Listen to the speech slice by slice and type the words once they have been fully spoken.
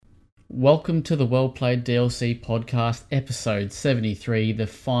Welcome to the Well Played DLC podcast, episode 73, the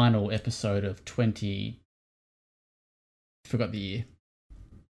final episode of 20... Forgot the year.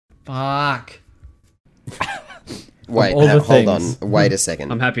 Fuck. Wait, hold on. Wait a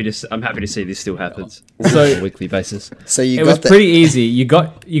second. I'm happy to see this still happens So- on a weekly basis. So you It got was pretty easy. You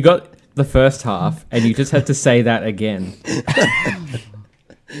got the first half, and you just had to say that again.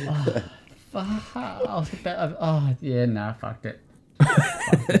 Fuck. Oh, yeah, nah, fucked it.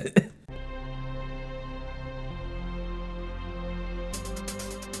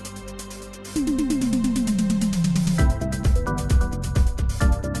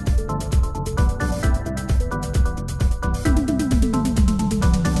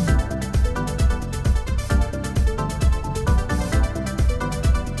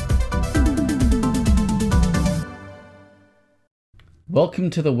 Welcome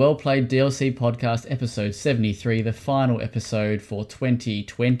to the Well Played DLC podcast, episode 73, the final episode for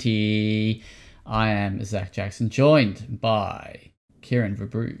 2020. I am Zach Jackson, joined by Kieran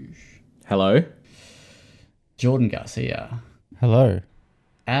Verbruge, Hello. Jordan Garcia, Hello.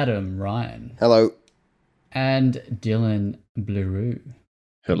 Adam Ryan, Hello. and Dylan Bleru.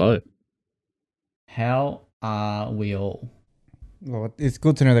 Hello. How are we all? Well, it's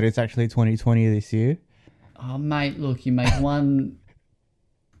good to know that it's actually 2020 this year. Oh, mate, look, you make one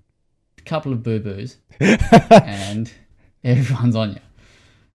couple of boo-boos and everyone's on you.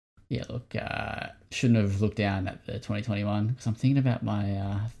 Yeah, look, shouldn't have looked down at the 2021 because I'm thinking about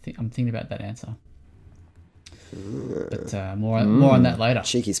I'm thinking about that answer. But more on that later.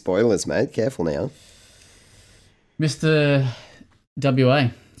 Cheeky spoilers, mate. Careful now. Mr. WA,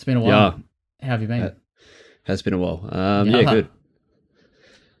 it's been a while. Yeah. How have you been? Has been a while. Yeah. Yeah, good.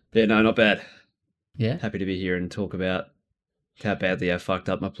 Yeah, no, not bad. Yeah? Happy to be here and talk about how badly I fucked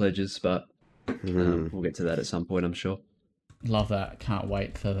up my pledges, but we'll get to that at some point, I'm sure. Love that. Can't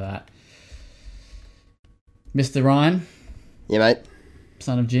wait for that. Mr. Ryan, Yeah, mate.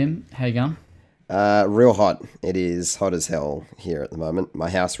 son of Jim, how you going? Real hot. It is hot as hell here at the moment. My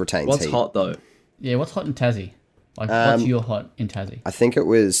house retains What's heat. hot, though? Yeah, what's hot in Tassie? Like, what's your hot in Tassie? I think it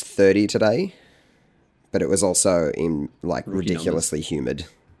was 30 today, but it was also in like Rookie ridiculously humid.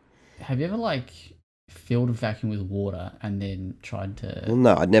 Have you ever, like, filled a vacuum with water and then tried to Well,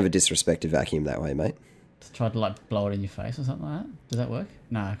 no, I'd never disrespect a vacuum that way, mate. like blow it in your face or something like that? Does that work?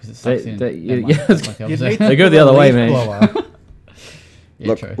 Nah, because it They- sucks in. they- Never mind. yeah, It's like the You'd opposite. need to They go put the a other way, leaf mate. blower. Yeah,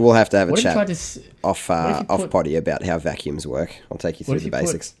 Look, true. we'll have to have a What if you chat tried to off what if you off put- potty about how vacuums work. I'll take you What through if the you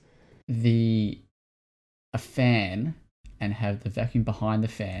put- basics. a fan and have the vacuum behind the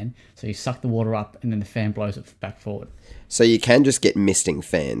fan, so you suck the water up and then the fan blows it back forward? So you can just get misting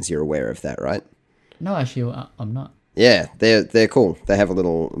fans. You're aware of that, right? No, actually, I'm not. Yeah, they're cool. They have a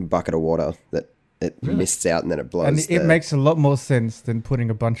little bucket of water that it mists out and then it blows. And it makes a lot more sense than putting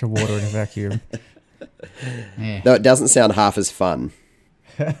a bunch of water in a vacuum. Yeah. No, it doesn't sound half as fun.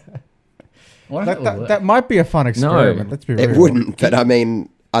 What if it would work? That might be a fun experiment. Let's be real. It wouldn't, but I mean,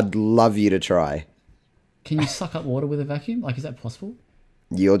 I'd love you to try. Can you suck up water with a vacuum? Like, is that possible?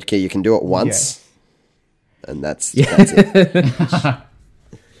 You can do it once, and that's it.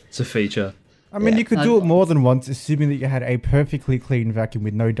 It's a feature. I mean, Yeah. you could do it more than once, assuming that you had a perfectly clean vacuum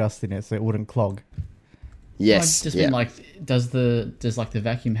with no dust in it, so it wouldn't clog. Yes, I just yeah. mean, like, does the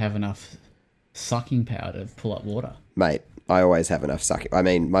vacuum have enough sucking power to pull up water? Mate, I always have enough sucking. I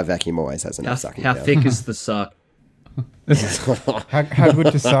mean, my vacuum always has How, enough sucking. how power. thick is the suck? How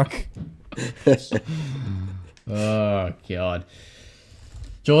good to suck? Oh, God.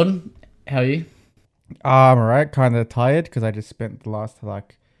 Jordan, how are you? I'm alright, kind of tired because I just spent the last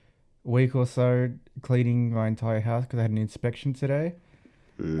week or so cleaning my entire house because I had an inspection today.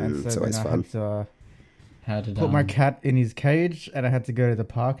 And it's so always then I fun. had to How did put my cat in his cage and I had to go to the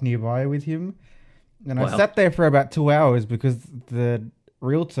park nearby with him. And I Wow. sat there for about 2 hours because the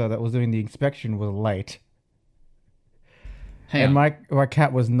realtor that was doing the inspection was late. hang And on. my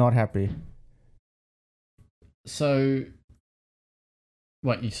cat was not happy. So,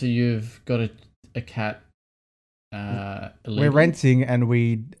 what? So you've got a cat. We're illegally? renting and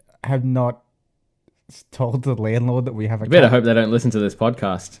we have not told the landlord that we have a You better cat. hope they don't listen to this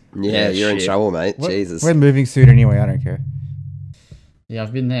podcast. Yeah, you're in shit. trouble, mate. We're- Jesus. We're moving soon anyway, I don't care. Yeah,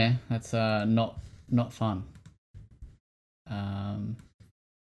 I've been there. That's not fun.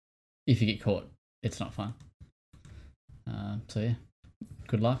 If you get caught, it's not fun. So yeah,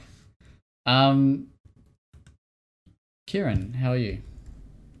 good luck. Kieran, how are you?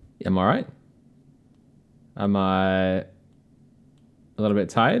 Am I right? Am I a little bit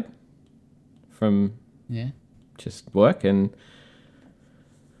tired from Yeah. just work and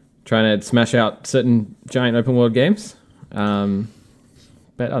trying to smash out certain giant open world games?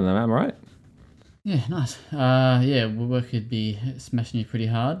 But other than that, I'm alright. Yeah, nice. Yeah, work could be smashing you pretty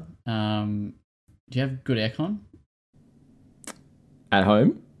hard. Do you have good aircon At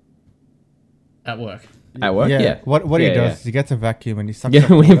home? at work? At work? Yeah. What he Yeah, does is he gets a vacuum and he sucks Yeah, up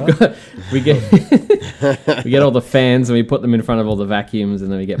water. we get we get all the fans and we put them in front of all the vacuums,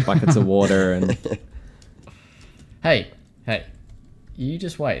 and then we get buckets of water and Hey, you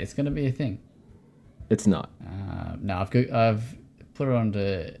just wait. It's going to be a thing. it's not. No, I've put it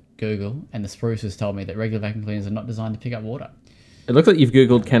onto Google, and the Spruce has told me that regular vacuum cleaners are not designed to pick up water. It looks like you've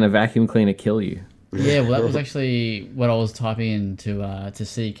googled "can a vacuum cleaner kill you?" Yeah, well, that was actually what I was typing in to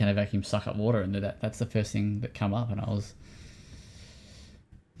see can a vacuum suck up water, and that's the first thing that come up, and I was,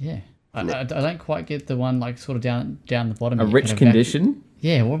 yeah, I don't quite get the one like sort of down the bottom. A rich condition.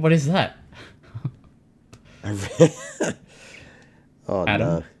 Yeah, what is that? Oh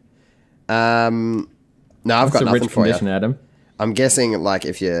Adam? no. No, I've What's got a nothing rich for you. condition, Adam? I'm guessing, like,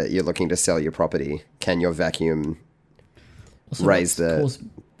 if you're looking to sell your property, can your vacuum Also, raise what's caused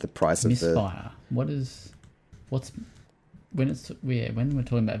the price of the? misfire? What's when we're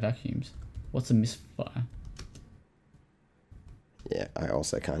talking about vacuums? What's a misfire? Yeah, I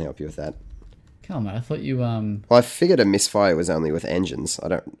also can't help you with that. Come on, man. I thought you Well, I figured a misfire was only with engines. I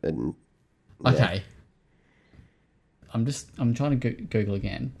don't. Yeah. Okay. I'm trying to Google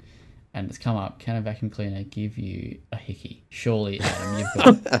again, and it's come up. Can a vacuum cleaner give you a hickey? Surely, Adam, you've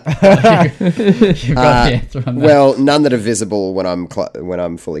got you've got the answer on that. Well, none that are visible when I'm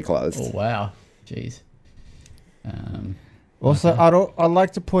fully clothed. Oh wow, jeez. Also, I'd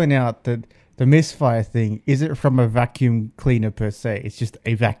like to point out that the misfire thing isn't from a vacuum cleaner per se. It's just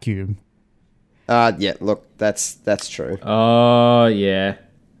a vacuum. Yeah. Look, that's true. Oh yeah.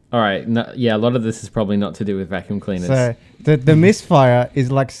 All right. No, yeah, a lot of this is probably not to do with vacuum cleaners. So the misfire is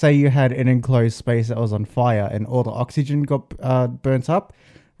like, say you had an enclosed space that was on fire and all the oxygen got burnt up.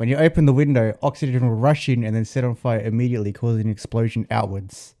 When you open the window, oxygen will rush in and then set on fire immediately, causing an explosion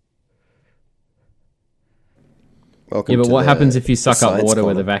outwards. Welcome Yeah, but to what the happens if you suck up science water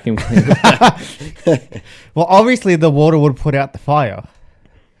with a corner. vacuum cleaner? Well, obviously the water would put out the fire.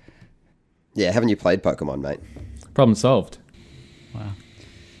 Yeah, haven't you played Pokemon, mate? Problem solved. Wow.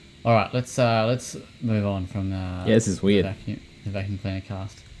 All right, let's move on from the Yeah, this is weird. the vacuum cleaner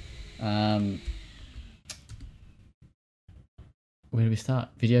cast. Where do we start?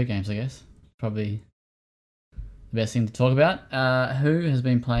 Video games, I guess. Probably the best thing to talk about. Who has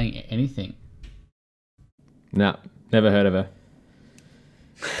been playing anything? Nah, never heard of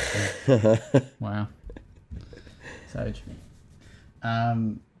her. Wow. Sage.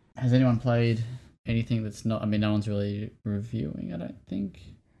 Has anyone played anything that's not? I mean, no one's really reviewing. I don't think.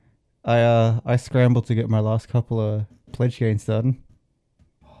 I scrambled to get my last couple of pledge games done.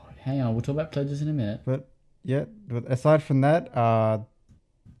 Hang on, we'll talk about pledges in a minute. But aside from that,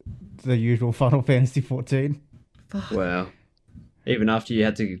 the usual Final Fantasy 14. Wow. Even after you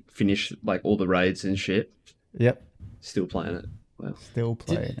had to finish like all the raids and shit, Yep, still playing it. Wow. still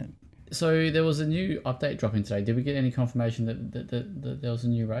playing it. So there was a new update dropping today. Did we get any confirmation that there was a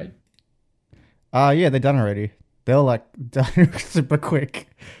new raid? Yeah, they're done already. They're like done super quick.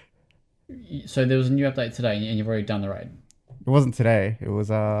 So there was a new update today, and you've already done the raid. It wasn't today. It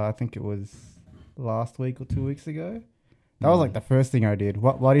was I think it was last week or 2 weeks ago. That was like the first thing I did.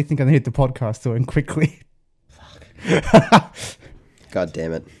 Why do you think I need the podcast doing quickly? God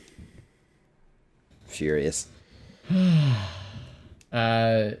damn it. Furious.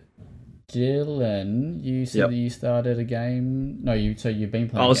 Dylan, you said Yep. that you started a game. No, you've been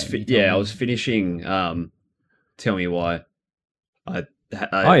playing. I was a game. You told I me. was finishing. Tell me why. I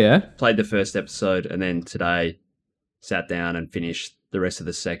Oh yeah. played the first episode and then today sat down and finished the rest of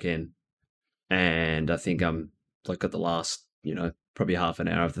the second, and I think I'm like got the last probably half an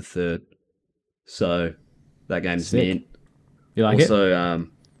hour of the third. So that game's Sick. mint. You like it? Also,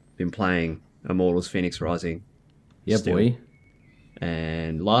 been playing Immortals: Phoenix Rising. Yeah, still. boy.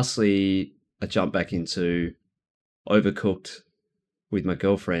 And lastly, I jumped back into Overcooked with my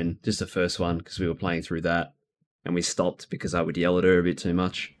girlfriend, just the first one, because we were playing through that, and we stopped because I would yell at her a bit too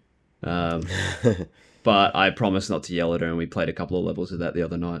much. But I promised not to yell at her, and we played a couple of levels of that the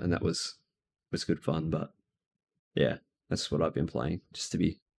other night, and that was good fun. But yeah, that's what I've been playing, just to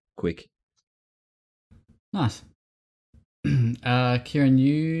be quick. Nice.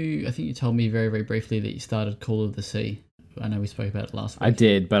 Kieran, I think you told me very, very briefly that you started Call of the Sea. I know we spoke about it last week. I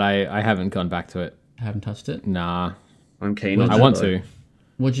did, but I haven't gone back to it. I haven't touched it. Nah. I'm keen on I that, want though. to.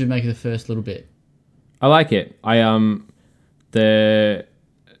 What did you make of the first little bit? I like it.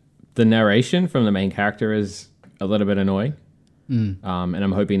 The narration from the main character is a little bit annoying. And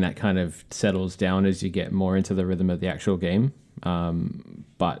I'm hoping that kind of settles down as you get more into the rhythm of the actual game.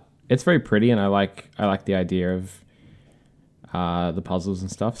 But it's very pretty, and I like the idea of the puzzles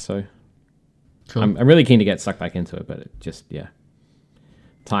and stuff. So Cool. I'm really keen to get sucked back into it, but it just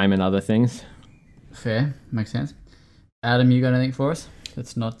time and other things. Fair, makes sense. Adam, you got anything for us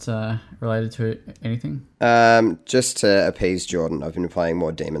that's not related to anything? Just to appease Jordan, I've been playing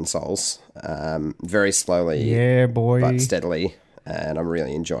more Demon Souls, very slowly, Yeah, boy. but steadily, and I'm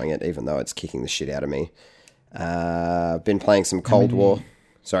really enjoying it, even though it's kicking the shit out of me. I've been playing some Cold War.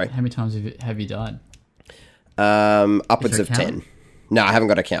 Sorry, How many times have you died? upwards Is of there a 10. No, I haven't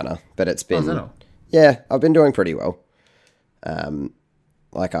got a counter, but it's Oh, is been that all? yeah, I've been doing pretty well.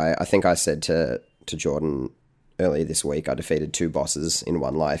 Like I think I said to Jordan earlier this week, I defeated 2 bosses in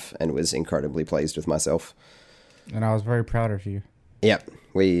one life and was incredibly pleased with myself. And I was very proud of you. Yep,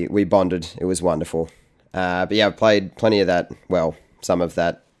 we bonded. It was wonderful. But yeah, I've played plenty of that. Well, some of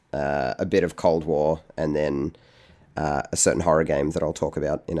that, a bit of Cold War, and then a certain horror game that I'll talk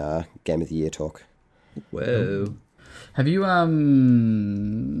about in our Game of the Year talk. Whoa. Have you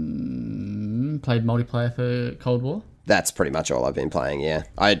played multiplayer for Cold War? That's pretty much all I've been playing, yeah.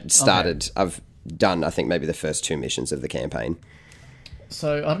 I've done, I think, maybe the first 2 missions of the campaign.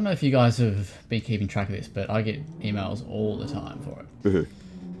 So I don't know if you guys have been keeping track of this, but I get emails all the time for it.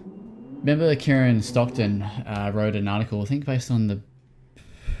 Mm-hmm. Remember Kieran Stockton wrote an article, I think based on the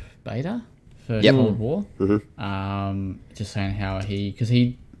beta for Yep. Cold War, Mm-hmm. just saying how because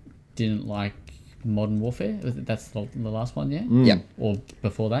he didn't like Modern Warfare. That's the last one, yeah? Yep. Or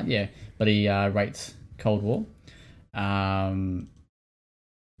before that, yeah. But he rates Cold War.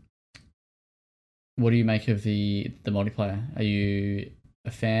 What do you make of the multiplayer? Are you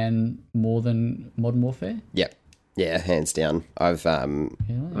a fan more than Modern Warfare? Yep. Yeah, hands down. I've Really?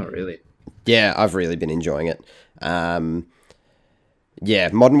 Oh, really? yeah, I've really been enjoying it. Yeah,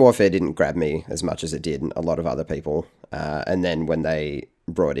 Modern Warfare didn't grab me as much as it did a lot of other people. And then when they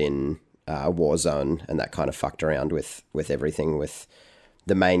brought in Warzone and that kind of fucked around with everything with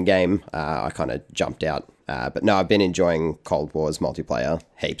the main game, I kind of jumped out. But no, I've been enjoying Cold War's multiplayer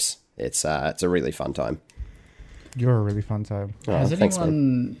heaps. It's a really fun time. You're a really fun time. Has Thanks, man.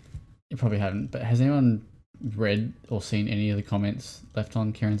 anyone, you probably haven't, but has anyone read or seen any of the comments left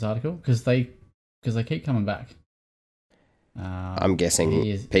on Kieran's article? Because they keep coming back. I'm guessing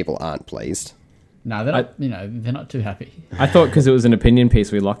he is- people aren't pleased. No, they're not. They're not too happy. I thought because it was an opinion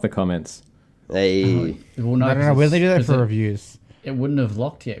piece, we locked the comments. Hey, Well, no, I don't know. Will they do that for reviews? It wouldn't have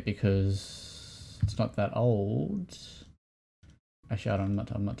locked yet because it's not that old. Actually, I'm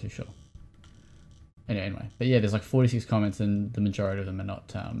not too sure. Anyway, but yeah, there's like 46 comments, and the majority of them are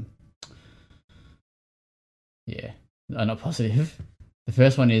not. Are not positive. The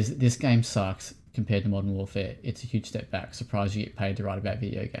first one is, "This game sucks compared to Modern Warfare. It's a huge step back. Surprised you get paid to write about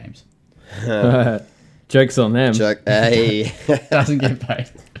video games." Jokes on them. hey. Doesn't get paid.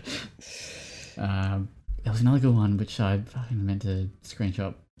 There was another good one which I fucking meant to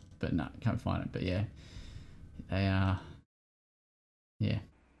screenshot, but no, can't find it. But yeah, they are. Yeah,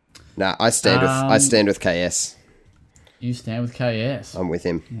 Nah, I stand with KS. you stand with KS. I'm with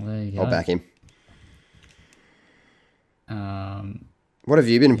him. Well, there you go. I'll back him. Um, What have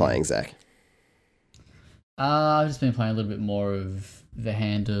you been playing, Zach? I've just been playing a little bit more of The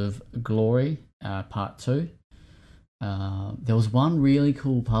Hand of Glory, Part 2. There was one really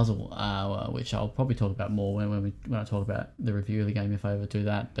cool puzzle, which I'll probably talk about more when I talk about the review of the game, if I ever do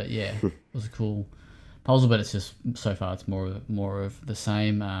that. But yeah, it was a cool puzzle, but it's just, so far it's more of the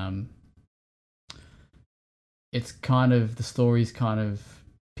same. It's kind of, the story's kind of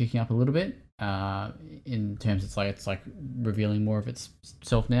picking up a little bit. In terms, it's like revealing more of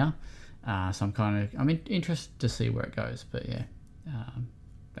itself now. So I'm interested to see where it goes. But yeah,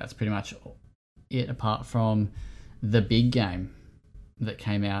 that's pretty much it. Apart from the big game that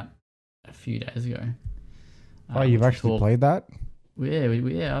came out a few days ago. Oh, you've which actually played that?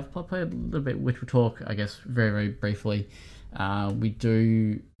 Yeah, I've played a little bit, which we'll talk, I guess, very, very briefly. We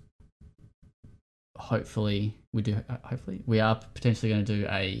are potentially going to do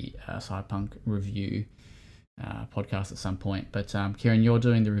a Cyberpunk review podcast at some point. But Kieran, you're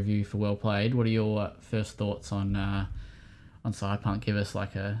doing the review for Well Played. What are your first thoughts on Cyberpunk? Give us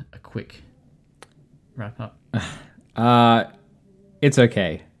like a quick wrap up. It's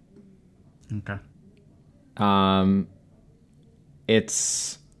okay. Okay.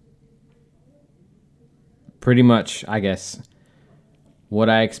 It's pretty much, I guess, what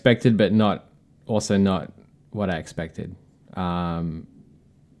I expected, but not what I expected.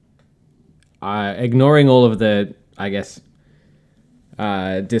 Ignoring all of the, I guess,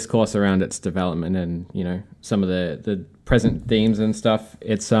 discourse around its development and, some of the present themes and stuff.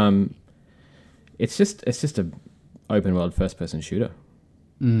 It's just a open world first person shooter.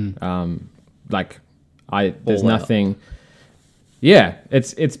 Mm. There's Fallout. nothing. Yeah,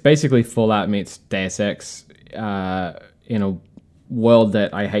 it's basically Fallout meets Deus Ex in a world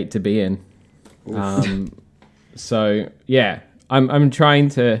that I hate to be in. So yeah, I'm trying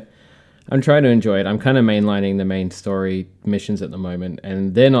to enjoy it. I'm kind of mainlining the main story missions at the moment,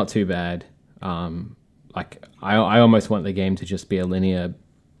 and they're not too bad. I almost want the game to just be a linear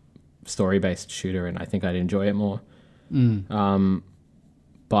story based shooter, and I think I'd enjoy it more.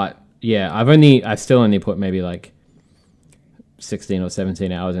 But yeah, I've still only put maybe like 16 or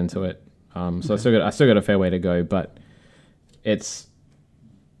 17 hours into it. So I still got a fair way to go, but it's,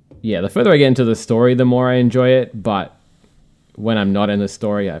 the further I get into the story, the more I enjoy it. But when I'm not in the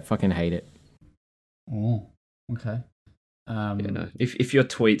story, I fucking hate it. Oh, okay. If your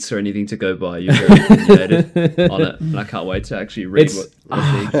tweets are anything to go by, you're very opinionated on it, and I can't wait to actually read what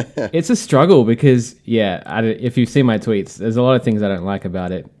you think. It's a struggle because, if you see my tweets, there's a lot of things I don't like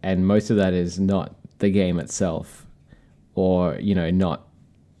about it, and most of that is not the game itself, or not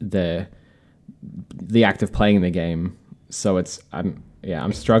the act of playing the game. So I'm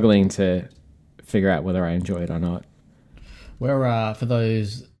struggling to figure out whether I enjoy it or not. Where for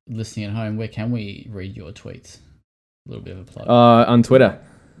those listening at home, where can we read your tweets? A little bit of a plug. On Twitter.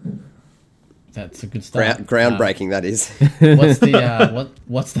 That's a good start. Groundbreaking, that is. What's the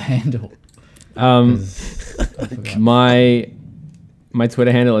what's the handle? 'Cause I forgot. My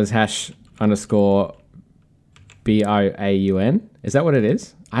Twitter handle is #BRAUN. Is that what it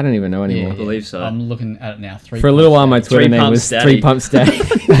is? I don't even know anymore. I believe so. I'm looking at it now. For a little while, my Twitter name was Daddy. 3 Pumps Daddy.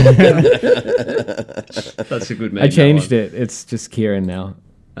 That's a good meme. I changed it. It's just Kieran now.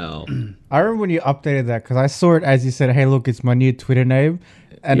 Oh, I remember when you updated that because I saw it as you said, "Hey, look, it's my new Twitter name."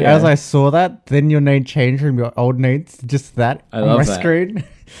 And Yeah. as I saw that, then your name changed from your old name to just that I on love my that. screen.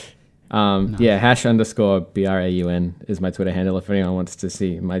 #BRAUN is my Twitter handle if anyone wants to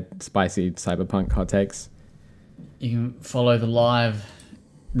see my spicy cyberpunk hot takes. You can follow the live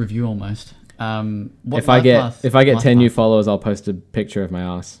review almost. If I get 10 new followers, I'll post a picture of my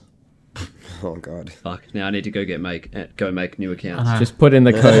ass. Oh god. fuck! Now I need to go make new accounts. Uh-huh. Just put in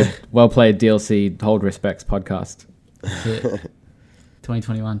the code well played DLC hold respects podcast.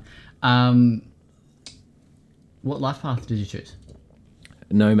 2021. What life path did you choose?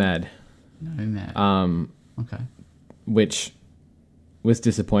 Nomad, No, man. Okay. which was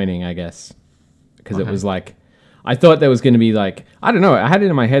disappointing, I guess, because it was like, I thought there was going to be like, I don't know, I had it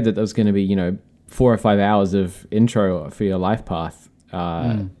in my head that there was going to be 4 or 5 hours of intro for your life path,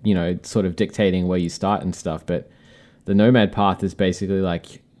 sort of dictating where you start and stuff. But the Nomad path is basically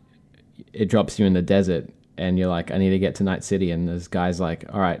like, it drops you in the desert and you're like, I need to get to Night City, and there's guys like,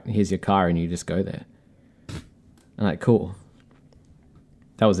 all right, here's your car, and you just go there. I'm like, cool.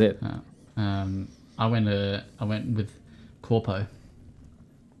 That was it. I went with Corpo.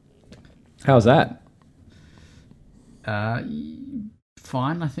 How was that?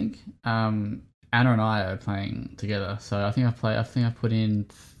 Fine, I think. Anna and I are playing together, so I think I put in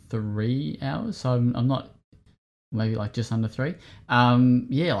 3 hours. So I'm not, maybe like just under 3.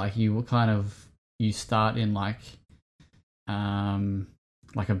 Like you start in like a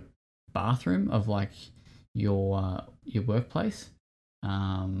bathroom of like your workplace,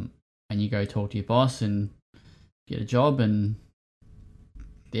 and you go talk to your boss and get a job, and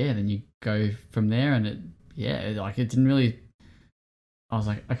then you go from there. And it didn't really. I was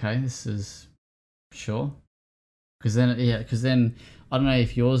like, okay, this is sure, because then I don't know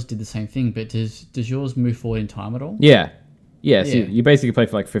if yours did the same thing, but does yours move forward in time at all? Yeah. So Yeah. you basically play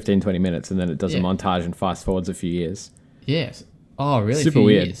for like 15-20 minutes, and then it does a Yeah. montage and fast forwards a few years. Yes. Oh, really? Super a few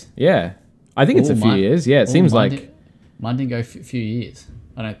weird. Years? Yeah. I think it's a few years. Yeah, it seems like... Mine didn't go a few years.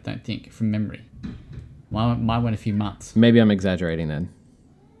 I don't think, from memory. Mine went a few months. Maybe I'm exaggerating then.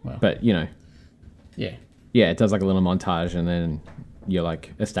 Well. But, Yeah. yeah, it does like a little montage, and then you're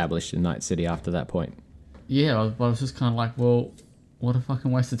like established in Night City after that point. Yeah, I was just kind of like, well, what a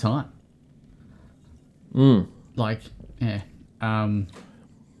fucking waste of time. Like, yeah. I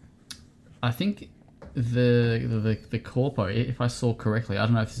think the corpo, if I saw correctly, I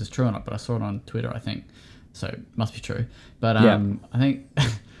don't know if this is true or not, but I saw it on Twitter, I think, so it must be true. But Yeah. I think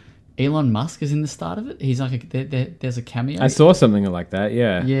Elon Musk is in the start of it. He's like there's a cameo. I saw something like that,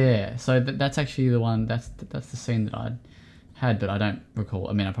 yeah. Yeah, so that's actually the one. That's the scene that I had, but I don't recall.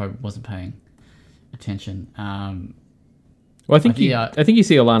 I mean, I probably wasn't paying attention. Well, I think yeah. I think you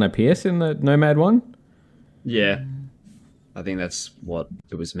see Alana Pierce in the Nomad one. Yeah, I think that's what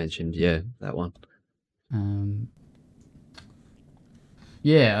it was mentioned. Yeah, that one.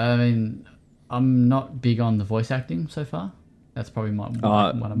 Yeah, I mean, I'm not big on the voice acting so far. That's probably one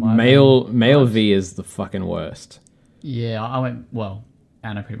of my Male vibes. V is the fucking worst. Yeah, I went. Well,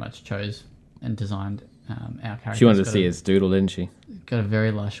 Anna pretty much chose and designed our character. She wanted to see his doodle, didn't she? Got a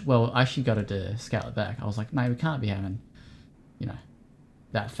very lush. Well, I actually got her to scale it back. I was like, mate, we can't be having,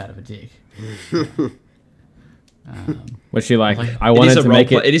 that fat of a dick. Was she like, like, I wanted to make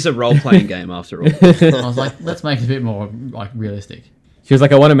it... It is a role-playing game after all. I was like, let's make it a bit more like realistic. She was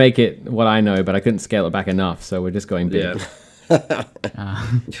like, I want to make it what I know, but I couldn't scale it back enough, so we're just going big. Yeah.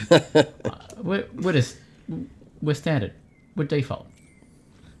 We're standard. We're default.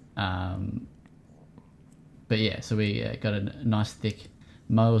 But yeah, so we got a nice thick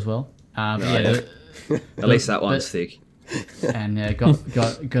mow as well. At least that one's thick. And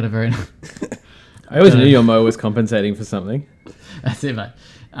got a very. I always knew your mo was compensating for something. That's it, mate.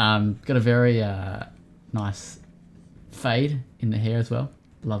 Got a very nice fade in the hair as well.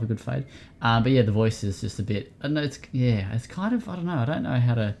 Love a good fade. But yeah, the voice is just a bit. I don't know. It's kind of. I don't know. I don't know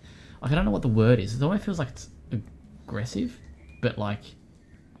how to. Like, I don't know what the word is. It always feels like it's aggressive, but like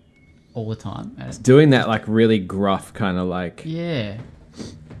all the time. It's doing that like really gruff kind of like Yeah.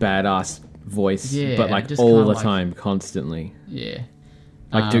 badass voice, Yeah, but like just all kinda the like- time, constantly, Yeah.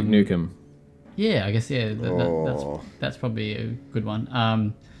 like Duke Nukem. Yeah, I guess that's probably a good one.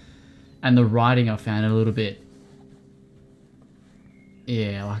 And the writing I found a little bit.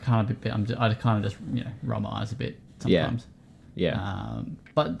 Yeah, I kind of I kind of just roll my eyes a bit sometimes. Yeah.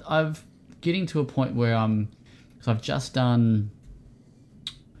 But I've getting to a point where so I've just done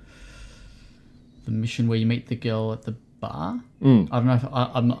the mission where you meet the girl at the bar. I don't know if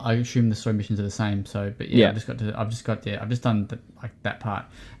I assume the story missions are the same. So, but yeah, Yeah. I've just done that part.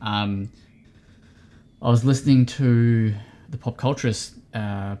 I was listening to the Pop Culturist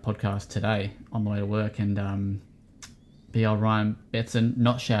podcast today on the way to work, and BL Ryan Betson,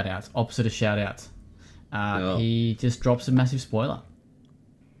 not shout outs, opposite of shout outs. He just drops a massive spoiler.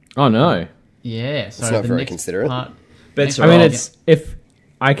 Oh no. Yeah, so It's not the very next considerate. part. Bets I are mean, off. it's if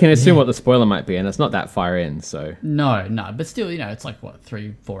I can assume what the spoiler might be, and it's not that far in, so No, but still, it's like what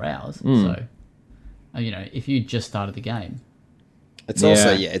 3-4 hours. So, if you just started the game, It's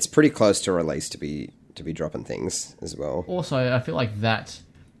also Yeah. it's pretty close to release to be dropping things as well. also I feel like that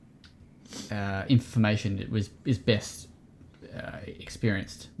information is best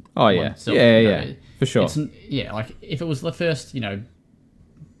experienced. oh yeah, oneself, yeah, for sure. It's, like if it was the first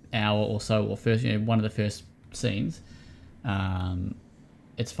hour or so, or first one of the first scenes,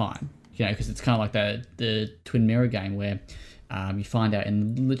 it's fine, because it's kind of like the Twin Mirror game where you find out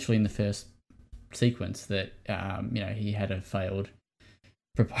literally in the first sequence that he had a failed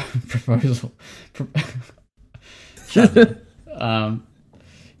proposal. Shut up.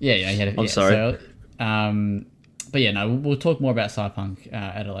 He had a, I'm sorry. So, but yeah, no, we'll talk more about Cyberpunk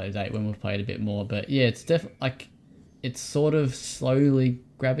at a later date when we've played a bit more. But yeah, it's definitely like it's sort of slowly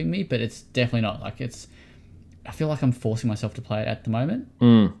grabbing me, but it's definitely not like it's. I feel like I'm forcing myself to play it at the moment.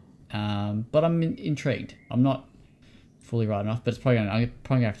 But I'm intrigued. I'm not fully writing off, but I'm probably gonna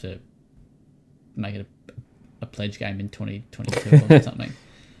have to make it a pledge game in 2022 or something.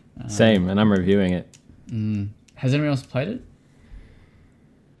 Same, and I'm reviewing it. Has anyone else played it?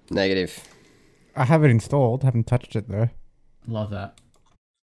 Negative. I have it installed. Haven't touched it though. Love that.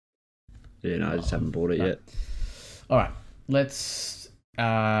 Yeah, no, I just haven't bought it yet. All right, let's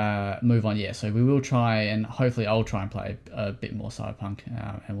move on. Yeah, so we will try, and hopefully I'll try and play a bit more Cyberpunk,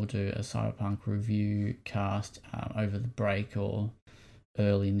 and we'll do a Cyberpunk review cast over the break or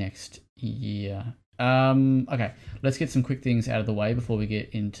early next year. Okay, let's get some quick things out of the way before we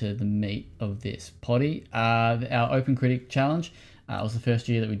get into the meat of this potty. Our Open Critic Challenge was the first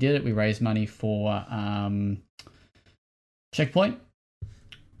year that we did it. We raised money for Checkpoint.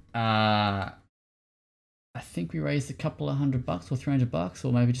 I think we raised a couple of $100 or $300,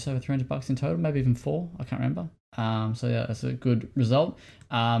 or maybe just over $300 in total, maybe even $4. I can't remember. So yeah, that's a good result.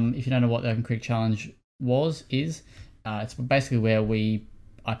 If you don't know what the Open Critic Challenge is, it's basically where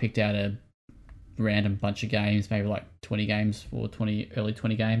I picked out a random bunch of games, maybe like 20 games or early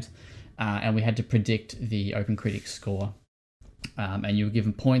 20 games, and we had to predict the Open Critic score. And you were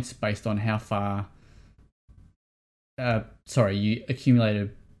given points based on how far. You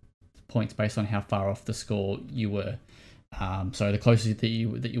accumulated points based on how far off the score you were. So the closer that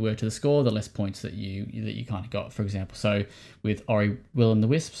you were to the score, the less points that you kind of got. For example, so with Ori, Will and the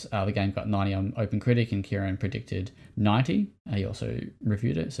Wisps, the game got 90 on Open Critic, and Kieran predicted 90. He also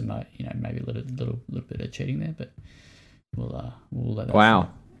reviewed it, so maybe a little bit of cheating there, but we'll let that. Wow.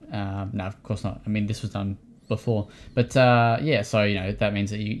 No, of course not. I mean, this was done before, but yeah. So that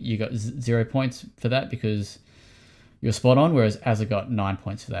means that you got 0 points for that because you're spot on, whereas Azza got 9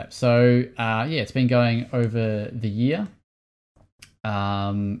 points for that. So yeah, it's been going over the year.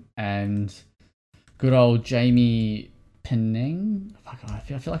 And good old Jamie Penning. Fuck, I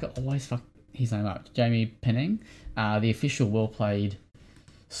feel like I always fuck his name up. Jamie Penning, the official well played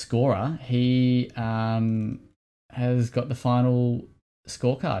scorer. He has got the final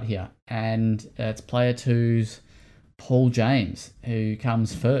scorecard here, and it's player two's Paul James, who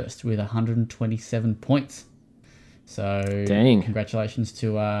comes first with 127 points. So, Dang. Congratulations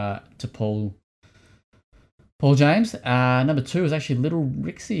to Paul James. Number 2 is actually Little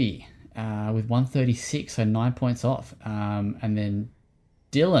Rixie with 136, so 9 points off. And then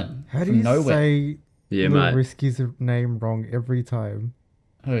Dylan How do from you nowhere. say Yeah, Little mate. Risky's name wrong every time?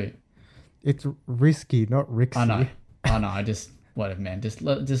 Who? It's Risky, not Rixie. I know. I just whatever, man. Just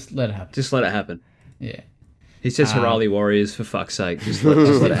let it happen. Just let it happen. Yeah. He says Harali Warriors, for fuck's sake. Just let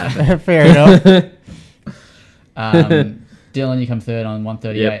it happen. Fair enough. Dylan, you come third on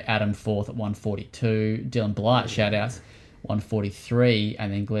 138. Yep. Adam fourth at 142. Dylan Blight, shout outs, 143.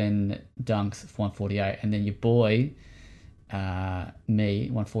 And then Glenn Dunks for 148. And then your boy, me,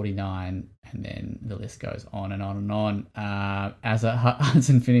 149. And then the list goes on and on and on. Asa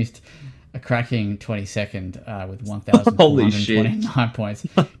Hudson finished a cracking 22nd with 1,429 points.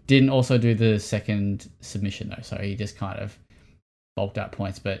 Didn't also do the second submission, though. So he just kind of bulked up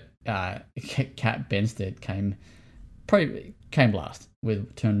points. But Kat Benstead came last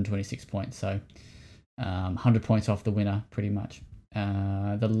with 226 points, so 100 points off the winner, pretty much.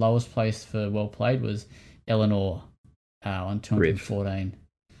 The lowest place for well played was Eleanor on 214.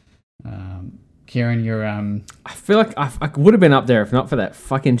 Kieran, you're I feel like I would have been up there if not for that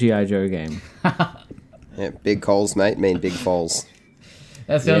fucking G.I. Joe game. Yeah, big calls, mate, mean big falls.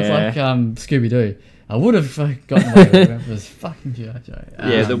 that sounds Yeah. like Scooby Doo. I would have gotten away with it if it was fucking G.I. Joe.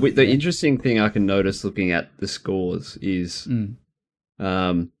 Yeah, the interesting thing I can notice looking at the scores is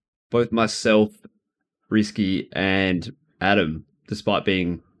both myself, Risky, and Adam, despite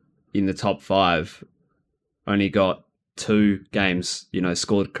being in the top 5, only got 2 games,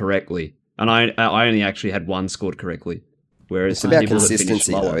 scored correctly. And I only actually had 1 scored correctly. Whereas It's about people that finished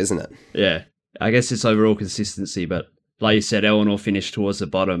consistency, lower- though, isn't it? Yeah, I guess it's overall consistency, but like you said, Eleanor finished towards the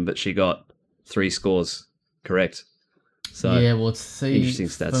bottom, but she got 3 scores correct. So yeah, well, interesting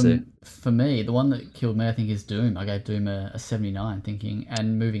stats for, there. For me, the one that killed me, I think, is Doom. I gave Doom a 79, thinking,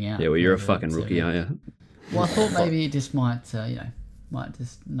 and moving out. yeah, well, you're a over fucking rookie, 70. aren't you? Well, I thought maybe it just might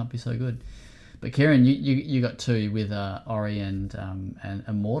just not be so good. But Kieran, you got 2 with Ori and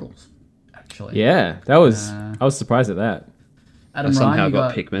Immortals, actually. Yeah, that was. I was surprised at that. Adam I somehow Ryan, you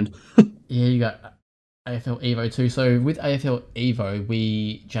got Pikmin. Yeah, you got AFL Evo too. So with AFL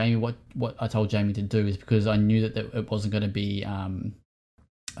Evo, what I told Jamie to do is because I knew that it wasn't going to be enough.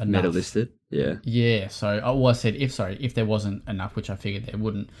 Meta listed. Yeah. Yeah, so I said if there wasn't enough, which I figured there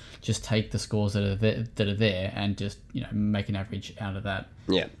wouldn't, just take the scores that are there and just make an average out of that.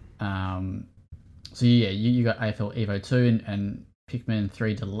 Yeah. So yeah, you got AFL Evo 2 and Pikmin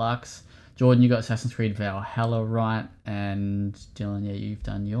 3 Deluxe. Jordan, you got Assassin's Creed Valhalla right, and Dylan, yeah, you've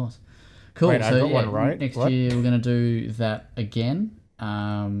done yours. Cool. Wait, I so got one right? next What? year we're gonna do that again.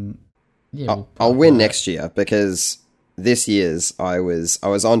 I'll win next year because this year's I was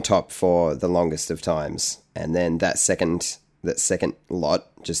on top for the longest of times, and then that second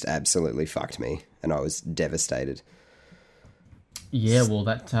lot just absolutely fucked me, and I was devastated. Yeah, well,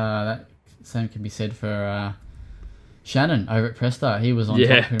 that same can be said for Shannon over at Presta. He was on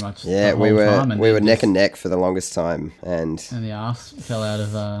top pretty much. Yeah, the we whole were time, and we then were neck just- and neck for the longest time, and the arse fell out of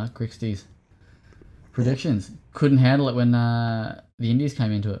Grixty's predictions. Couldn't handle it when the Indies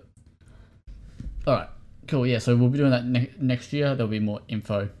came into it. All right, cool. Yeah, so we'll be doing that next year. There'll be more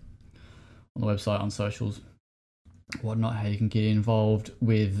info on the website, on socials, whatnot, how you can get involved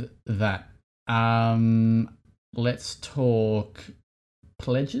with that. Let's talk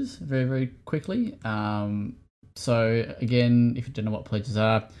pledges very, very quickly. So again, if you don't know what pledges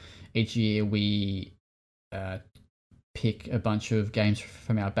are, each year we pick a bunch of games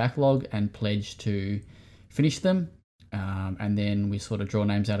from our backlog and pledge to finish them, and then we sort of draw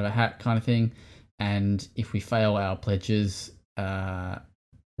names out of a hat kind of thing. And if we fail our pledges,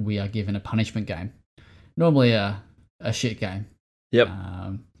 we are given a punishment game, normally a shit game. Yep.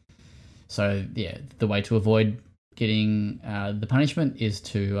 So yeah, the way to avoid getting the punishment is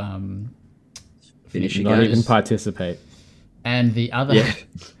to finish your Not games. even participate. And the other, Yeah.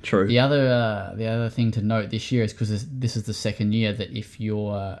 True. the other thing to note this year is because this is the second year that if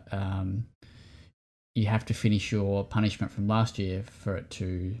you're you have to finish your punishment from last year for it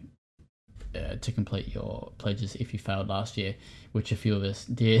to complete your pledges if you failed last year, which a few of us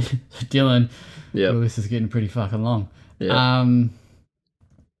did. Dylan, Yep. well, this is getting pretty fucking long. Yeah.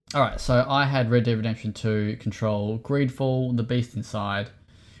 All right, so I had Red Dead Redemption 2, Control, Greedfall, The Beast Inside,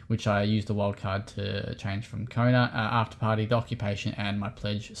 which I used the wild card to change from Kona, After Party, The Occupation, and my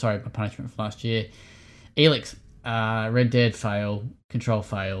punishment from last year. Elix, Red Dead fail, Control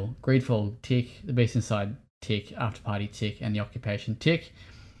fail, Greedfall tick, The Beast Inside tick, After Party tick, and The Occupation tick.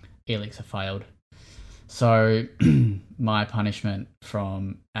 Elix have failed. So my punishment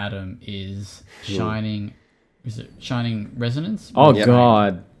from Adam is Shining. Is it Shining Resonance? Oh Yep.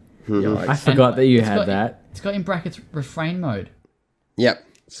 God, Yikes. I forgot that you It's had got- that. It's got in brackets refrain mode. Yep,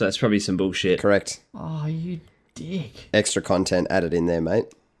 So that's probably some bullshit. correct. Oh, you dick. Extra content added in there, mate.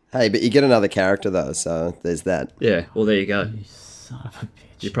 Hey, but you get another character though, so there's that. Yeah, well, there you go. You son of a bitch.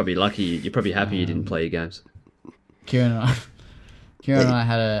 You're probably lucky. You're probably happy you didn't play your games. Kieran and I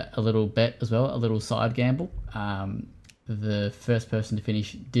had a little bet as well, a little side gamble. The first person to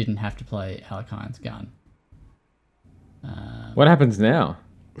finish didn't have to play Alakine's gun. What happens now?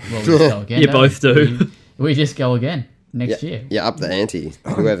 Well, we just go again. You don't both we? do. We just go again next year. Yeah, up the ante.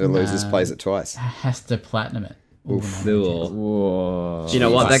 Whoever loses plays it twice. Has to platinum it. Cool. Whoa. Do you know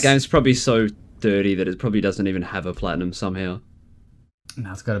what? That Jesus. game's probably so dirty that it probably doesn't even have a platinum somehow.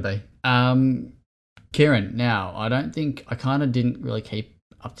 No, it's got to be. Kieran, now, I kind of didn't really keep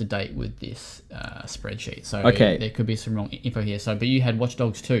up to date with this spreadsheet. So Okay. there could be some wrong info here. But you had Watch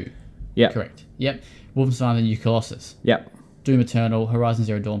Dogs 2. Yep. Correct. Yep. Wolfenstein The New Colossus. Yep. Doom Eternal, Horizon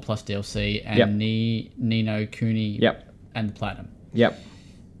Zero Dawn plus DLC, and Yep. Nino Kuni Yep. and the Platinum. Yep.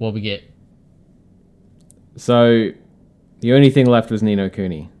 What we get? So the only thing left was Nino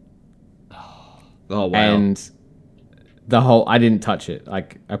Kuni. Oh wow! And the whole I didn't touch it.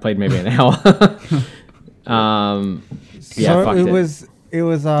 Like I played maybe an hour. Yeah, so fucked it it. was.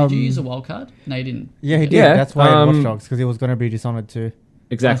 Did you use a wild card? No, you didn't. Yeah, he did. Yeah, That's why in Watch um, Dogs, because it was going to be Dishonored too.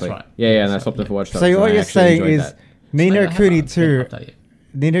 Exactly. That's right. Yeah, and I So, swapped it for Watch Dogs. So and what I you're actually saying enjoyed is that. Nino Kuni 2, Update it.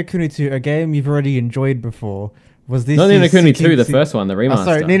 Nino Kuni 2, a game you've already enjoyed before. Was this Not Nino his Kuni 2, sinking the si- first one, the remaster. Oh,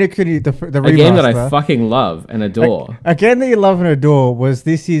 sorry, Nino Kuni, the remaster. a game that I fucking love and adore. A game that you love and adore. Was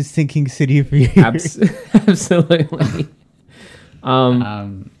this his Sinking City for you? Absolutely.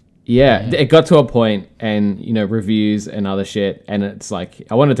 Yeah, it got to a point, and reviews and other shit, and it's like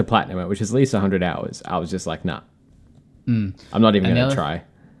I wanted to platinum it, which is at least 100 hours. I was just like, nah, I'm not even And gonna the other- try.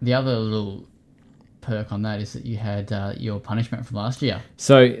 The other little perk on that is that you had your punishment from last year.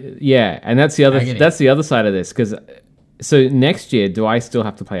 So yeah, and that's the Agony. other side of this, because so next year, do I still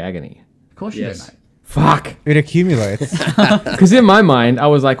have to play Agony? Of course you Yes. do, mate. Fuck. It accumulates. Because in my mind, I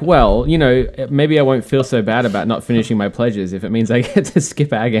was like, well, maybe I won't feel so bad about not finishing my pledges if it means I get to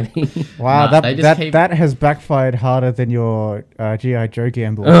skip Agony. Wow, Nah, they just keep- that has backfired harder than your G.I. Joe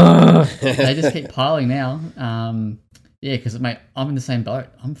gamble. They just keep piling now. Yeah, because mate, I'm in the same boat.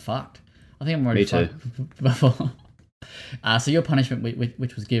 I'm fucked. I think I'm already Me too. fucked before. So your punishment,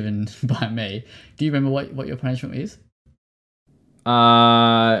 which was given by me, do you remember what your punishment is?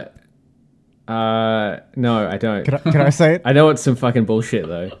 No, I don't. Can I say it? I know it's some fucking bullshit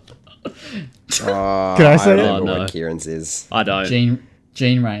though. Oh, Can I say I it? remember Oh, no. what Kieran's is. I don't.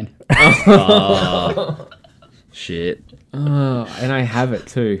 Gene Rain. Oh, shit. Oh, and I have it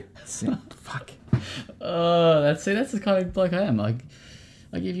too. Fuck. That's the kind of bloke I am. I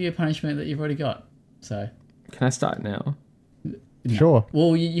give you a punishment that you've already got. So Can I start now? Sure.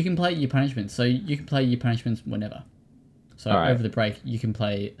 well, you can play your punishments. So you can play your punishments whenever. So All right. over the break, you can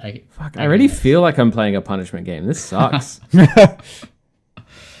play. Fuck. I already feel like I'm playing a punishment game. This sucks.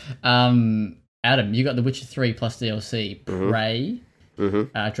 Adam, you got The Witcher 3 plus DLC, Prey,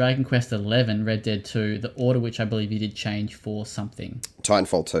 Dragon Quest 11, Red Dead 2, the order which I believe you did change for something.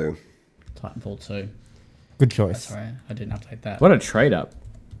 Titanfall 2. Titanfall 2. Good choice. Sorry, I didn't update that. What a trade up.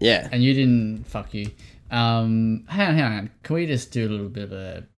 Yeah. And you didn't. Fuck you. Hang on. Can we just do a little bit of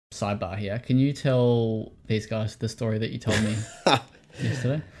a sidebar here? Can you tell these guys the story that you told me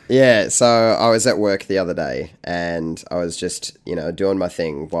yesterday? Yeah, so I was at work the other day and I was just, doing my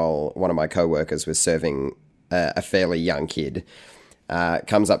thing while one of my coworkers was serving a fairly young kid.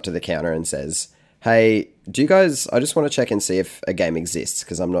 Comes up to the counter and says, "Hey, do you guys, I just want to check and see if a game exists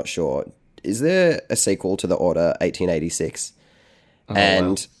because I'm not sure. Is there a sequel to The Order 1886?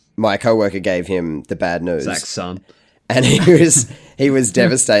 And my coworker gave him the bad news. Zach's son. And he was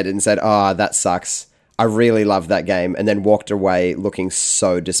devastated and said, "Oh, that sucks. I really love that game," and then walked away looking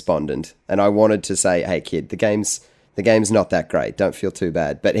so despondent. And I wanted to say, "Hey kid, the game's not that great. Don't feel too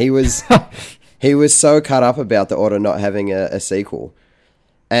bad." But he was so cut up about The Order not having a sequel.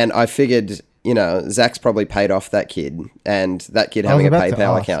 And I figured, Zach's probably paid off that kid, and that kid I was having a about to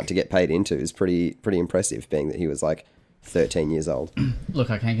PayPal ask. account to get paid into is pretty impressive, being that he was like 13 years old. Look,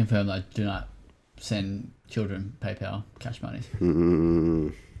 I can confirm that I do not send children PayPal cash monies.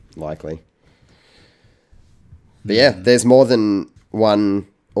 Likely. But yeah, there's more than one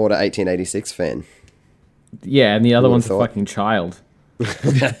Order 1886 fan. Yeah, and the other Who one's a would've thought? fucking child.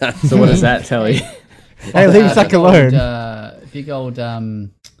 So what does that tell you? Hey, leave Zach alone. Big old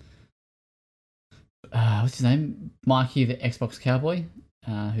what's his name? Mikey, the Xbox cowboy,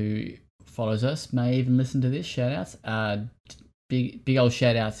 who follows us, may even listen to this. Shout outs. Big old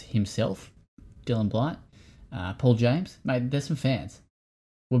shout outs himself, Dylan Blight, Paul James. Mate, there's some fans.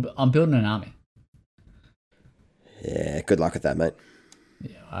 I'm building an army. Yeah, good luck with that, mate.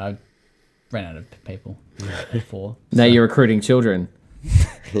 Yeah, I ran out of people before. Now you're recruiting children.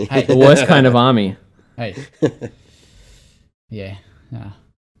 Hey, The worst kind of army. hey. Yeah.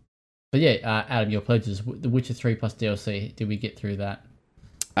 But yeah, Adam, your pledges. The Witcher 3 plus DLC. Did we get through that?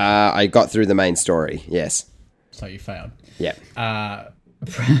 I got through the main story, yes. So you failed. Yeah.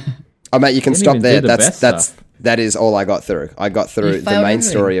 Oh, mate, you can Didn't stop even there. do the best stuff. That is all I got through. I got through You the failed main everything.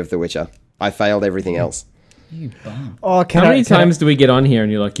 story of The Witcher. I failed everything else. You bum. Oh, How many times do we get on here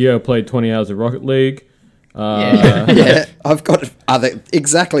and you're like, yeah, I played 20 hours of Rocket League. Yeah. Yeah, I've got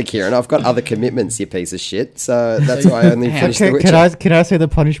exactly, Kieran. I've got other commitments, you piece of shit. So that's why I only finished The Witcher. Can I say the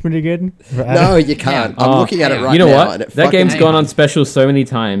punishment again? No, you can't. I'm looking at it right You know now. what? and it That fucking- game's gone on special so many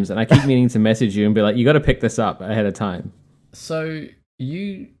times, and I keep meaning to message you and be like, you got to pick this up ahead of time. So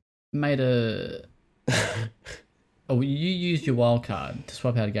you made you used your wild card to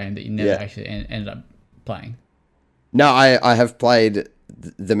swap out a game that you never Yeah. actually ended up playing. No, I have played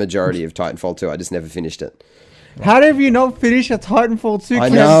the majority of Titanfall 2. I just never finished it. How have you not finished a Titanfall 2 I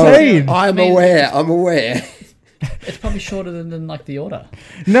campaign? know. I'm aware. It's probably shorter than like the order.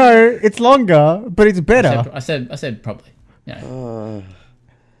 No, it's longer, but it's better. I said probably. Yeah.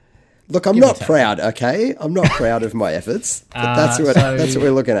 Look, I'm Give it not a tap. proud, okay? I'm not proud of my efforts. But that's so- what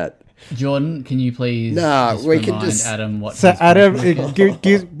we're looking at. Jordan, can you please Nah, just we can remind just- Adam what So his Adam, punishment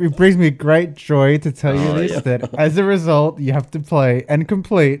it brings me great joy to tell you this, that as a result, you have to play and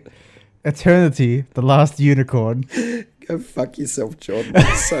complete Eternity, The Last Unicorn. Go fuck yourself, Jordan.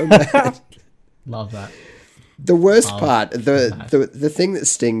 I'm so mad. Love that. The worst Oh, part, mad. the thing that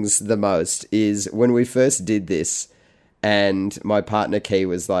stings the most is when we first did this, and my partner Key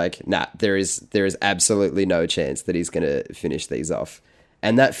was like, "Nah, there is absolutely no chance that he's going to finish these off,"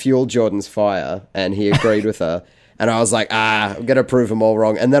 and that fueled Jordan's fire, and he agreed with her. And I was like, I'm going to prove them all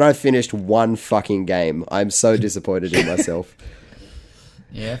wrong. And then I finished one fucking game. I'm so disappointed in myself.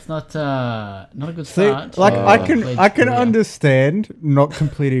 Yeah, it's not a good See, start. like to I Pledge can career. understand not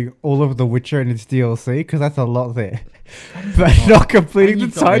completing all of The Witcher and its DLC because that's a lot there, but not completing the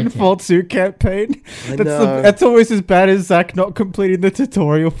you've got Red Titanfall 2 campaign. know. That's always as bad as Zach not completing the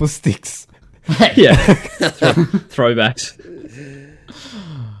tutorial for Styx. Yeah. Throwbacks.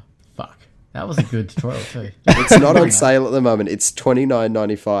 Fuck. That was a good tutorial too. It's not on sale at the moment. It's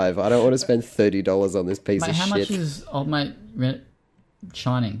 $29.95. I don't want to spend $30 on this piece Mate, of how shit. much is old mate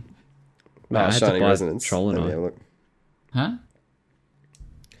Shining? No, I had to Shining buy Resonance. Troll and Let me I. have a look. Huh?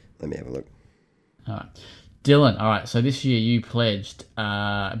 Let me have a look. All right. Dylan, all right, so this year you pledged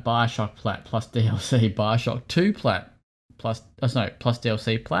Bioshock Plat plus DLC, Bioshock 2 Plat plus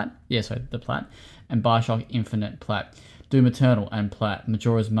DLC Plat, yeah, so the Plat, and Bioshock Infinite Plat, Doom Eternal and Plat,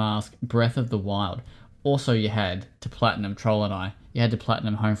 Majora's Mask, Breath of the Wild. Also, you had to Platinum Troll and I. You had to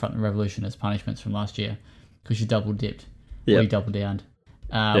Platinum Homefront and Revolution as punishments from last year because you double dipped. Or Yep. you double downed.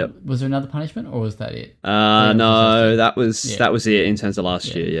 Yep. Was there another punishment or was that it? No, that Yeah. was it in terms of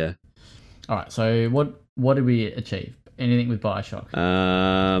last year, yeah. All right, so what did we achieve? Anything with Bioshock?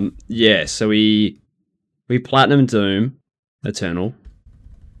 Yeah, so we platinum Doom Eternal.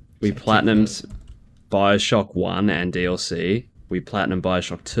 We platinumed Bioshock 1 and DLC. We platinum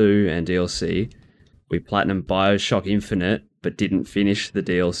Bioshock 2 and DLC. We platinum Bioshock Infinite, but didn't finish the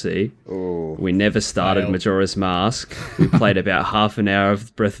DLC. Ooh. We never started Failed. Majora's Mask. We played about half an hour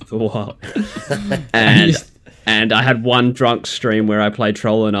of Breath of the Wild. And I had one drunk stream where I played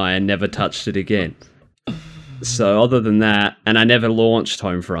Troll and I and never touched it again. So other than that, and I never launched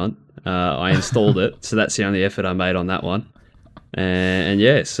Homefront. I installed it, so that's the only effort I made on that one. And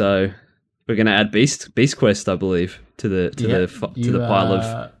yeah, so we're gonna add Beast Quest, I believe, to the pile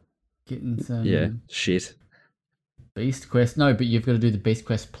of getting some shit. Beast Quest. No, but you've got to do the Beast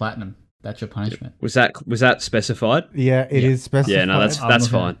Quest Platinum. That's your punishment. Was that specified? Yeah, it is specified. Yeah, no, that's I'm looking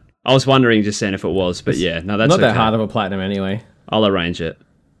fine. I was wondering just then if it was, but yeah, no, that's Not that okay. hard of a platinum anyway. I'll arrange it.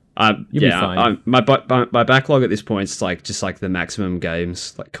 You'll be fine. My backlog at this point is just like the maximum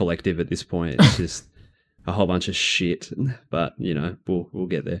games like collective at this point. It's just a whole bunch of shit, but you know we'll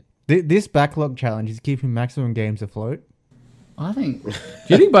get there. This backlog challenge is keeping maximum games afloat. I think. Do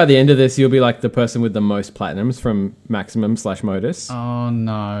you think by the end of this you'll be like the person with the most platinums from Maximum/Modus? Oh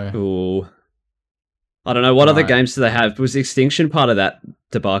no. Ooh, I don't know what other Right. games do they have. Was Extinction part of that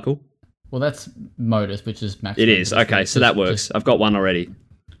debacle? Well, that's Modus, which is max. It is. Okay, so that works. I've got one already.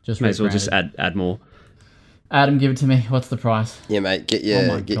 Just May as well just rebranded. add more. Adam, give it to me. What's the price? Yeah, mate. Get Oh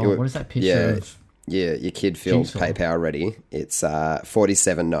my get God, your what is that picture of? your kid Phil's Jigsaw? PayPal ready. It's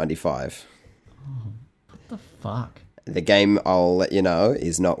 $47.95. What the fuck? The game, I'll let you know,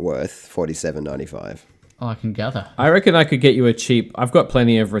 is not worth $47.95. Oh, I can gather. I reckon I could get you a cheap. I've got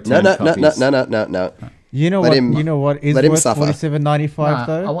plenty of return No. copies. You know Let what? him- You know what is let him worth suffer. $47.95 Nah,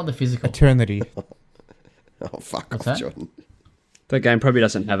 though? I want the physical. Eternity. Oh, fuck What's off, that? Jordan. That game probably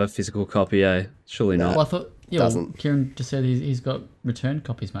doesn't have a physical copy, eh? Surely not. Well, I thought. Yeah, well, Doesn't. Kieran just said he's got return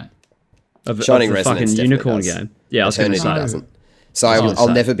copies, mate. Shining the Resonance fucking definitely unicorn does. game. Yeah, I was going to Eternity say. doesn't. So I was I'll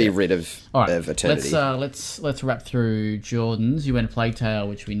gonna say, never be rid of All right, Eternity. let's wrap through Jordan's. You went Plague Tale,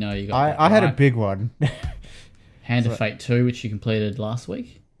 which we know you got. I had a right. big one. Hand of Fate 2, which you completed last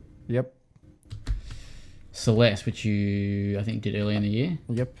week. Yep. Celeste, which you I think did early in the year.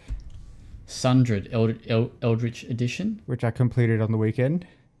 Yep. Sundred Eldritch Edition. Which I completed on the weekend.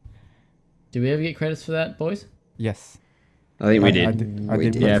 Do we ever get credits for that, boys? Yes. I think we I did. We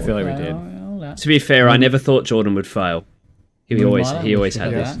did. Yeah, I feel like we did. Well, To be fair, I never thought Jordan would fail. He always had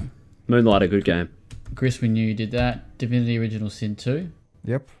this. That. Moonlight, a good game. Chris, we knew you did that. Divinity Original Sin 2.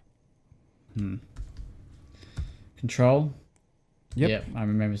 Yep. Control. Yep. I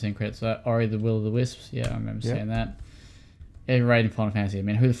remember seeing credits for that. Ori the Will of the Wisps. Yeah, I remember Yep. seeing that. Every raid in Final Fantasy. I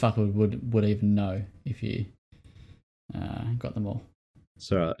mean, who the fuck would even know if you got them all?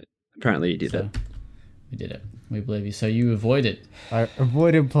 So apparently you did So, it. we did it. We believe you. So you avoided. I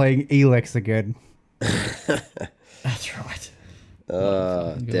avoided playing Elex again. That's right.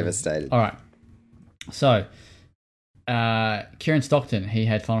 Devastated. All right. So, Kieran Stockton, he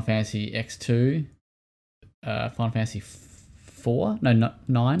had Final Fantasy X2, Final Fantasy 4, no,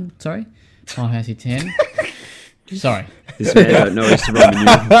 9, sorry, Final Fantasy 10. Sorry. This man don't know he's the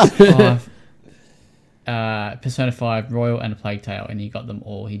Roman 5, Persona 5, Royal, and a Plague Tale, and he got them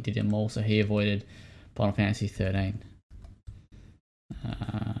all. He did them all, so he avoided Final Fantasy 13.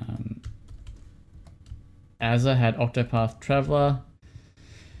 Azza had Octopath Traveler,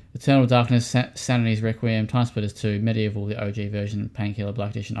 Eternal Darkness, Sanity's Requiem, Time Splitters 2, Medieval, the OG version, Painkiller,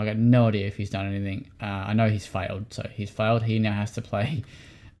 Black Edition. I got no idea if he's done anything. I know he's failed, so he's failed. He now has to play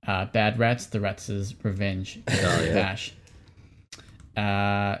Bad Rats, The Rats' Revenge, Bash.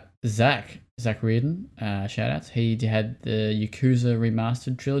 Zach Reardon, shoutouts. He had the Yakuza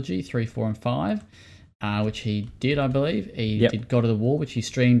Remastered Trilogy, 3, 4, and 5. Which he did, I believe. He did God of the War, which he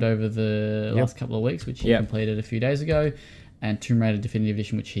streamed over the last couple of weeks, which he completed a few days ago, and Tomb Raider Definitive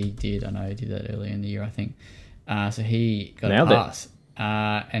Edition, which he did. I know he did that earlier in the year, I think. So he got a pass,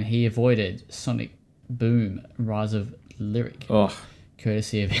 and he avoided Sonic Boom: Rise of Lyric,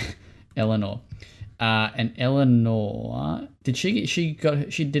 courtesy of Eleanor. And Eleanor, did she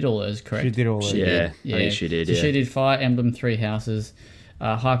did all those, correct? She did all those. Yeah, I think she did. So Yeah. she did Fire Emblem, Three Houses,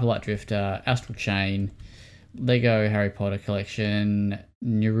 Hyper Light Drifter, Astral Chain, Lego Harry Potter Collection,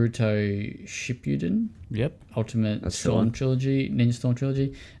 Naruto Shippuden, Yep. Ultimate That's the Storm one. Trilogy, Ninja Storm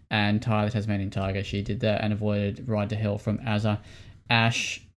Trilogy, and Tyler the Tasmanian Tiger. She did that and avoided Ride to Hell from Azza.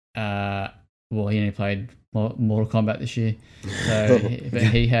 Ash, well, he only played Mortal Kombat this year, so but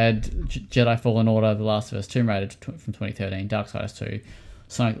he had Jedi Fallen Order, The Last of Us, Tomb Raider from 2013, Darksiders 2,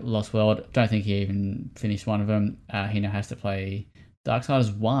 Sonic Lost World. Don't think he even finished one of them. He now has to play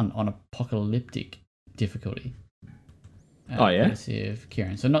Darksiders 1 on apocalyptic difficulty. Courtesy of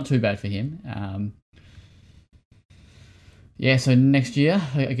Kieran. So not too bad for him. So next year,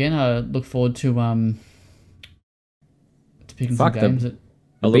 again, I look forward to picking some games.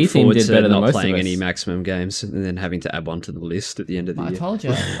 I B look team forward did to better than not most of playing us. any maximum games and then having to add one to the list at the end of the I year. told you,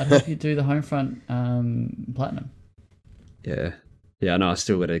 I'd hope you do the Homefront Platinum. Yeah. Yeah, I know. I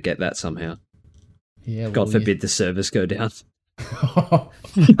still got to get that somehow. Yeah, God forbid the servers go down.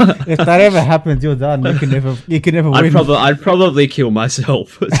 If that ever happens, you're done. You can never win. I'd probably kill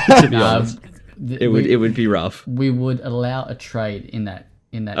myself. To be honest, it would be rough. We would allow a trade in that.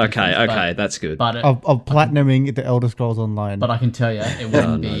 Okay, that's good. But of platinuming the Elder Scrolls Online. but I can tell you, it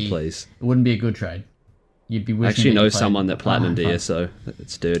wouldn't be. Please. It wouldn't be a good trade. You'd be wishing. I actually that you know played- someone that platinumed fine. ESO.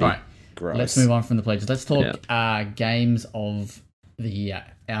 It's dirty. All right, Gross. let's move on from the pledges. Let's talk games of the year.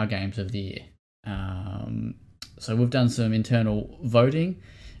 Our games of the year. So we've done some internal voting.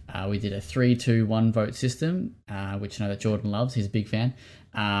 We did a 3-2-1 vote system, which I know that Jordan loves. He's a big fan.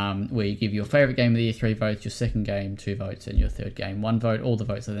 Where you give your favourite game of the year 3 votes, your second game 2 votes, and your third game 1 vote. All the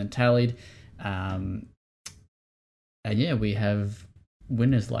votes are then tallied. And yeah, we have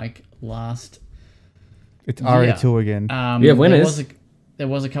winners like last it's year. RE2 again. We have winners. there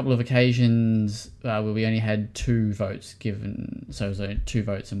was a couple of occasions where we only had 2 votes given. So it was 2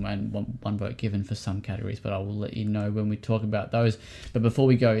 votes and one vote given for some categories, but I will let you know when we talk about those. But before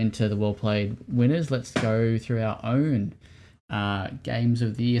we go into the well-played winners, let's go through our own games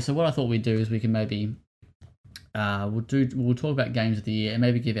of the year. So what I thought we'd do is we can maybe we'll talk about games of the year and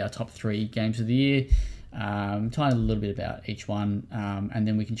maybe give our top 3 games of the year, tell a little bit about each one, and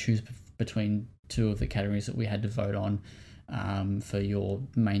then we can choose between 2 of the categories that we had to vote on for your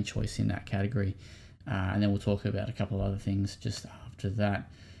main choice in that category, and then we'll talk about a couple of other things just after that.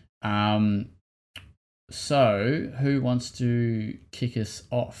 So who wants to kick us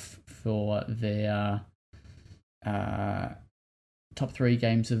off for their top 3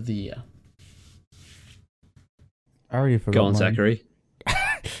 games of the year? I already forgot. Go on, mine. Zachary.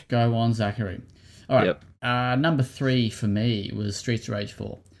 Go on, Zachary. All right. Yep. Number 3 for me was Streets of Rage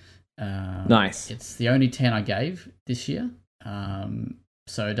 4. Nice. It's the only 10 I gave this year.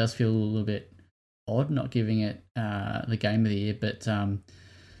 So it does feel a little bit odd not giving it the game of the year, but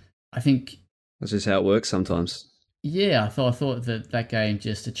I think That's just how it works sometimes. I thought that game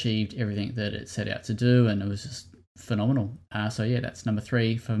just achieved everything that it set out to do, and it was just phenomenal. So that's number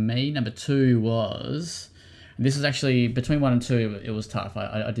 3 for me. Number 2 was, and this is actually between 1 and 2. It was tough.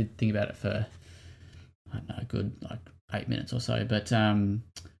 I did think about it for I don't know, a good 8 minutes or so, but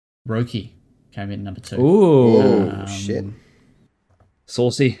Roki came in number 2. Ooh. Shit.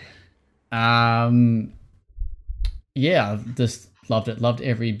 Saucy. I just loved it. Loved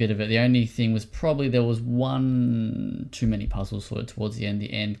every bit of it. The only thing was probably there was one too many puzzles sort of towards the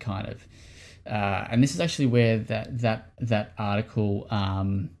end kind of. And this is actually where that article,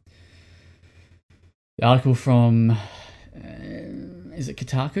 the article from, is it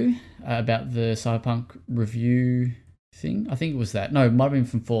Kotaku, about the Cyberpunk review thing? I think it was that. No, it might have been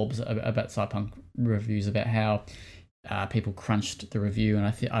from Forbes about Cyberpunk reviews, about how people crunched the review, and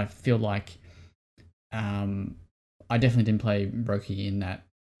I feel like I definitely didn't play Roki in that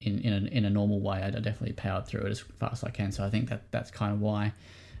in a normal way. I definitely powered through it as fast as I can. So I think that's kind of why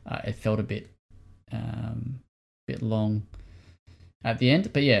it felt a bit long at the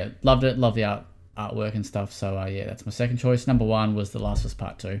end. But loved it. Loved the artwork and stuff. So that's my second choice. Number 1 was The Last of Us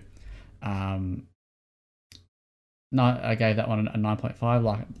Part 2. No, I gave that one a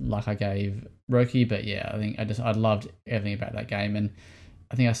 9.5, like I gave Roki. But I think I loved everything about that game, and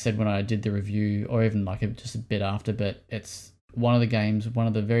I think I said when I did the review, or even just a bit after, but it's one of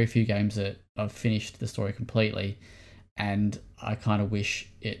the very few games that I've finished the story completely, and I kind of wish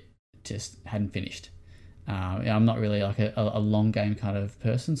it just hadn't finished. I'm not really like a long game kind of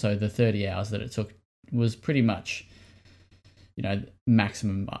person, so the 30 hours that it took was pretty much,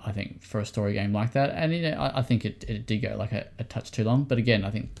 maximum, I think, for a story game like that. And I think it did go like a touch too long, but again,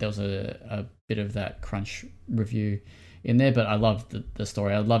 I think there was a bit of that crunch review in there. But I loved the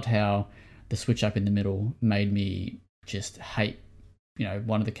story. I loved how the switch up in the middle made me just hate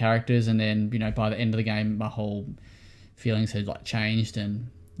one of the characters, and then by the end of the game my whole feelings had changed. And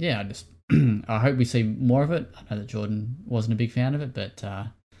I just I hope we see more of it. I know that Jordan wasn't a big fan of it, but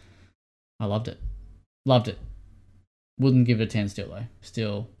I loved it. Wouldn't give it a 10 still though.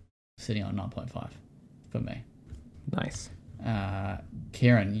 Still sitting on 9.5 for me. Nice.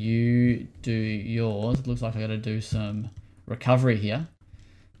 Kieran, you do yours. It looks like I got to do some recovery here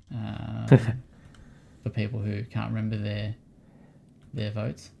for people who can't remember their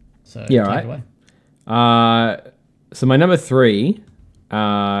votes. So take right. it away. So my number 3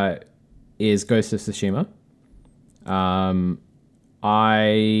 is Ghost of Tsushima.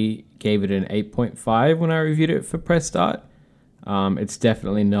 I gave it an 8.5 when I reviewed it for Press Start. It's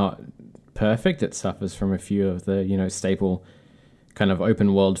definitely not perfect. It suffers from a few of the, staple kind of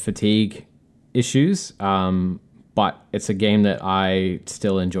open world fatigue issues. But it's a game that I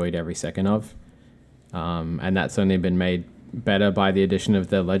still enjoyed every second of. And that's only been made better by the addition of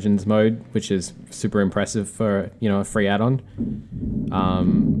the Legends mode, which is super impressive for, a free add-on.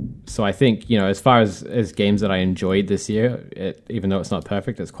 So I think, as far as games that I enjoyed this year, even though it's not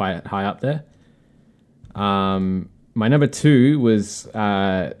perfect, it's quite high up there. My number 2 was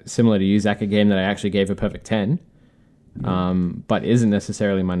similar to you, Zach, a game that I actually gave a perfect 10, but isn't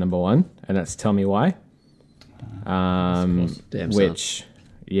necessarily my number 1, and that's Tell Me Why. Which,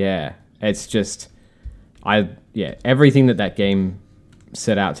 it's just, everything that game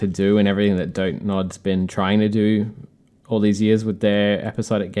set out to do, and everything that Dontnod's been trying to do all these years with their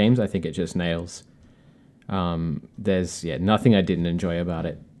episodic games, I think it just nails. There's nothing I didn't enjoy about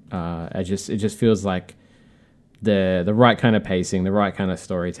it. It just feels like the right kind of pacing, the right kind of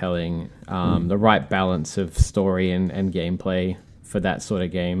storytelling, the right balance of story and gameplay for that sort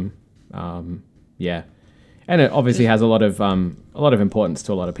of game. And it obviously has a lot of importance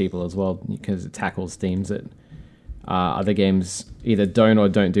to a lot of people as well, because it tackles themes that other games either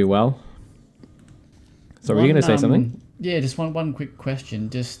don't do well. So were you going to say something? Yeah, just one quick question,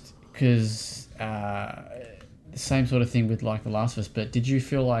 just because the same sort of thing with like The Last of Us. But did you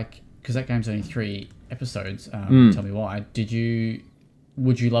feel like, because that game's only 3 episodes, tell me why?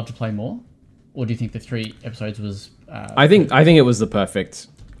 Would you love to play more, or do you think the 3 episodes was? I think it was the perfect.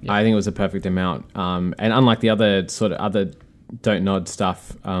 Yeah. I think it was the perfect amount. And unlike the other Don't Nod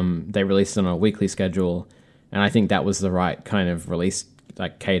stuff, they released it on a weekly schedule, and I think that was the right kind of release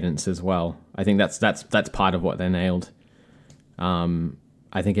like cadence as well. I think that's part of what they nailed.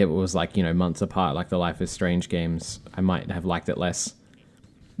 I think it was like, months apart, like the Life is Strange games. I might have liked it less.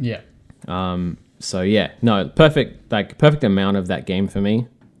 Yeah. So yeah, no, perfect amount of that game for me.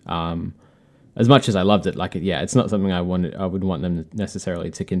 As much as I loved it, it's not something I would want them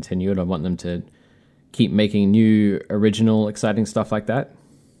necessarily to continue it. I want them to keep making new, original, exciting stuff like that.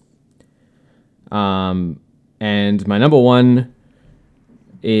 And my number 1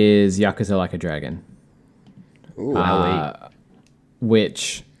 is Yakuza Like a Dragon. Ooh,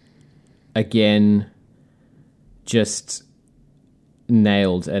 which, again, just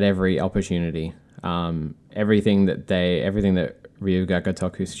nailed at every opportunity. Everything that Ryuga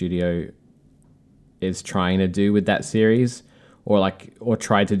Gotoku Studio is trying to do with that series, or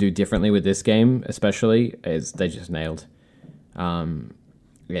tried to do differently with this game, especially, is they just nailed.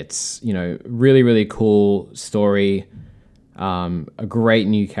 It's really, really cool story, a great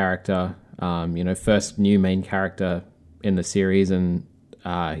new character, first new main character in the series, and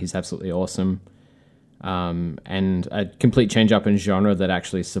he's absolutely awesome. And a complete change up in genre that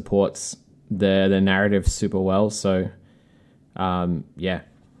actually supports the narrative super well. So,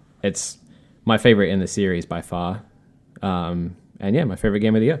 it's my favorite in the series by far. And yeah, my favorite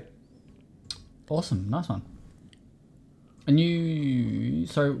game of the year. Awesome. Nice one. And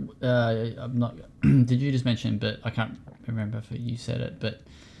I'm not, did you just mention, but I can't remember if you said it, but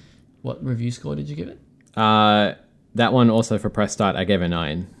what review score did you give it? That one also for Press Start, I gave a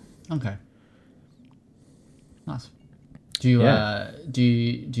 9. Okay. Nice. Do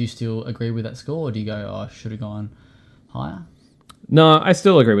you still agree with that score, or do you go, I should have gone higher? No, I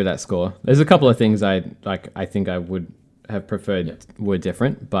still agree with that score. There's a couple of things I think I would have preferred were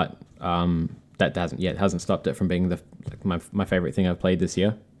different, but that hasn't stopped it from being my favorite thing I've played this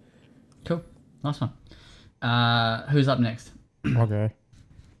year. Cool. Nice one. Who's up next? Okay.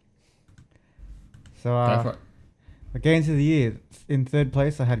 So Go for it. the games of the year, in third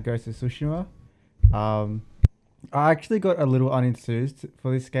place I had Ghost of Tsushima. I actually got a little unenthused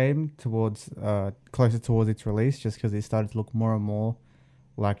for this game closer towards its release, just because it started to look more and more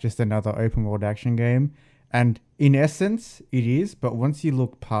like just another open world action game. And in essence, it is, but once you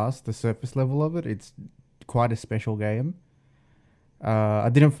look past the surface level of it, it's quite a special game. I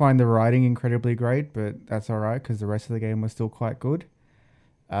didn't find the writing incredibly great, but that's alright, because the rest of the game was still quite good.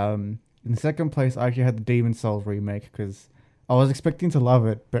 In second place, I actually had the Demon's Souls remake, because I was expecting to love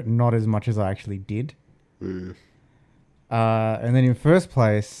it, but not as much as I actually did. Mm. And then in first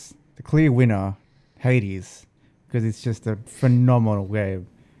place, the clear winner, Hades, because it's just a phenomenal game.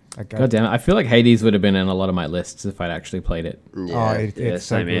 God damn it. I feel like Hades would have been in a lot of my lists if I'd actually played it. Yeah, it's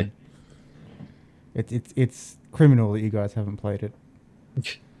so same here. good. It's criminal that you guys haven't played it.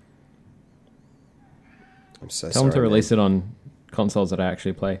 I'm so Tell sorry. them to release it on consoles that I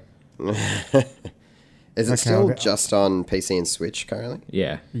actually play. Is it still just on PC and Switch currently?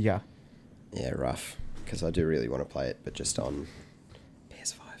 Yeah. Yeah. Yeah, rough. Because I do really want to play it, but just on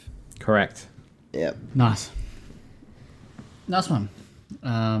PS5. Correct. Yeah. Nice one.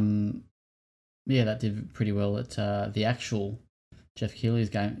 Yeah, that did pretty well at the actual Jeff Keighley's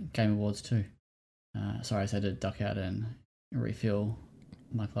Game Awards too. Sorry, I had to duck out and refill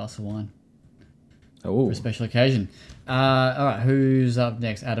my glass of wine for a special occasion. All right, who's up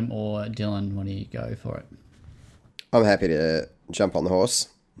next, Adam or Dylan? Why don't you go for it? I'm happy to jump on the horse.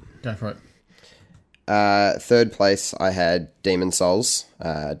 Go for it. Third place, I had Demon's Souls.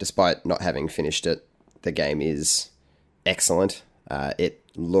 Despite not having finished it, the game is excellent. It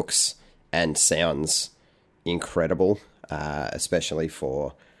looks and sounds incredible, especially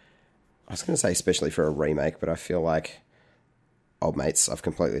for a remake, but I feel like old mates, I've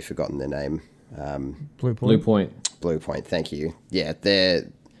completely forgotten their name. Blue Point, thank you. Yeah, they're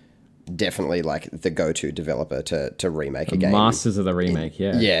definitely like the go-to developer to remake a game. Masters of the remake,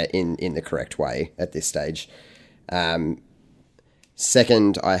 in the correct way at this stage.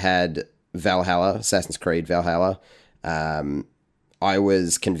 Second, I had Valhalla, Assassin's Creed Valhalla. I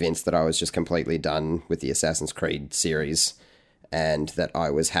was convinced that I was just completely done with the Assassin's Creed series, and that I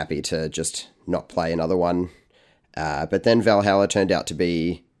was happy to just not play another one. But then Valhalla turned out to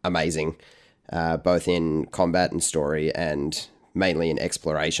be amazing, both in combat and story, and mainly in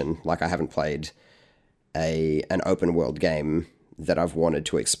exploration. Like, I haven't played an open world game that I've wanted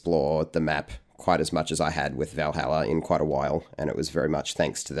to explore the map quite as much as I had with Valhalla in quite a while, and it was very much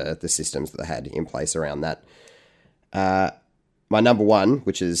thanks to the systems that they had in place around that. My number one,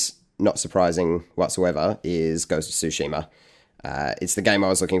 which is not surprising whatsoever, is Ghost of Tsushima. It's the game I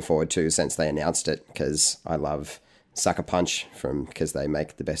was looking forward to since they announced it, because I love Sucker Punch because they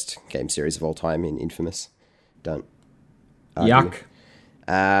make the best game series of all time in Infamous. Don't argue.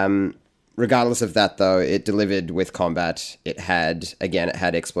 Yuck. Regardless of that, though, it delivered with combat. It had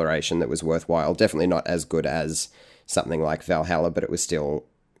exploration that was worthwhile. Definitely not as good as something like Valhalla, but it was still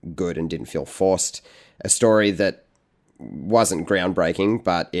good and didn't feel forced. A story that wasn't groundbreaking,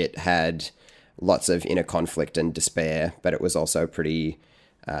 but it had lots of inner conflict and despair, but it was also pretty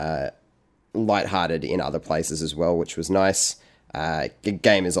lighthearted in other places as well, which was nice. The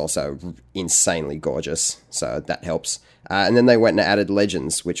game is also insanely gorgeous, so that helps. And then they went and added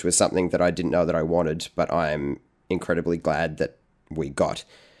Legends, which was something that I didn't know that I wanted, but I'm incredibly glad that we got.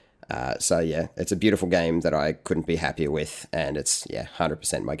 So yeah, it's a beautiful game that I couldn't be happier with, and it's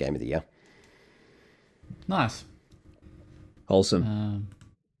 100% my game of the year. Nice. Wholesome.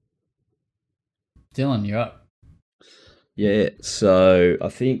 Dylan, you're up. Yeah, so I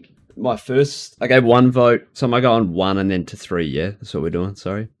think I gave one vote, so I might go on 1 and then to 3, yeah? That's what we're doing,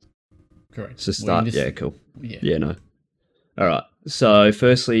 sorry. Correct. So start, cool. Yeah. Yeah, no. All right, so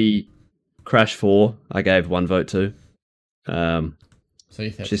firstly, Crash 4, I gave 1 vote to. So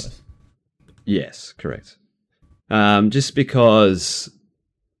you third place. Yes, correct. Just because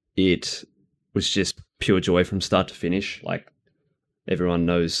it was just pure joy from start to finish. Like, everyone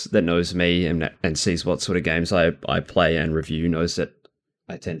knows me and sees what sort of games I play and review knows that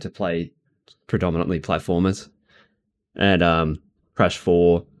I tend to play predominantly platformers. And Crash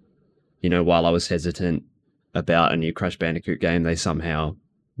 4, while I was hesitant about a new Crash Bandicoot game, they somehow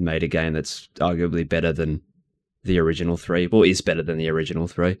made a game that's arguably better than the original 3. Well, is better than the original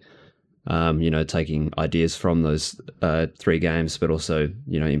 3. Taking ideas from those 3 games, but also,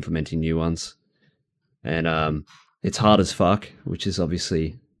 implementing new ones. And it's hard as fuck, which is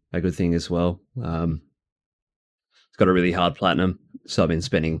obviously a good thing as well. It's got a really hard platinum, so I've been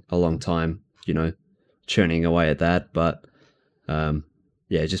spending a long time, churning away at that. But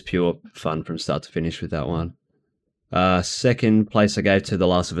just pure fun from start to finish with that one. Second place I gave to The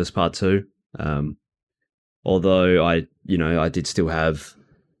Last of Us Part 2. Although I did still have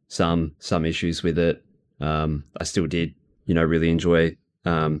some issues with it. I still did, really enjoy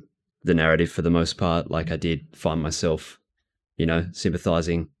the narrative for the most part. Like, I did find myself,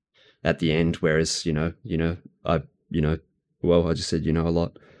 sympathizing at the end, whereas, I just said, a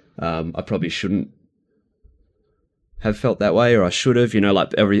lot. I probably shouldn't have felt that way, or I should have,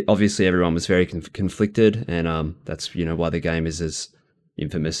 obviously everyone was very conflicted, and that's, why the game is as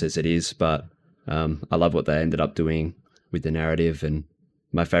infamous as it is. But I love what they ended up doing with the narrative, and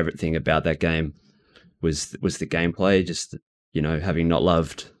my favorite thing about that game was the gameplay. Just, having not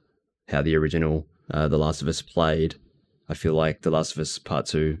loved how the original The Last of Us played, I feel like The Last of Us Part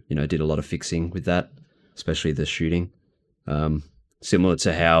 2, did a lot of fixing with that, especially the shooting. Similar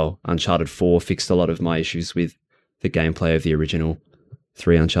to how Uncharted 4 fixed a lot of my issues with the gameplay of the original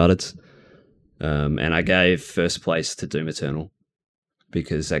 3 Uncharteds. And I gave first place to Doom Eternal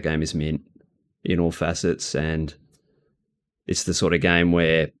because that game is mint in all facets, and it's the sort of game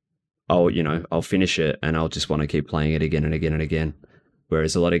where I'll finish it and I'll just want to keep playing it again and again and again.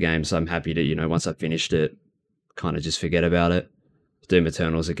 Whereas a lot of games I'm happy to, once I've finished it, kind of just forget about it. Doom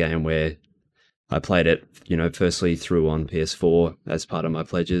Eternal is a game where I played it, firstly through on PS4 as part of my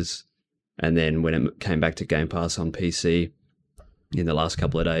pledges. And then when it came back to Game Pass on PC in the last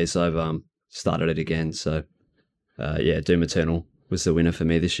couple of days, I've started it again. So, Doom Eternal was the winner for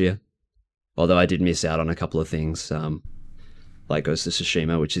me this year. Although I did miss out on a couple of things, like Ghost of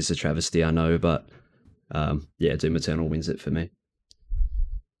Tsushima, which is a travesty, I know. But, Doom Eternal wins it for me.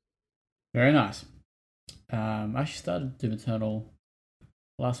 Very nice. I actually started Doom Eternal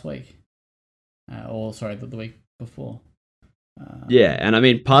last week. The week before. And I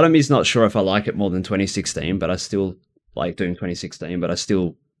mean, part of me is not sure if I like it more than 2016, but I still like Doom 2016, but I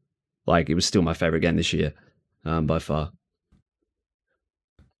still it was still my favorite game this year, by far.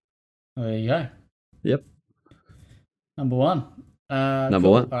 There you go. Yep. Number 1. Number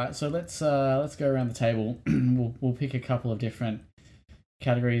 1. All right, so let's go around the table. we'll pick a couple of different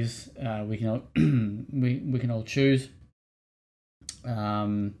categories. We can all choose.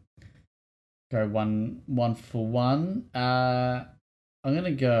 go one for one. I'm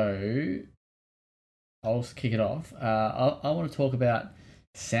gonna go. I'll kick it off. I want to talk about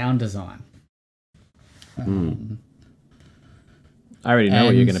sound design. I already know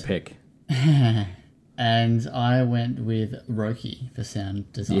what you're going to pick. And I went with Roki for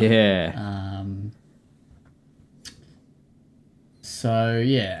sound design. Yeah. So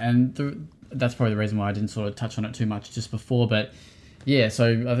yeah, and that's probably the reason why I didn't sort of touch on it too much just before. But yeah,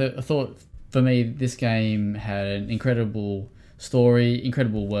 so I thought for me this game had an incredible story,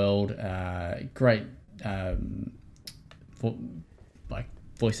 incredible world, great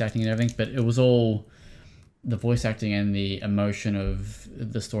voice acting and everything. But it was all the voice acting and the emotion of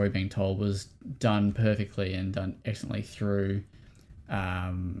the story being told was done perfectly and done excellently through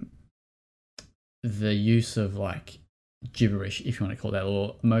the use of like gibberish, if you want to call that,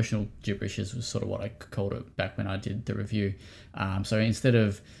 or emotional gibberish was sort of what I called it back when I did the review. So instead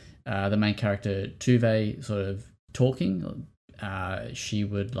of the main character Tuve sort of talking, she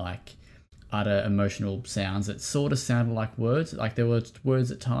would like utter emotional sounds that sort of sounded like words. Like there were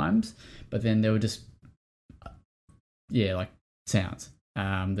words at times, but then there were just like sounds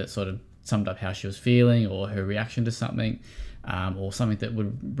that sort of summed up how she was feeling or her reaction to something, or something that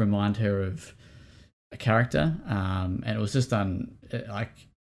would remind her of a character. And it was just done I've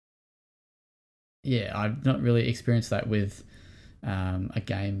not really experienced that with a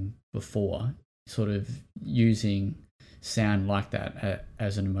game before, sort of using sound like that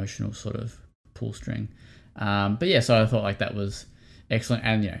as an emotional sort of pull string. But yeah, so I thought like that was excellent,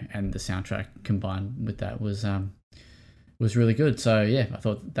 and and the soundtrack combined with that was really good. So yeah, I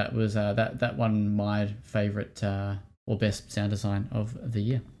thought that was that one my favorite or best sound design of the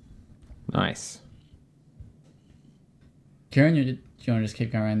year. Nice. Kieran, do you want to just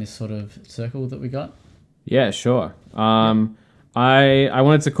keep going around this sort of circle that we got? Yeah, sure. I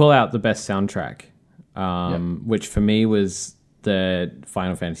wanted to call out the best soundtrack, which for me was the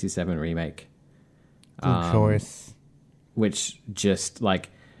Final Fantasy VII remake. Good choice. Which just like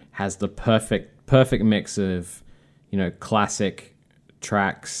has the perfect mix of, classic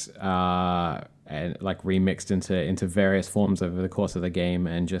tracks and like remixed into various forms over the course of the game,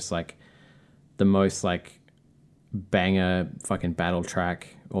 and just like the most like banger fucking battle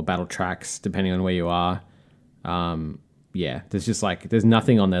track or battle tracks depending on where you are. There's just like there's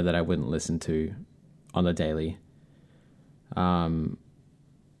nothing on there that I wouldn't listen to on the daily. And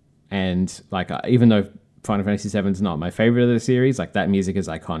like even though Final Fantasy VII is not my favorite of the series, like that music is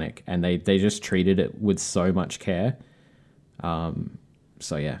iconic, and they just treated it with so much care.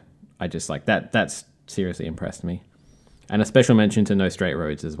 So yeah, I just like that's seriously impressed me. And a special mention to No Straight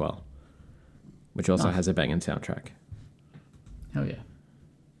Roads as well, which also has a banging soundtrack. Hell yeah.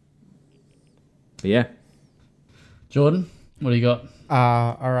 But yeah. Jordan, what do you got?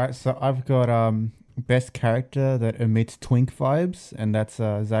 All right, so I've got best character that emits twink vibes, and that's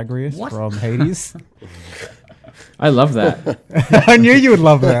Zagreus from Hades. I love that. I knew you would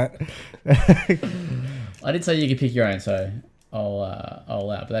love that. I did say you could pick your own, so I'll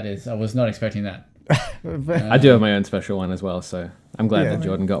allow it, but I was not expecting that. I do have my own special one as well, so I'm glad that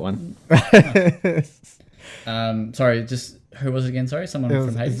Jordan got one. Sorry, just who was it again? Sorry, someone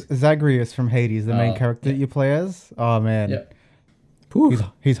from Hades? Zagreus from Hades, the main character that you play as. Oh man,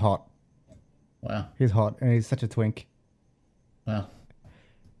 he's hot. Wow, he's hot, and he's such a twink. Wow.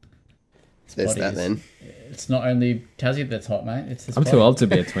 There's that then. It's not only Tassie that's hot, mate. It's this I'm body. too old to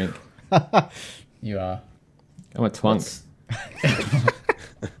be a twink. You are. I'm a twunk.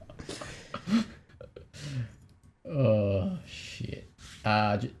 Oh shit!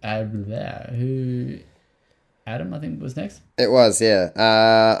 Adam, I think was next. It was,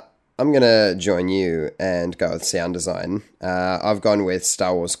 yeah. I'm gonna join you and go with sound design. I've gone with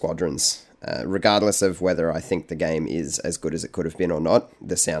Star Wars Squadrons. Regardless of whether I think the game is as good as it could have been or not,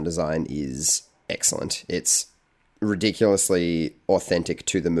 the sound design is excellent. It's ridiculously authentic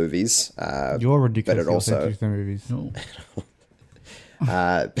to the movies. You're ridiculously but it also, authentic to the movies.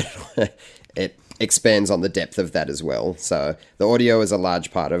 But it expands on the depth of that as well. So the audio is a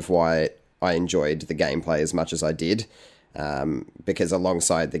large part of why I enjoyed the gameplay as much as I did, because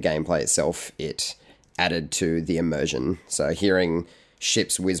alongside the gameplay itself, it added to the immersion. So hearing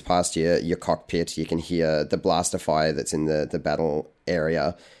ships whiz past your cockpit, you can hear the blaster fire that's in the battle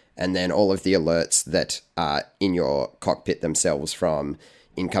area, and then all of the alerts that are in your cockpit themselves, from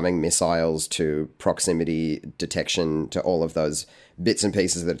incoming missiles to proximity detection to all of those bits and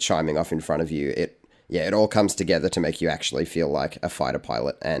pieces that are chiming off in front of you. It all comes together to make you actually feel like a fighter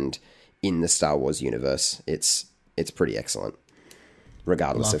pilot, and in the Star Wars universe, it's pretty excellent,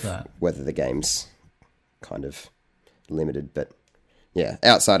 regardless of whether the game's kind of limited. But yeah,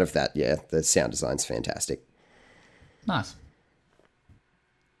 outside of that, yeah, the sound design's fantastic. Nice.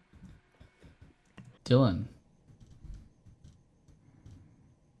 Dylan.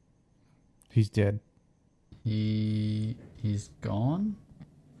 He's dead. He's gone.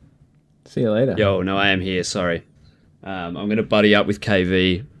 See you later. Yo, no, I am here. Sorry. I'm going to buddy up with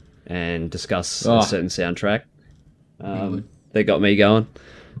KV and discuss a certain soundtrack. They got me going.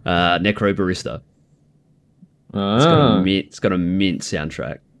 Necro Barista. It's got a mint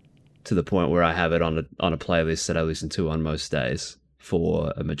soundtrack to the point where I have it on a playlist that I listen to on most days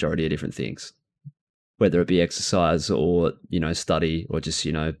for a majority of different things, whether it be exercise or study or just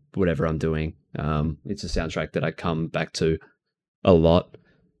whatever I'm doing. It's a soundtrack that I come back to a lot,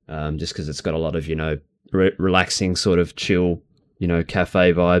 just because it's got a lot of relaxing sort of chill,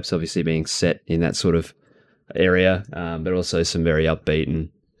 cafe vibes. Obviously being set in that sort of area, but also some very upbeat and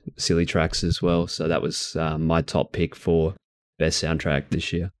silly tracks as well. So that was my top pick for best soundtrack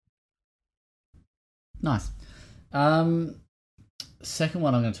this year. Nice. Second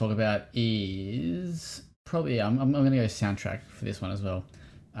one I'm going to talk about is probably I'm going to go soundtrack for this one as well.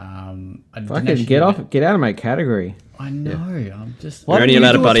 Fucking get out of my category. I know. I'm just. You're only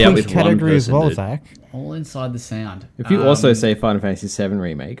allowed to buddy up with one category as person, well, dude. Zach. All inside the sound. If you also say Final Fantasy VII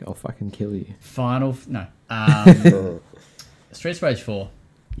Remake, I'll fucking kill you. Streets Rage 4.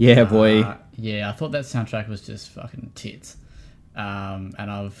 Yeah, boy. Yeah, I thought that soundtrack was just fucking tits. And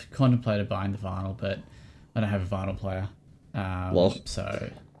I've contemplated buying the vinyl, but I don't have a vinyl player. Well.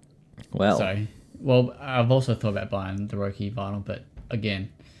 Well, I've also thought about buying the Roki vinyl, but again,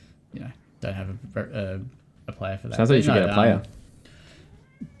 don't have a player for that. Sounds like you should get a player.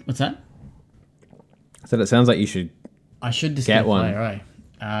 What's that? I said it sounds like you should. I should just get get a one. player, right?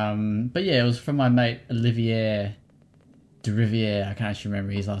 But yeah, it was from my mate Olivier de Riviere. I can't actually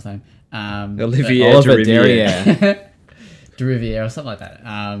remember his last name. Olivier Oliver de Derriere. de Riviere or something like that.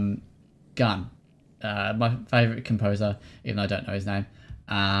 Gun. My favourite composer, even though I don't know his name.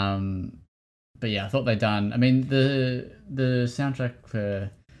 But yeah, I thought they'd done. I mean, the soundtrack for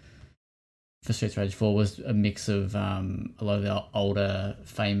Streets Rage 4 was a mix of a lot of the older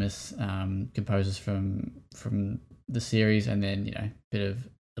famous composers from the series, and then a bit of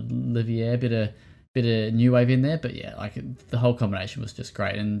Olivier, bit of new wave in there. But yeah, like the whole combination was just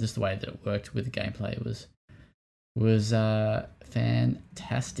great, and just the way that it worked with the gameplay was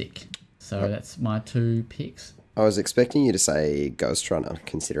fantastic. So that's my two picks. I was expecting you to say Ghost Runner,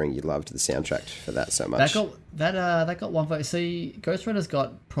 considering you loved the soundtrack for that so much. That got one vote. See, Ghost Runner's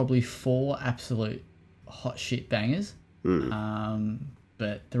got probably 4 absolute hot shit bangers.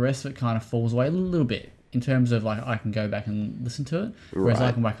 But the rest of it kind of falls away a little bit in terms of like I can go back and listen to it, whereas Right.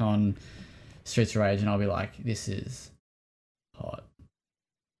 I can back on Streets of Rage and I'll be like, this is hot.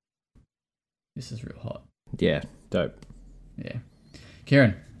 This is real hot. Yeah, dope. Yeah.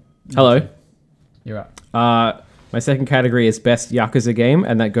 Kieran. Hello. You're up. My second category is best Yakuza game,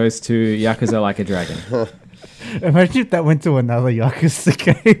 and that goes to Yakuza Like a Dragon. Imagine if that went to another Yakuza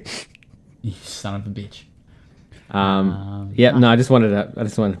game. You son of a bitch. No, I just wanted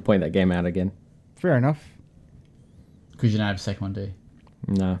to point that game out again. Fair enough. Because you don't have a second one, do you?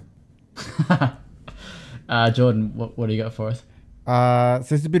 No. Jordan, what do you got for us?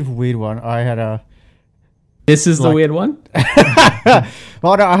 So it's a bit of a weird one. I had a. This is the weird one?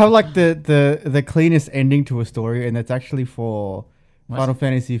 Well, no, I have like the cleanest ending to a story, and that's actually for Final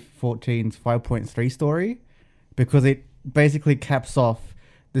Fantasy XIV's 5.3 story, because it basically caps off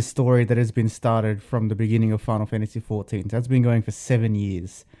the story that has been started from the beginning of Final Fantasy XIV. That's been going for 7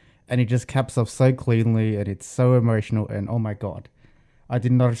 years, and it just caps off so cleanly, and it's so emotional, and oh my god, I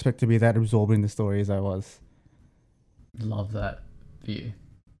did not expect to be that absorbed in the story as I was. Love that view.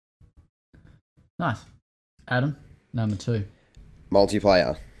 Nice. Adam, number 2.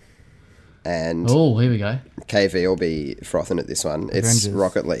 Multiplayer. And Oh, here we go. KV will be frothing at this one. It's Avengers.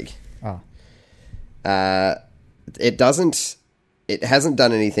 Rocket League. Ah. It hasn't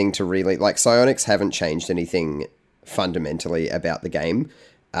done anything to really, like, Psyonix haven't changed anything fundamentally about the game,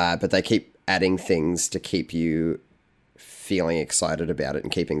 but they keep adding things to keep you feeling excited about it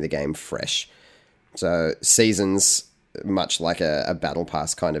and keeping the game fresh. So seasons, much like a battle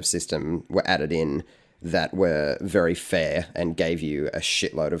pass kind of system, were added in that were very fair and gave you a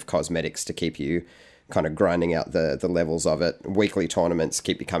shitload of cosmetics to keep you kind of grinding out the levels of it. Weekly tournaments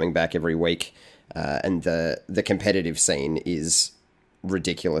keep you coming back every week, and the competitive scene is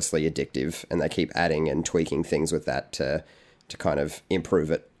ridiculously addictive, and they keep adding and tweaking things with that to kind of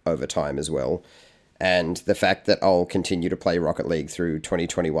improve it over time as well. And the fact that I'll continue to play Rocket League through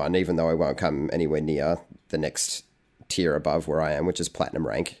 2021, even though I won't come anywhere near the next tier above where I am, which is Platinum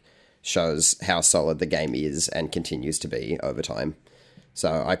rank, shows how solid the game is and continues to be over time.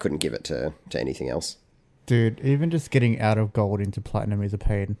 So I couldn't give it to anything else. Dude, even just getting out of gold into platinum is a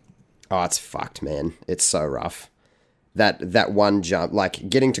pain. Oh, it's fucked, man. It's so rough. That one jump, like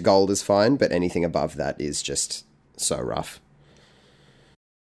getting to gold is fine, but anything above that is just so rough.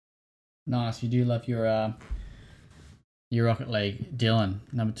 Nice. You do love your Rocket League. Dylan,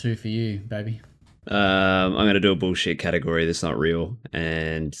 number 2 for you, baby. I'm going to do a bullshit category that's not real,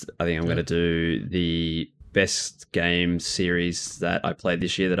 and I think I'm going to do the best game series that I played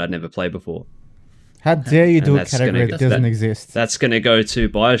this year that I'd never played before. How dare you do a that's category gonna- that doesn't that- exist? That's going to go to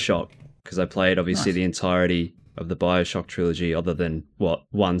BioShock, because I played obviously Nice. the entirety of the BioShock trilogy, other than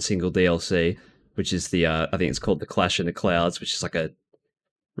one single DLC, which is the I think it's called the Clash in the Clouds, which is like a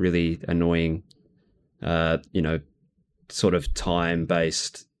really annoying, sort of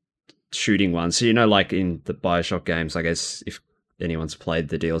time-based shooting one. So like in the BioShock games, I guess if anyone's played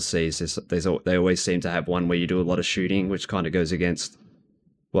the DLCs, they always seem to have one where you do a lot of shooting, which kind of goes against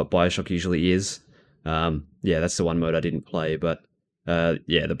what BioShock usually is. That's the one mode I didn't play, but the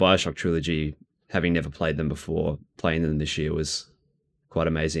BioShock trilogy, having never played them before, playing them this year was quite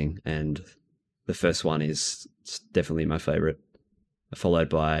amazing, and the first one is definitely my favorite, followed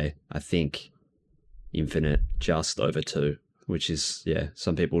by, I think, Infinite, just over 2, which is,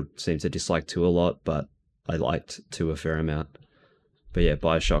 some people seem to dislike 2 a lot, but I liked 2 a fair amount. But yeah,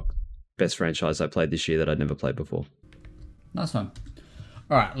 BioShock, best franchise I played this year that I'd never played before. Nice one.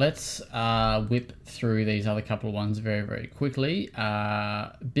 All right, let's whip through these other couple of ones very, very quickly.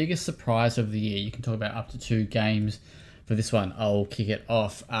 Biggest surprise of the year. You can talk about up to 2 games for this one. I'll kick it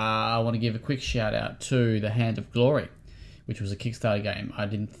off. I want to give a quick shout out to The Hand of Glory, which was a Kickstarter game. I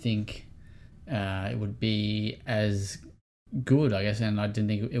didn't think it would be as good, I guess, and I didn't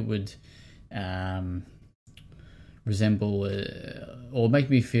think it would resemble or make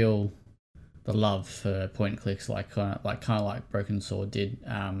me feel the love for point and clicks like Broken Sword did,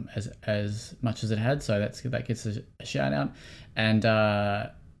 as much as it had. So that gets a shout out, and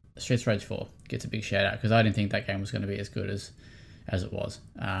Streets of Rage 4 gets a big shout out because I didn't think that game was going to be as good as it was.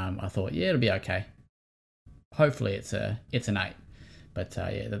 I thought it'll be okay. Hopefully it's an 8, but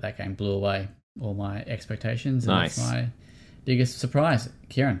that game blew away all my expectations. And Nice. That's my biggest surprise,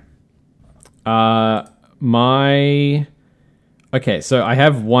 Kieran. So I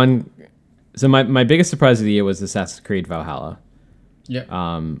have one. So my biggest surprise of the year was Assassin's Creed Valhalla. Yeah.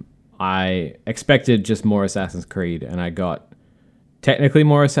 I expected just more Assassin's Creed, and I got technically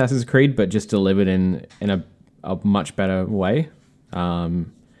more Assassin's Creed, but just delivered in a much better way.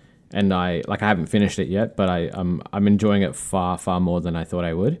 And I haven't finished it yet, but I'm enjoying it far, far more than I thought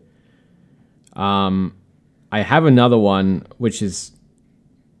I would. I have another one which is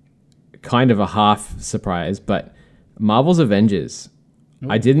kind of a half surprise, but Marvel's Avengers.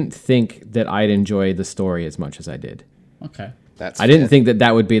 I didn't think that I'd enjoy the story as much as I did. Okay. That's I didn't fair. think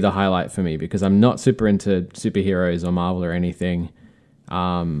that would be the highlight for me because I'm not super into superheroes or Marvel or anything.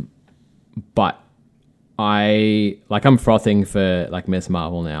 But I'm frothing for like Miss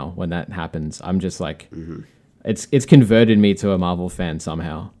Marvel now when that happens. I'm just like, it's converted me to a Marvel fan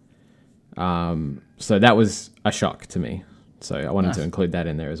somehow. So that was a shock to me. So I wanted to include that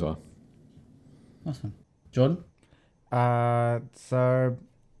in there as well. Awesome. Jordan? So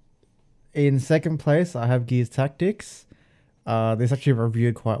in second place, I have Gears Tactics. This actually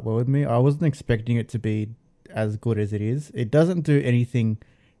reviewed quite well with me. I wasn't expecting it to be as good as it is. It doesn't do anything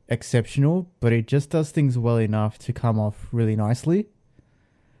exceptional, but it just does things well enough to come off really nicely,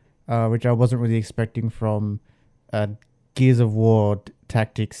 which I wasn't really expecting from a Gears of War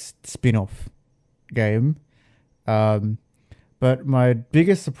Tactics spin-off game. But my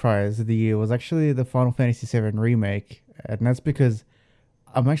biggest surprise of the year was actually the Final Fantasy VII Remake, and that's because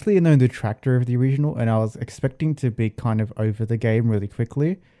I'm actually a known detractor of the original, and I was expecting to be kind of over the game really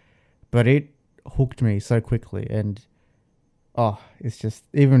quickly, but it hooked me so quickly, and it's just,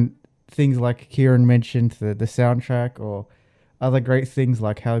 even things like Kieran mentioned, the soundtrack, or other great things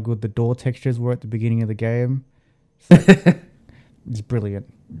like how good the door textures were at the beginning of the game. It's brilliant.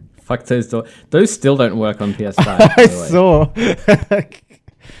 Fuck those doors. Those still don't work on PS5. by I the way. saw.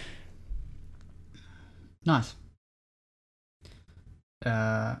 Nice.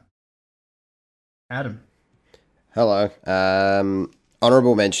 Adam? Hello.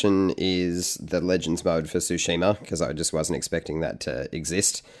 Honorable mention is the Legends mode for Tsushima, because I just wasn't expecting that to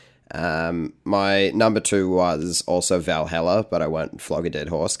exist. My number 2 was also Valhalla, but I won't flog a dead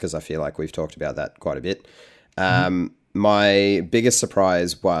horse because I feel like we've talked about that quite a bit. My biggest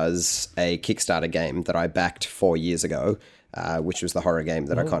surprise was a Kickstarter game that I backed 4 years ago, which was the horror game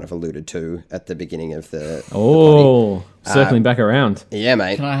that I kind of alluded to at the beginning of the Circling back around. Yeah,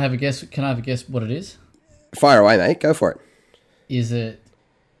 mate. Can I have a guess what it is? Fire away, mate. Go for it. Is it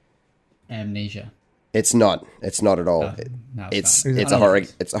Amnesia? It's not. It's not at all. No, It's not. it's a horror.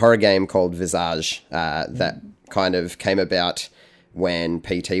 It's a horror game called Visage that kind of came about when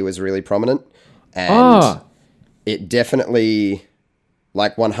PT was really prominent, and it definitely,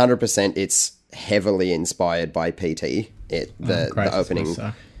 like 100%, it's heavily inspired by PT. The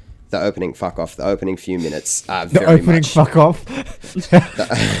opening fuck off. The opening few minutes are The very opening much. fuck off.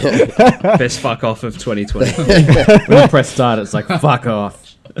 Best fuck off of 2020. When you press start, it's like fuck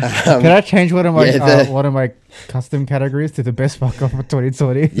off. Can I change one of my yeah, one of my custom categories to the best fuck off of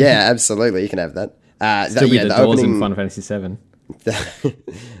 2020? Yeah, absolutely. You can have that. Still be the doors opening, in Final Fantasy VII.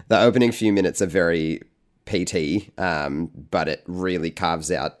 the opening few minutes are very PT, but it really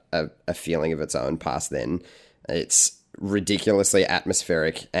carves out a feeling of its own past then. It's ridiculously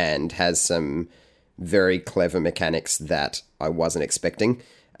atmospheric and has some very clever mechanics that I wasn't expecting.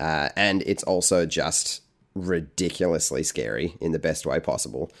 And it's also just ridiculously scary in the best way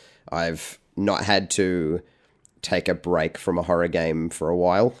possible. I've not had to take a break from a horror game for a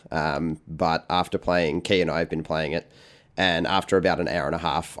while, but after playing, Key and I have been playing it, and after about an hour and a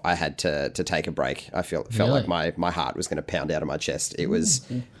half, I had to take a break. I felt Really? like my heart was going to pound out of my chest. It was,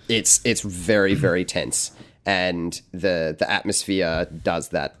 it's very, very tense, and the atmosphere does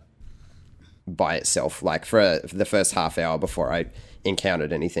that by itself. Like for the first half hour before I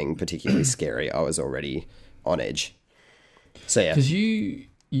encountered anything particularly scary, I was already on edge. So yeah, Because you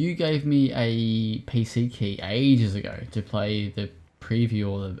gave me a PC key ages ago to play the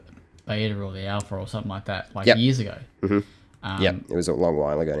preview or the beta or the alpha or something like that, like Yep. years ago. yeah, it was a long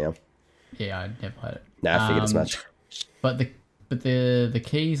while ago now. Yeah, I never played it. Nah, I figured as much. But the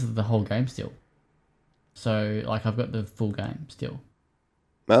keys are the whole game still. So like I've got the full game still.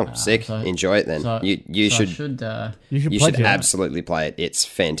 Well, sick. so- Enjoy it then. So You so I should should You should you pledge should it. absolutely play it. It's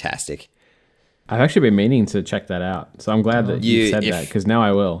fantastic. I've actually been meaning to check that out, so I'm glad that you said that because now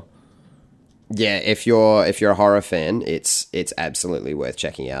I will. Yeah, if you're a horror fan, it's absolutely worth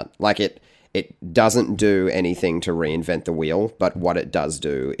checking out. Like it doesn't do anything to reinvent the wheel, but what it does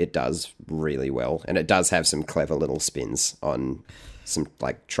do, it does really well, and it does have some clever little spins on some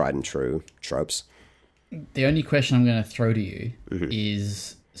like tried and true tropes. The only question I'm going to throw to you Mm-hmm.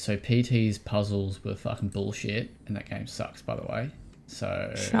 is, so PT's puzzles were fucking bullshit, and that game sucks, by the way.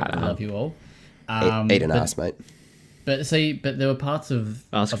 So Shut I up. love you all. Eat an ass, mate. But there were parts of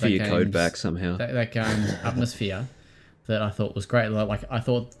Ask of for that your code game's- back somehow. That game's atmosphere that I thought was great. Like I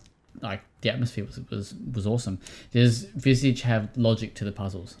thought, like the atmosphere was awesome. Does Visage have logic to the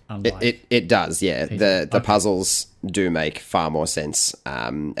puzzles? Unlike It does, yeah. PT. The Okay. puzzles do make far more sense,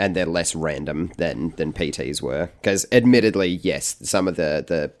 and they're less random than PTs were. Because admittedly, yes, some of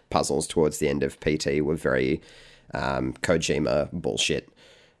the puzzles towards the end of PT were very Kojima bullshit.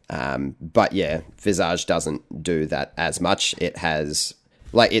 But yeah, Visage doesn't do that as much. It has,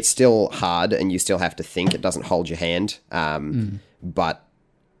 like, it's still hard and you still have to think. It doesn't hold your hand. But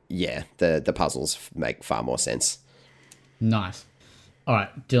yeah, the puzzles make far more sense. nice. All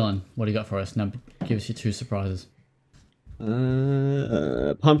right, Dylan, what do you got for us? Now, give us your two surprises.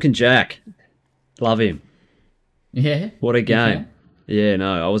 Pumpkin Jack. Love him. Yeah. What a You game. can? Yeah,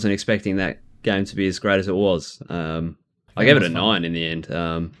 no, I wasn't expecting that game to be as great as it was. I gave it a that's fun. 9 in the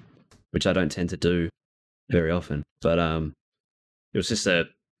end, which I don't tend to do very often. But it was just a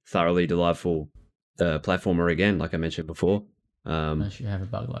thoroughly delightful platformer again, like I mentioned before. Unless you have a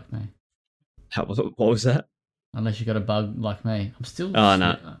bug like me. What was that? Unless you got a bug like me. I'm still. Oh,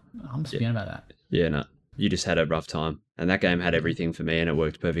 no. I'm spewing about that. Yeah, no, you just had a rough time. And that game had everything for me, and it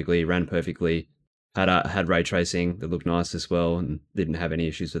worked perfectly, ran perfectly, had ray tracing that looked nice as well, and didn't have any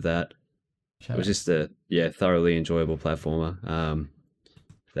issues with that. Shout It was out. just a thoroughly enjoyable platformer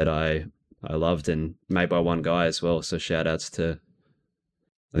that I loved, and made by one guy as well. So shout outs to,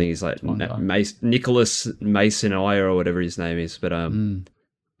 I think he's like One guy. Nicholas Mason Iyer or whatever his name is. But Mm.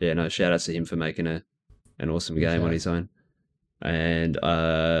 yeah, no, shout outs to him for making an awesome game shout. on his own. And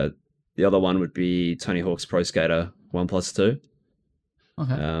the other one would be Tony Hawk's Pro Skater 1+2.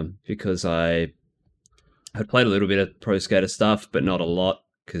 Okay. Because I had played a little bit of Pro Skater stuff, but not a lot,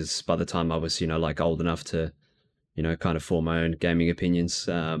 because by the time I was, like old enough to, kind of form my own gaming opinions,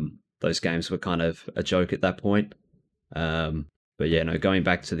 those games were kind of a joke at that point. But yeah, no, going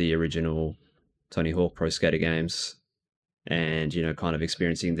back to the original Tony Hawk Pro Skater games and, kind of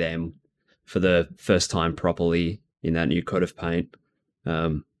experiencing them for the first time properly in that new coat of paint,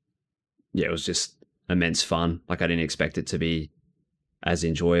 yeah, it was just immense fun. Like, I didn't expect it to be as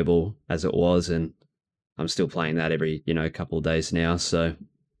enjoyable as it was, and I'm still playing that every couple of days now, so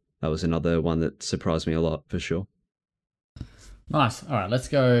that was another one that surprised me a lot for sure. Nice. All right, let's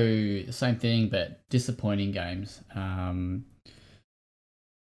go. Same thing, but disappointing games.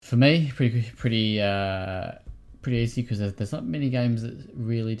 For me, pretty easy because there's not many games that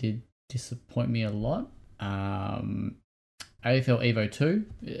really did disappoint me a lot. AFL Evo 2,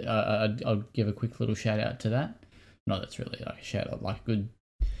 I'll give a quick little shout out to that. Not that's really like a shout out, like a good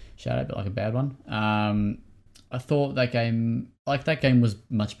shout out, but like a bad one. I thought that game was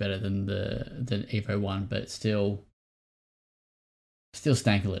much better than Evo 1, but still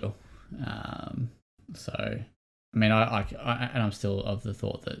stank a little. So, I mean, and I'm still of the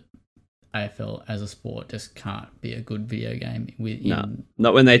thought that AFL as a sport just can't be a good video game.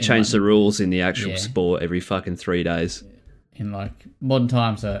 Not when they change the rules in the actual sport every fucking 3 days. In like modern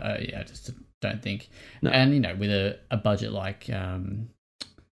times, I just don't think. No. And with a budget like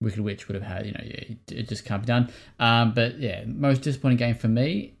Wicked Witch would have had, it just can't be done. But yeah, most disappointing game for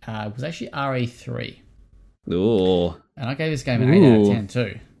me was actually RE3. Ooh. And I gave this game an 8 out of 10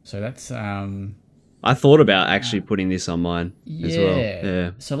 too. So that's I thought about actually putting this on mine as well.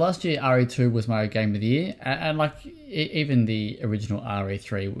 Yeah. So last year RE2 was my game of the year, and like even the original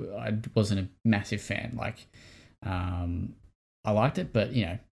RE3, I wasn't a massive fan. Like, I liked it, but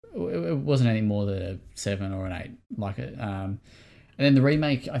it wasn't any more than a 7 or an 8. Like it. And then the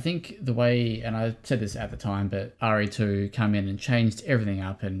remake, I think the way, and I said this at the time, but RE2 came in and changed everything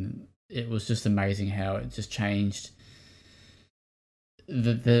up, and it was just amazing how it just changed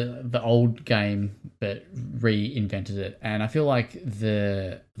the old game but reinvented it. And I feel like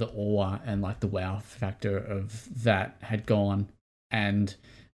the awe and like the wow factor of that had gone, and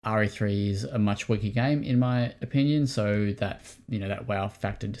RE3 is a much weaker game in my opinion, so that that wow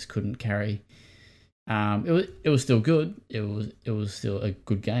factor just couldn't carry. It was still good, it was still a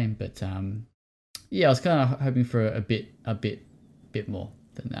good game, but I was kind of hoping for a bit more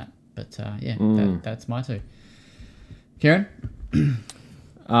than that, but that's my two. Kieran?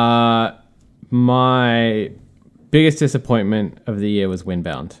 My biggest disappointment of the year was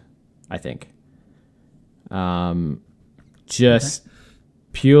Windbound, I think. Just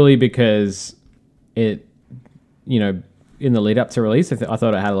purely because it, in the lead up to release, I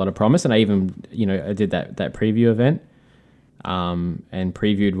thought it had a lot of promise, and I even, I did that preview event, and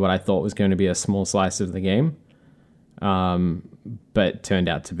previewed what I thought was going to be a small slice of the game, but turned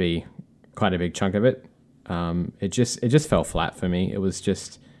out to be quite a big chunk of it. It just fell flat for me. It was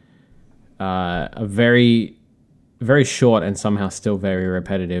just a very, very short and somehow still very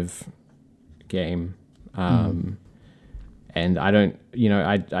repetitive game. And I don't,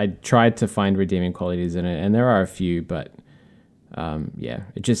 I tried to find redeeming qualities in it, and there are a few, but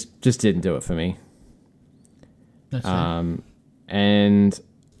it just didn't do it for me. That's right. And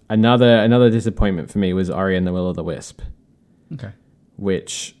another disappointment for me was Ori and the Will of the Wisp. Okay.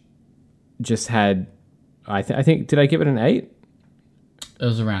 Which just had, I think, did I give it an 8? It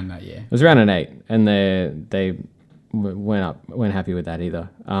was around that, yeah. It was around an 8, and they weren't happy with that either.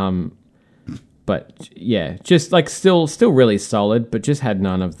 But yeah, just like still really solid, but just had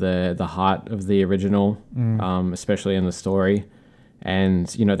none of the heart of the original, especially in the story. And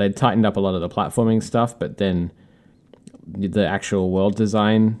they'd tightened up a lot of the platforming stuff, but then the actual world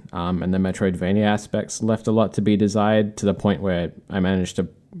design and the Metroidvania aspects left a lot to be desired, to the point where I managed to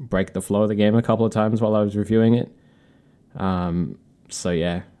break the flow of the game a couple of times while I was reviewing it. So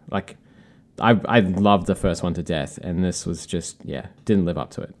yeah, like I loved the first one to death, and this was just didn't live up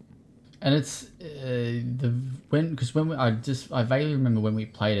to it. And it's I vaguely remember when we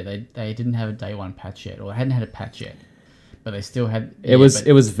played it, they didn't have a day one patch yet, or hadn't had a patch yet, but they still had. It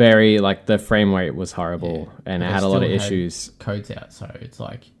was very like the frame rate was horrible, and it had a lot of issues. Codes out, so it's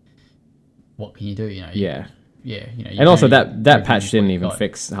like, what can you do? And also that patch didn't even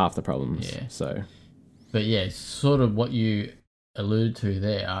fix half the problems. Yeah. So, but yeah, sort of what you alluded to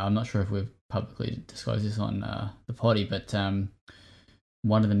there. I'm not sure if we've publicly disclosed this on the potty, but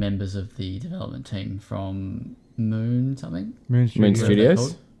one of the members of the development team from Moon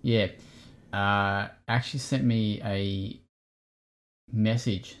Studios, actually sent me a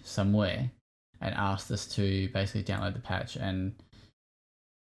message somewhere and asked us to basically download the patch and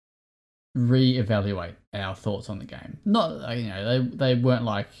re-evaluate our thoughts on the game. Not, they weren't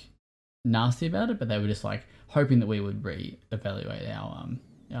like nasty about it, but they were just like hoping that we would re-evaluate our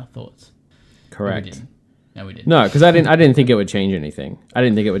thoughts. Correct. No, we didn't. No, because I didn't think it would change anything. I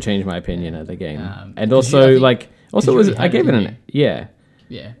didn't think it would change my opinion of the game. And also, I gave it an yeah,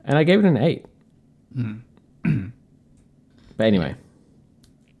 and I gave it an 8. But anyway,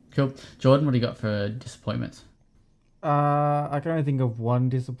 cool. Jordan, what do you got for disappointments? I can only think of one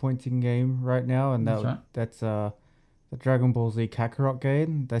disappointing game right now, and that's the Dragon Ball Z Kakarot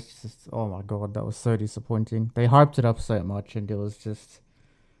game. That's just, oh my god, that was so disappointing. They hyped it up so much, and it was just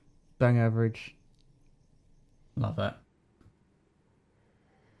bang average. Love that.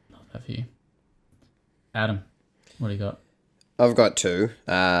 that for you. Adam, what do you got? I've got two.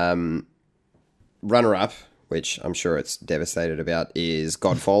 Runner-up, which I'm sure it's devastated about, is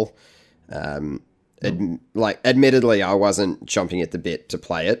Godfall. Admittedly, I wasn't chomping at the bit to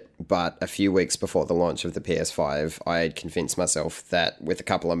play it, but a few weeks before the launch of the PS5, I had convinced myself that with a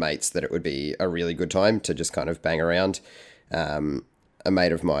couple of mates that it would be a really good time to just kind of bang around. A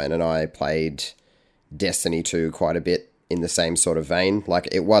mate of mine and I played Destiny 2 quite a bit in the same sort of vein. Like,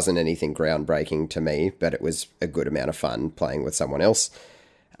 it wasn't anything groundbreaking to me, but it was a good amount of fun playing with someone else.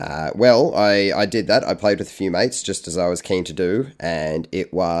 I did that. I played with a few mates just as I was keen to do, and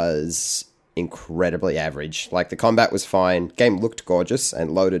it was incredibly average. Like, the combat was fine, game looked gorgeous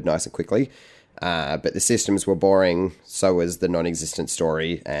and loaded nice and quickly, but the systems were boring, so was the non-existent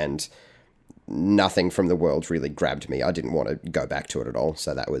story, and nothing from the world really grabbed me. I didn't want to go back to it at all,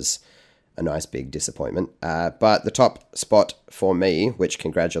 so that was a nice big disappointment. But the top spot for me, which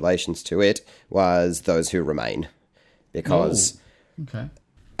congratulations to it, was Those Who Remain, because Okay.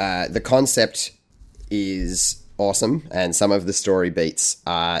 the concept is awesome and some of the story beats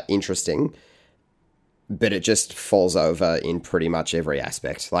are interesting, but it just falls over in pretty much every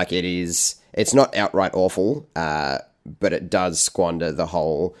aspect. Like, it's not outright awful, but it does squander the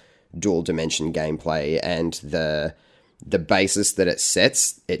whole dual dimension gameplay and the basis that it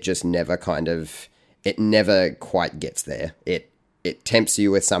sets. It just never quite gets there. It tempts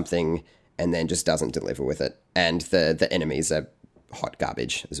you with something and then just doesn't deliver with it. And the enemies are hot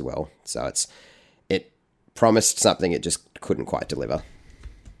garbage as well. So it promised something it just couldn't quite deliver.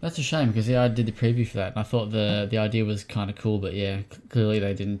 That's a shame because I did the preview for that and I thought the idea was kind of cool, but yeah, clearly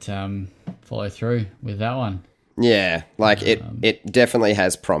they didn't follow through with that one. Yeah, like it definitely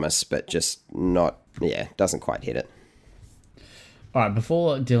has promise, but just doesn't quite hit it. All right,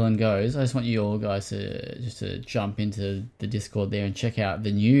 before Dylan goes, I just want you all guys to jump into the Discord there and check out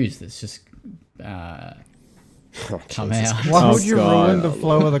the news that's just come Jesus. out. Why Oh, would you God. ruin the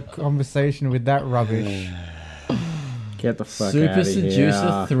flow of the conversation with that rubbish? Get the fuck Super out of Seducer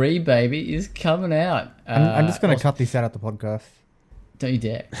here. 3, baby, is coming out. I'm just going to also- cut this out of the podcast. Don't you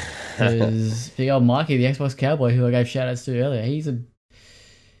dare. Because big old Mikey, the Xbox cowboy, who I gave shout-outs to earlier, he's a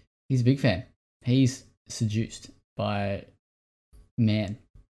big fan. He's seduced by man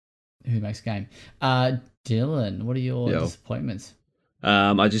who makes game. Dylan, what are your Yo. disappointments?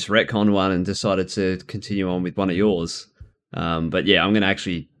 I just retconned one and decided to continue on with one of yours. But yeah, I'm going to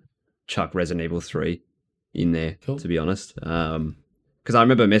actually chuck Resident Evil 3 in there, Cool. to be honest. Because I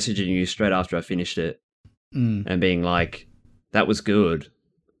remember messaging you straight after I finished it and being like, that was good,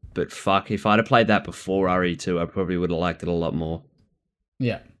 but fuck, if I'd have played that before RE2, I probably would have liked it a lot more.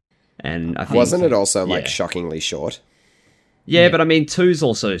 Yeah. And I think... Wasn't it also Yeah. shockingly short? Yeah, Yeah. but I mean, 2's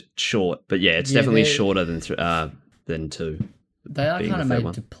also short, but yeah, it's Yeah, definitely they're- shorter than 2. They are Being kind of the third made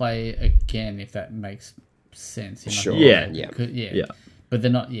one. to play again, if that makes sense. in like Sure. a Yeah. way. Yeah. Yeah. Yeah. But they're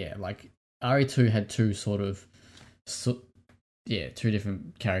not, like RE2 had two sort of, two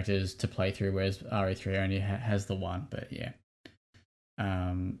different characters to play through, whereas RE3 only has the one, but yeah.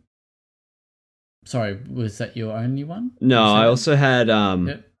 Sorry, was that your only one? No, I Seven? also had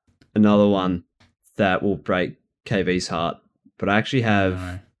Yep. another one that will break KV's heart, but I actually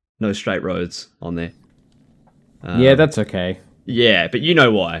have No Straight Roads on there. Yeah, that's okay. Yeah, but you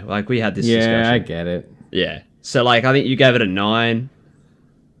know why. Like, we had this Yeah, discussion. I get it. Yeah. So, like, I think you gave it a 9.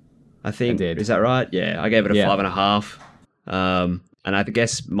 I think. I did. Is that right? Yeah, I gave it a Yeah. 5.5. And I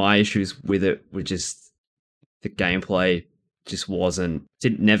guess my issues with it were just the gameplay just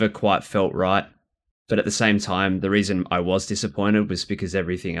never quite felt right. But at the same time, the reason I was disappointed was because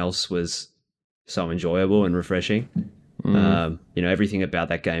everything else was so enjoyable and refreshing. Everything about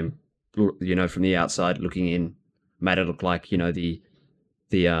that game, from the outside looking in, made it look like, the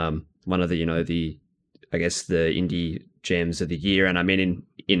one of the, I guess the indie gems of the year. And I mean,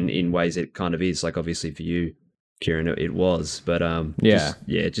 in ways it kind of is, like, obviously for you, Kieran, it was, but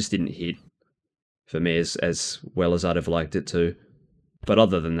it just didn't hit for me as well as I'd have liked it to. But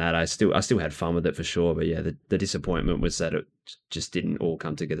other than that, I still had fun with it for sure. But yeah, the disappointment was that it just didn't all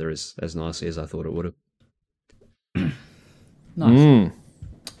come together as nicely as I thought it would have. Nice.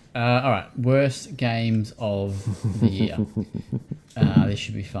 All right, worst games of the year. This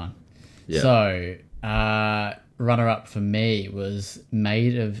should be fun. Yeah. So, runner-up for me was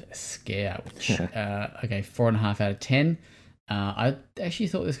Made of Scare, which I gave 4.5 out of 10. I actually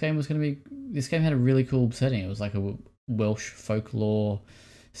thought this game had a really cool setting. It was like a Welsh folklore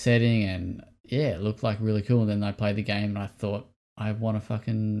setting, and yeah, it looked like really cool. And then I played the game, and I thought, I want to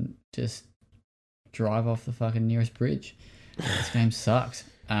fucking just drive off the fucking nearest bridge. This game sucks.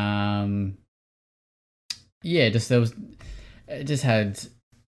 It just had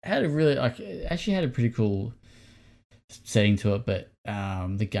had a really it actually had a pretty cool setting to it, but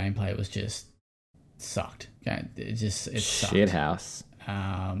the gameplay was just sucked. It sucked. Shit house.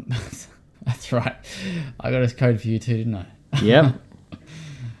 That's right. I got a code for you too, didn't I? Yep.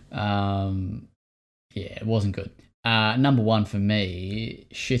 Yeah, it wasn't good. Number one for me,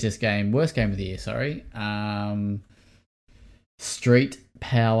 worst game of the year, sorry. Street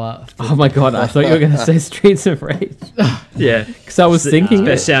Power. Oh my god, I thought you were going to say Streets of Rage. Yeah, Because I was thinking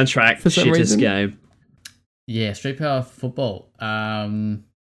best soundtrack for some shittest reason. game. Yeah, Street Power Football.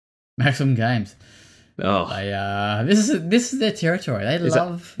 Maximum Games. Oh, This is their territory. They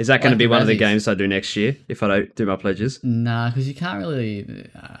love. is that going to be one of the Razzies. games I do next year if I don't do my pledges? Nah, because you can't really.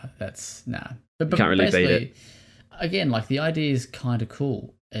 That's nah. But Can't really beat basically, it. Again, like the idea is kind of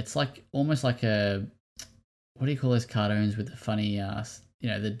cool. It's like almost like a. What do you call those cartoons with the funny,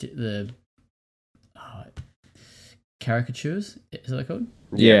 the caricatures? Is that what they're called?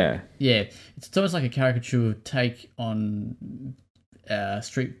 Yeah. Yeah, it's almost like a caricature take on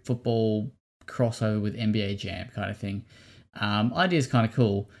street football crossover with NBA Jam kind of thing. Idea is kind of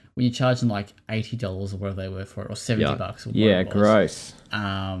cool when you charge them like $80 or whatever they were for it, or $70 or whatever Yeah, it was. gross.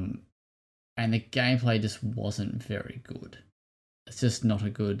 And the gameplay just wasn't very good. It's just not a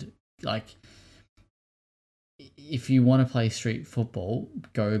good, like, if you want to play street football,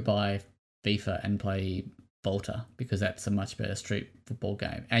 go buy FIFA and play Volta, because that's a much better street football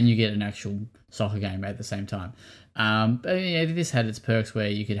game, and you get an actual soccer game at the same time. But yeah, this had its perks where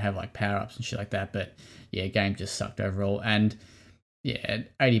you could have like power ups and shit like that. But yeah, game just sucked overall. And yeah,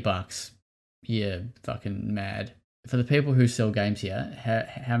 at $80, you're fucking mad. For the people who sell games here,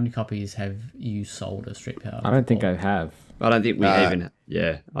 how many copies have you sold of Street Power? I don't think I have. I don't think I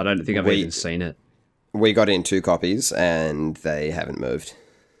don't think I've even seen it. We got in 2 copies and they haven't moved.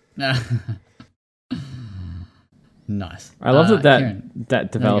 Nice. I love Kieran,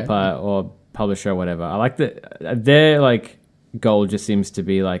 that developer or publisher or whatever. I like that their like goal just seems to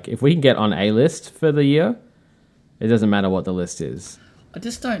be like, if we can get on a list for the year, it doesn't matter what the list is. I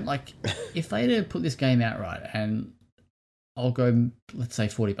just don't like if they had put this game out right, and I'll go, let's say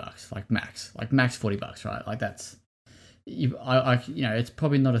 $40, like max $40, right? Like that's it's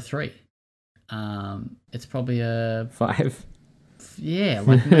probably not a 3. It's probably a 5. Yeah,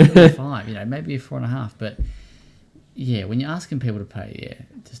 like maybe a 5. Maybe a 4.5. But yeah, when you're asking people to pay, yeah,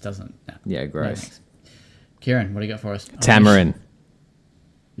 it just doesn't. No, Yeah, no gross. thanks. Kieran, what do you got for us? Tamarin.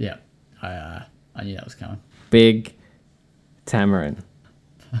 Yeah, I knew that was coming. Big Tamarin.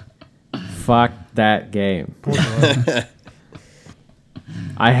 Fuck that game.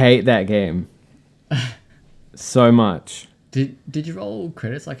 I hate that game so much. Did you roll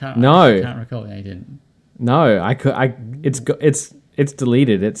credits? I can't recall. No, you didn't. No, it's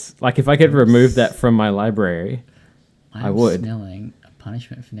deleted. It's like if I could remove that from my library, I would. Smelling a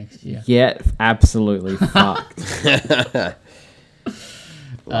punishment for next year. Get absolutely fucked.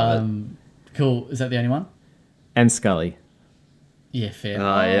 Cool. Is that the only one? And Scully. Yeah, fair.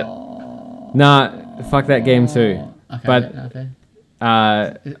 Yeah. Nah, fuck that game too. Okay, But okay.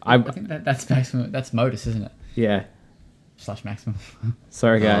 I I think that's maximum. That's Modus, isn't it? yeah. / maximum.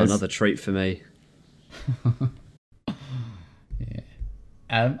 Sorry Oh, guys. another treat for me.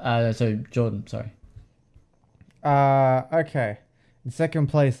 Yeah. So Jordan, sorry. Okay. In second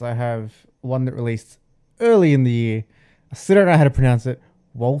place, I have one that released early in the year. I still don't know how to pronounce it.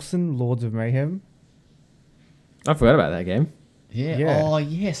 Wolcen, Lords of Mayhem. I forgot about that game. Yeah. Yeah. Oh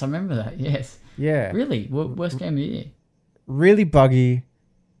yes, I remember that. Yes. Yeah. Really, worst game of the year. Really buggy,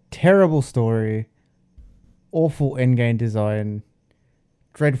 terrible story, awful endgame design,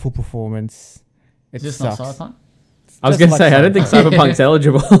 dreadful performance. It Is this sucks. not Cyberpunk? I was Just going to like say, I don't think Cyberpunk's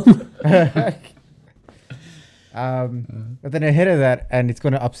eligible. But then ahead of that, and it's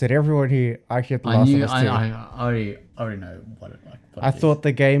going to upset everyone here. I actually have The Last of Us 2. I already know what it like. What I it is. thought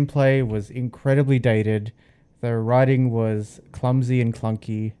the gameplay was incredibly dated. The writing was clumsy and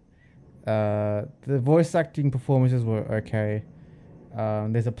clunky. The voice acting performances were okay.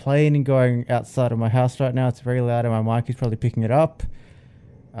 There's a plane going outside of my house right now. It's very loud, and my mic is probably picking it up.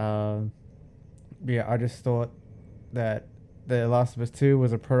 Yeah, I just thought that The Last of Us 2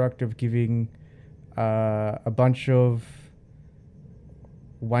 was a product of giving a bunch of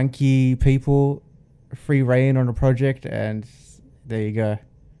wanky people free reign on a project, and there you go.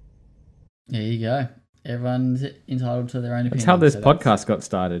 There you go. Everyone's entitled to their own opinion. That's how this so podcast got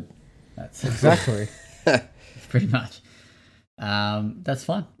started. That's Exactly. pretty much. That's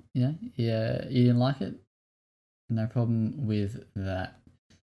fine. You didn't like it. No problem with that.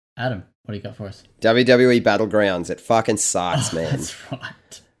 Adam, what do you got for us? WWE Battlegrounds. It fucking sucks, man. That's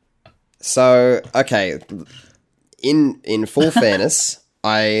right. So, okay, in full fairness,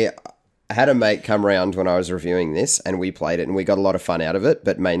 I had a mate come round when I was reviewing this, and we played it, and we got a lot of fun out of it,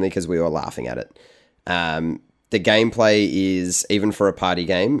 but mainly because we were laughing at it. The gameplay is, even for a party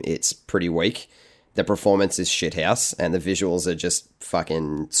game, it's pretty weak. The performance is shithouse, and the visuals are just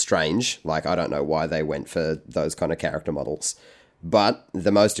fucking strange. Like, I don't know why they went for those kind of character models. But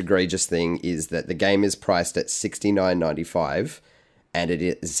the most egregious thing is that the game is priced at $69.95, and it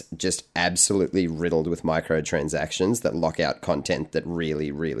is just absolutely riddled with microtransactions that lock out content that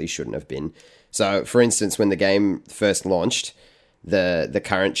really, really shouldn't have been. So, for instance, when the game first launched, the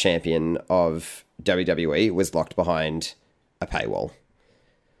current champion of WWE was locked behind a paywall.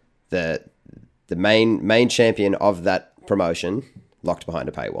 The main champion of that promotion locked behind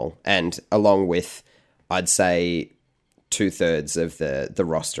a paywall, and along with, I'd say, 2/3 of the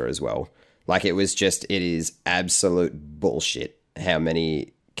roster as well. Like, it is absolute bullshit how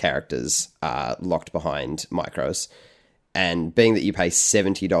many characters are locked behind micros. And being that you pay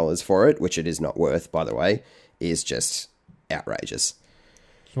 $70 for it, which it is not worth, by the way, is just outrageous.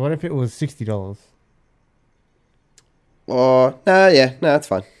 So what if it was $60? Oh, no, it's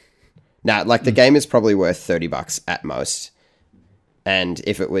fine. Nah, like, the game is probably worth $30 at most. And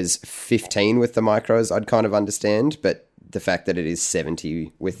if it was 15 with the micros, I'd kind of understand, but the fact that it is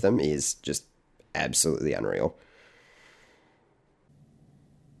 70 with them is just absolutely unreal.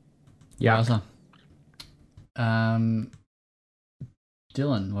 Yeah. Awesome.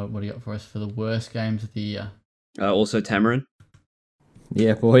 Dylan, what do you got for us for the worst games of the year? Also Tamarin.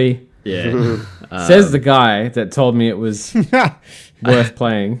 Yeah, boy. Yeah. Says the guy that told me it was worth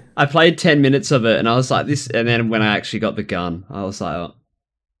playing. I played 10 minutes of it, and I was like, this. And then when I actually got the gun, I was like,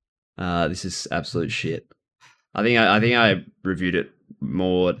 this is absolute shit. I think I reviewed it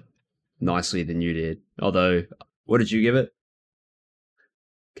more nicely than you did. Although, what did you give it?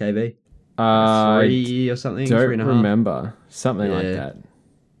 KB? 3 or something? Don't 3.5? remember. Something like that.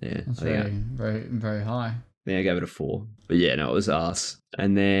 Yeah. That's very, very high. I think I gave it a 4. But yeah, no, it was arse.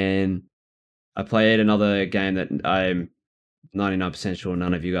 And then I played another game that I'm 99% sure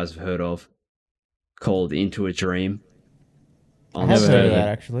none of you guys have heard of, called Into a Dream. I have heard of that,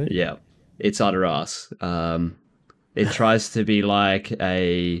 actually. Yeah. It's utter ass. It tries to be like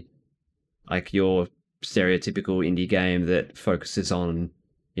your stereotypical indie game that focuses on,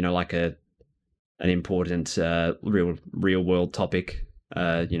 like an important real world topic.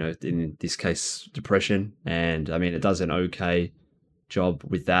 In this case, depression. And I mean, it does an okay job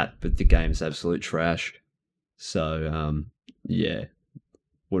with that, but the game's absolute trash. So, yeah,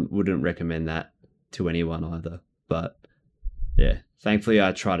 wouldn't recommend that to anyone either. But yeah, thankfully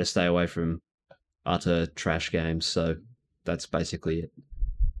I try to stay away from utter trash games. So that's basically it.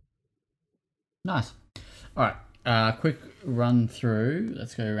 Nice. All right. Quick run through.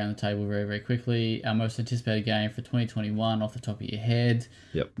 Let's go around the table very, very quickly. Our most anticipated game for 2021 off the top of your head.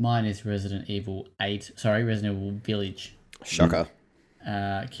 Yep. Mine is Resident Evil Village. Shocker.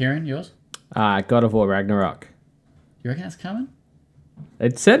 Kieran, yours? God of War Ragnarok. You reckon that's coming?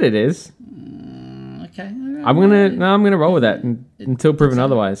 It said it is. Okay. I'm gonna roll with that until proven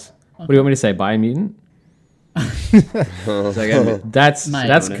otherwise. What do you want me to say? Buy a mutant? That's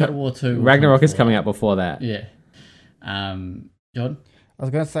God of War 2 Ragnarok is coming out before that. Yeah. Jordan? I was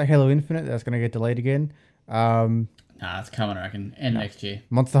going to say Halo Infinite. That's going to get delayed again. It's coming, I reckon. Next year.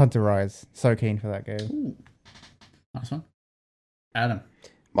 Monster Hunter Rise. So keen for that game. Ooh. Nice one. Adam?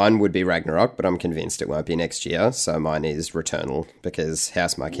 Mine would be Ragnarok, but I'm convinced it won't be next year. So mine is Returnal, because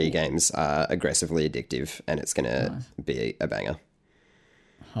House Marquee games are aggressively addictive, and it's going to be a banger.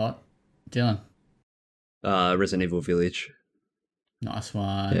 Hot. Dylan? Resident Evil Village. Nice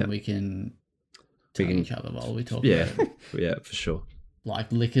one. Yeah. We can tell each other while we talk about it. Yeah, for sure. Like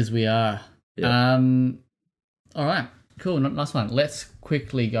lickers we are. Yeah. All right. Cool. Nice one. Let's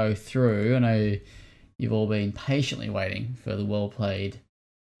quickly go through. I know you've all been patiently waiting for the well-played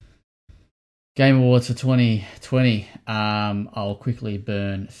Game Awards for 2020. I'll quickly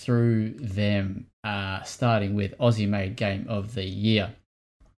burn through them, starting with Aussie-made Game of the Year.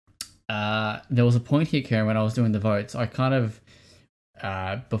 There was a point here, Karen, when I was doing the votes. I kind of,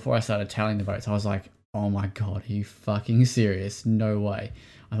 before I started tallying the votes, I was like, oh my God, are you fucking serious? No way.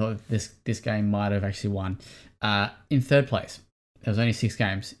 I thought this game might have actually won. In third place, there was only 6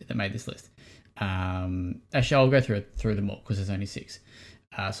 games that made this list. Actually, I'll go through them all because there's only 6.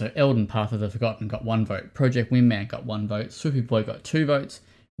 So Elden Path of the Forgotten got 1 vote. Project Wingman got 1 vote. Swoopy Boy got 2 votes.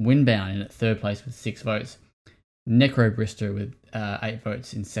 Windbound in at third place with 6 votes. Necro Brister with 8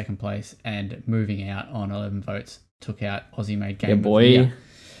 votes in second place, and Moving Out on 11 votes took out Aussie-made Game of the Year.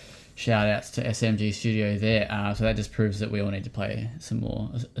 Shout outs to SMG Studio there. So that just proves that we all need to play some more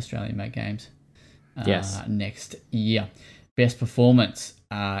Australian-made games yes. next year. Best performance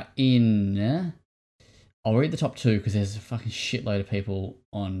I'll read the top 2 because there's a fucking shitload of people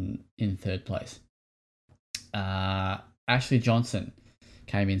in third place. Ashley Johnson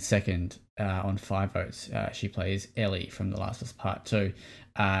came in second on 5 votes. She plays Ellie from The Last of Us Part 2.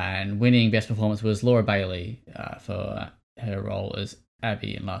 And winning best performance was Laura Bailey for her role as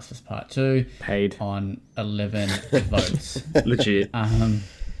Abby in Last of Us Part 2. Paid. On 11 votes. Legit.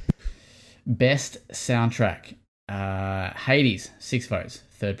 Best soundtrack. Hades, 6 votes,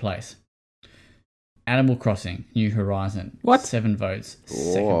 third place. Animal Crossing, New Horizon, What? 7 votes,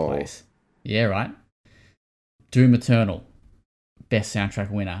 Whoa. second place. Yeah, right. Doom Eternal, best soundtrack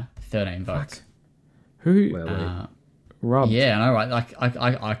winner, 13 votes. Who? Well, Rob. Yeah, I know, right? Like,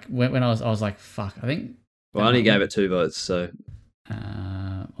 I when I was like, fuck. I think. I only gave it 2 votes, so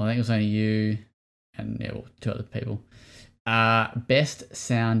I think it was only you and 2 other people. Best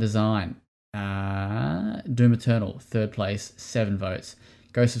sound design. Doom Eternal, third place, 7 votes.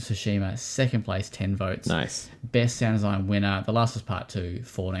 Ghost of Tsushima, second place, 10 votes. Nice. Best sound design winner, The Last of Us Part 2,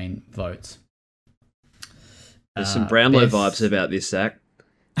 14 votes. there's some Brownlow best- vibes about this, Zach.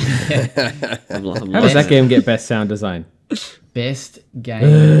 I'm How does loving that it. game get best sound design? Best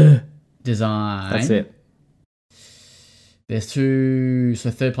game design. That's it. There's 2.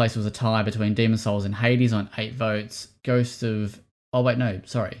 So third place was a tie between Demon's Souls and Hades on 8 votes. Ghost of. Oh wait, no,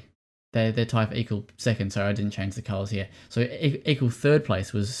 sorry. They're tied for equal second, so I didn't change the colours here. So equal third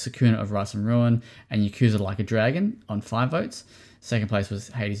place was Sakuna of Rise and Ruin and Yakuza Like a Dragon on 5 votes. Second place was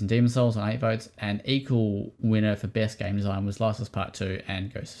Hades and Demon's Souls on 8 votes. And equal winner for best game design was Last of Us Part 2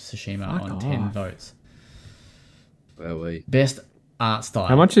 and Ghost of Tsushima Fuck on 10 off. votes. Well, we. Best art style.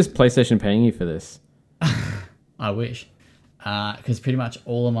 How much is PlayStation paying you for this? I wish. Because pretty much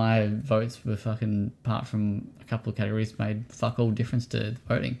all of my votes were fucking, apart from a couple of categories, made fuck all difference to the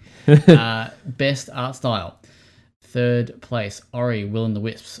voting. Best art style. Third place, Ori, Will and the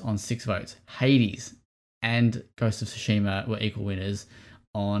Wisps on 6 votes. Hades and Ghost of Tsushima were equal winners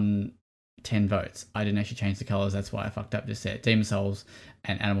on 10 votes. I didn't actually change the colours, that's why I fucked up just there. Demon's Souls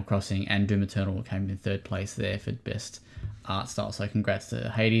and Animal Crossing and Doom Eternal came in third place there for best art style. So congrats to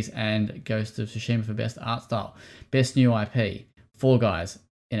Hades and Ghost of Tsushima for best art style. Best new IP, Fall Guys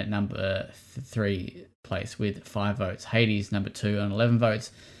in at number 3 place with 5 votes. Hades number 2 on 11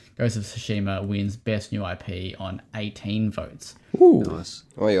 votes. Ghost of Tsushima wins best new IP on 18 votes. Ooh. Nice.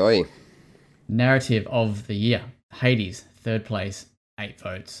 Oi, oi. Narrative of the year, Hades third place, 8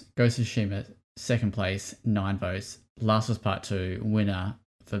 votes. Ghost of Tsushima second place, 9 votes. Last of Us Part 2 winner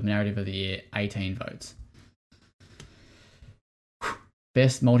for narrative of the year, 18 votes.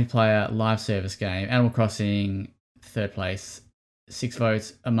 Best multiplayer live service game, Animal Crossing, third place, 6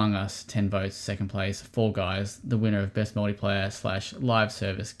 votes. Among Us, 10 votes, second place. Fall Guys, the winner of best multiplayer / live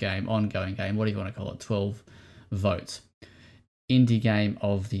service game, ongoing game, whatever you want to call it, 12 votes. Indie game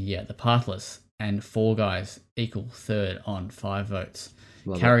of the year, The Pathless and Fall Guys equal third on 5 votes.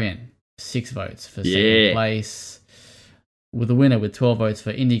 Love it. Carrion, 6 votes for second Yeah. place. With the winner with 12 votes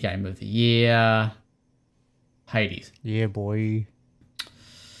for indie game of the year, Hades. Yeah, boy.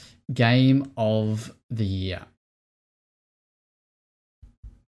 Game of the year.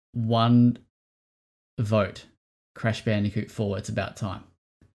 1 vote. Crash Bandicoot 4, It's About Time.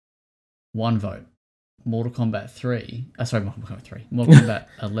 1 vote. Mortal Kombat 3. Mortal Kombat 3. Mortal Kombat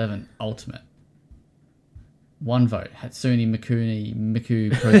 11 Ultimate. 1 vote. Hatsune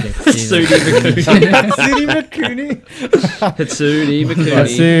Miku Project. Hatsune City Makuni. Hatsune Miku.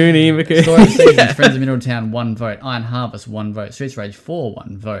 Hatsune Miku. Story of Seasons, Friends of Mineral Town, 1 vote. Iron Harvest, 1 vote. Streets of Rage 4,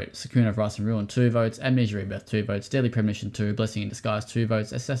 1 vote. Sakuna of Rise and Ruin, 2 votes. Amnesia Rebirth, 2 votes. Deadly Premonition 2, Blessing in Disguise, 2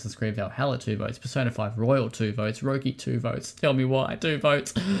 votes. Assassin's Creed Valhalla, 2 votes. Persona 5 Royal, 2 votes. Roki, 2 votes. Tell me why, 2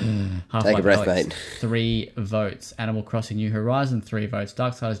 votes. Half-Life Take a breath, Alyx, mate. 3 votes. Animal Crossing New Horizon, 3 votes.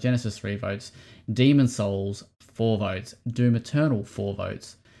 Darksiders Genesis, 3 votes. Demon's Souls, 4 votes. Doom Eternal, 4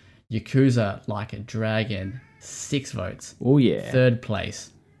 votes. Yakuza Like a Dragon, 6 votes. Oh yeah. Third place,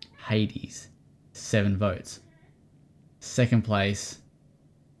 Hades, 7 votes. Second place,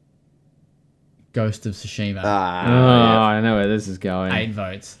 Ghost of Tsushima, Oh, Ah, I know where this is going. 8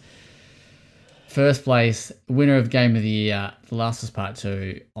 votes. First place, winner of Game of the Year, The Last of Us Part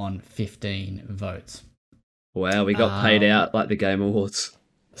 2 on 15 votes. Wow, we got paid out like the Game Awards.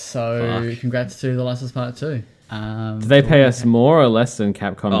 So, Fuck. congrats to The Last of Us Part 2. Did they pay us more or less than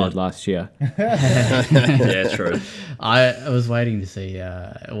Capcom did last year? Yeah, true. I was waiting to see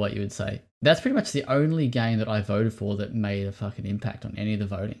what you would say. That's pretty much the only game that I voted for that made a fucking impact on any of the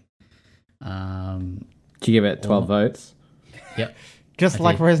voting. Did you give it 12 votes? Yep. Just I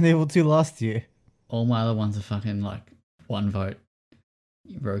like did. Resident Evil 2 last year. All my other ones are fucking like 1 vote.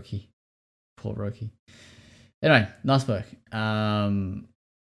 Roki. Poor Roki. Anyway, nice work.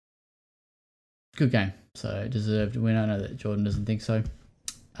 Good game. So deserved win. I know that Jordan doesn't think so. Shit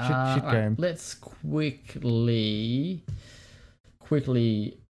Right, game. let's quickly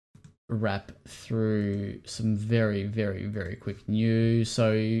wrap through some very, very, very quick news.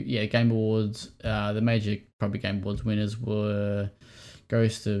 So yeah, Game Awards. The major probably Game Awards winners were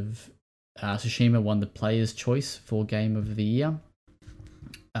Ghost of Tsushima won the Player's Choice for Game of the Year.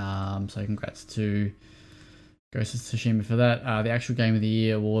 So congrats to Ghost of Tsushima for that. The actual Game of the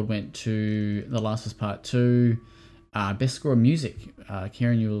Year award went to The Last of Us Part 2. Best score of music.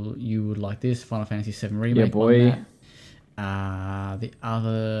 Kieran, you would like this. Final Fantasy VII Remake. Yeah, boy. won that. The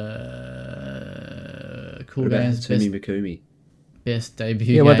other cool What about games. Hatsumi Mikumi? Best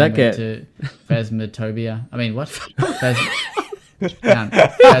debut Yeah, what'd game that went to Phasmophobia. I mean, what?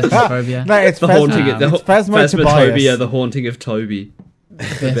 Phasmophobia. No, it's The Phasmo- haunting it's of Phasmophobia. Phasmophobia, the haunting of Toby.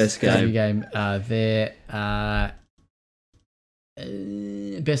 best debut game. There.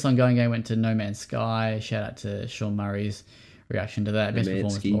 Best ongoing game went to No Man's Sky. Shout out to Sean Murray's reaction to that. Best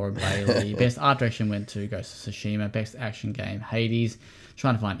performance, Mansky. Laura Bailey. Best art direction went to Ghost of Tsushima. Best action game, Hades.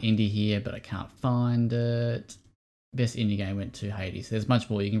 Trying to find indie here, but I can't find it. Best indie game went to Hades. There's much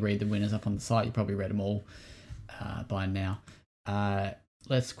more. You can read the winners up on the site. You probably read them all by now.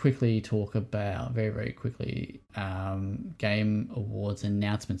 Let's quickly talk about, very, very quickly, Game Awards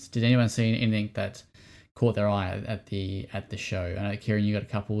announcements. Did anyone see anything that caught their eye at the show? I know, Kieran, you got a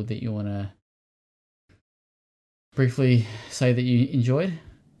couple that you want to briefly say that you enjoyed?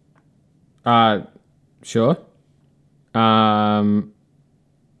 Sure.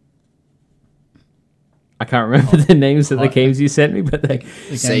 I can't remember the names of the games you sent me, but The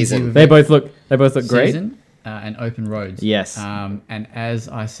games Season. you- they both look great. Season, and Open Roads. Yes. And as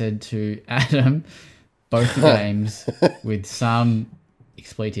I said to Adam, both the games with some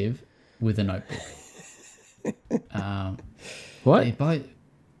expletive with a notebook. What? They both.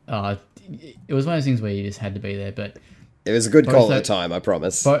 It was one of those things where you just had to be there, but It was a good Both call tho- at the time, I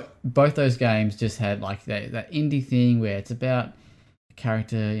promise. both those games just had like that indie thing where it's about a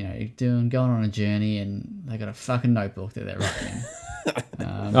character, going on a journey, and they got a fucking notebook that they're writing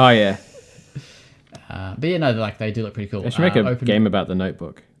in. Oh yeah. But yeah, no, like they do look pretty cool. They should make a Open game about the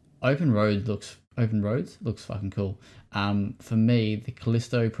Notebook. Open Roads looks fucking cool. For me, the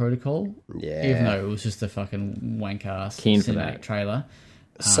Callisto Protocol, Yeah. even though it was just a fucking wank ass Keen for cinematic that. trailer.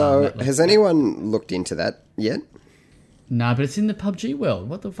 So, that looks- has anyone looked into that yet? Nah, but it's in the PUBG world.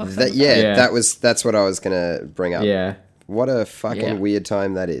 What the fuck's that? Yeah, Yeah. that's what I was gonna bring up. Yeah. What a fucking Yeah. weird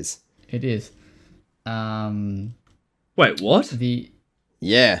time that is. It is. Wait, what? The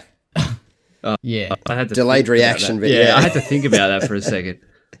Yeah. yeah. I had to Delayed think about reaction that. video. Yeah, I had to think about that for a second.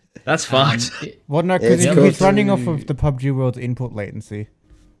 That's fucked. Well, no, It's because cool. he's running off of the PUBG world's input latency.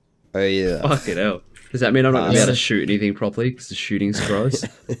 Oh yeah. Fucking hell. Does that mean I'm not going to be able Yeah. to shoot anything properly because the shooting's gross?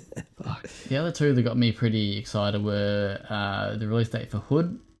 The other two that got me pretty excited were the release date for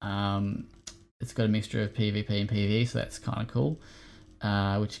Hood. It's got a mixture of PvP and PvE, so that's kind of cool.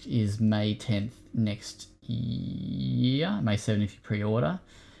 Which is May 10th next year, May 7th if you pre-order.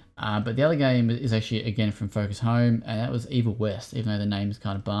 But the other game is actually, again, from Focus Home, and that was Evil West, even though the name is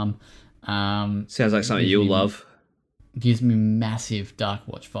kind of bum. Sounds like something you'll love. Gives me massive Dark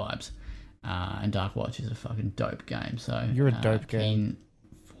Watch vibes. And Dark Watch is a fucking dope game. So You're a dope keen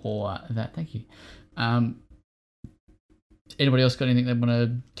for that. Thank you. Anybody else got anything they want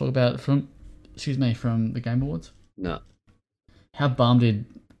to talk about from the Game Awards? No. How bum did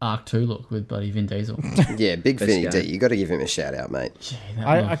Arc 2 look with bloody Vin Diesel? Yeah, Big Best Finny D. game. You got to give him a shout out, mate. Gee, that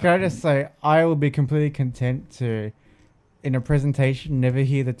I can motherfucker. just say I will be completely content to, in a presentation, never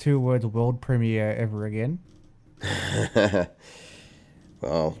hear the two words "world premiere" ever again.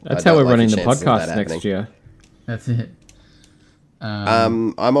 Well, That's I how don't we're like running the chances of that podcast next happening. year. That's it.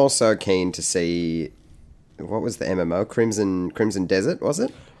 I'm also keen to see what was the MMO Crimson Desert, was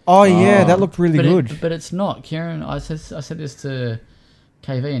it? Oh yeah, that looked really but good. but it's not. Kieran, I said this to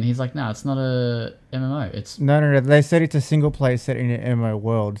KV, and he's like, "No, it's not a MMO. It's No. They said it's a single player set in an MMO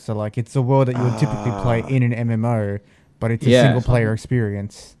world, so like it's a world that you would typically play in an MMO, but it's a Yeah. single player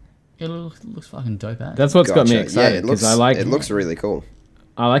experience. it looks fucking dope." That's what's got me Gotcha. excited it because looks it looks really cool.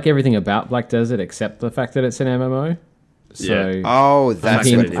 I like everything about Black Desert except the fact that it's an MMO. So Yeah. Oh, that's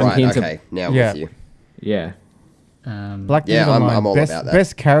keen- what, I'm right. keen to- Okay, now I'm Yeah. with you. yeah, Black Yeah, Desert I'm Online, all best, about that.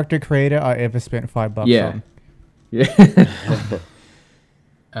 best character creator I ever spent $5 Yeah. on.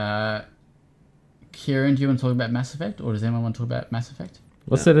 yeah. Kieran, do you want to talk about Mass Effect, or does anyone want to talk about Mass Effect?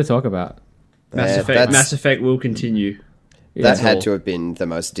 What's there to talk about? Mass Effect will continue. Yeah, That that's had all. to have been the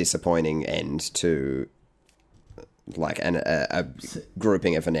most disappointing end to like a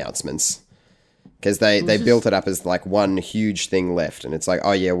grouping of announcements. Because they just- built it up as like one huge thing left, and it's like,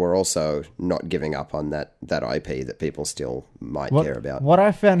 oh yeah, we're also not giving up on that IP that people still might care about. What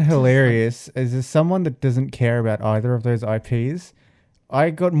I found hilarious is as someone that doesn't care about either of those IPs, I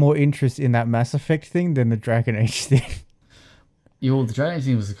got more interest in that Mass Effect thing than the Dragon Age thing. Yeah, well, the Dragon Age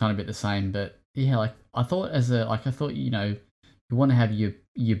thing was kind of a bit the same, but yeah, like I thought you want to have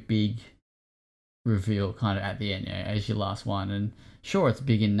your big reveal kind of at the end, as your last one, and sure it's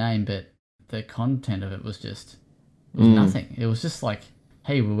big in name, but the content of it was just nothing. It was just like,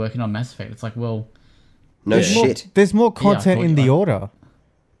 hey, we're working on Mass Effect. It's like, well, No Yeah. shit. There's more I content thought in the order.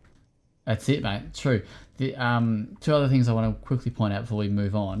 that's it, mate. True. The two other things I want to quickly point out before we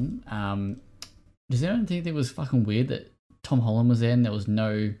move on. Does anyone think it was fucking weird that Tom Holland was there and there was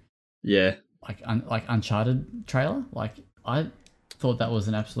no Yeah. like Uncharted trailer? Like I thought that was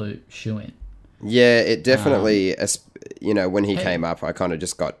an absolute shoo-in. Yeah, it definitely. When he Hey. came up, I kind of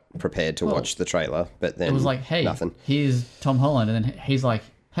just got prepared to Well, watch the trailer, but then It was like, hey, nothing. here's Tom Holland, and then he's like,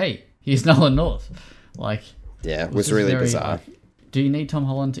 hey, here's Nolan North. Like, Yeah, it this was is really very, bizarre. like, do you need Tom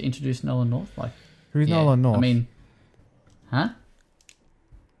Holland to introduce Nolan North? Like, Who's yeah, Nolan North? I mean, huh?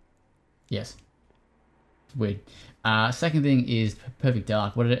 Yes. It's weird. Second thing is Perfect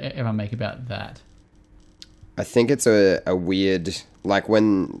Dark. What did everyone make about that? I think it's a weird, like so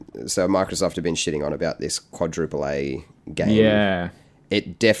Microsoft have been shitting on about this quadruple A game. Yeah.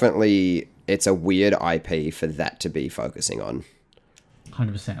 It's a weird IP for that to be focusing on.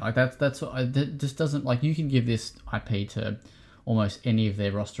 100%. Like that's what that just doesn't, like, you can give this IP to almost any of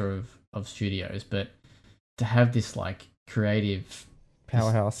their roster of studios, but to have this like creative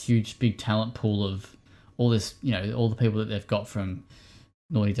Powerhouse. this huge big talent pool of all this, all the people that they've got from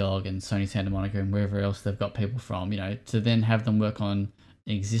Naughty Dog and Sony Santa Monica and wherever else they've got people from, to then have them work on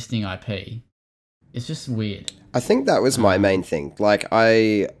an existing IP, it's just weird. I think that was my main thing. Like,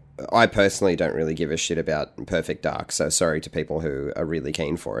 I personally don't really give a shit about Perfect Dark, so sorry to people who are really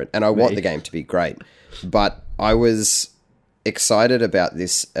keen for it. And I want the game to be great. But I was excited about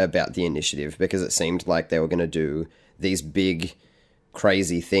the initiative, because it seemed like they were going to do these big,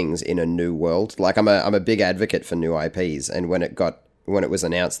 crazy things in a new world. Like, I'm a big advocate for new IPs, and when it was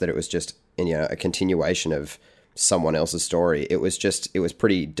announced that it was just a continuation of someone else's story, it was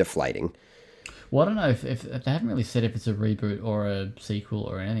pretty deflating. Well, I don't know if they haven't really said if it's a reboot or a sequel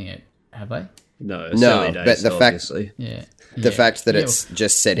or anything, have they? No, No, but the fact- obviously. Yeah. The fact that Yeah, it's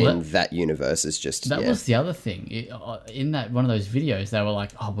just set well, in that universe is just that was the other thing. In that one of those videos, they were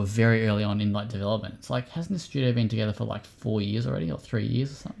like, "Oh, we're very early on in like development." It's like, hasn't the studio been together for like 4 years already, or 3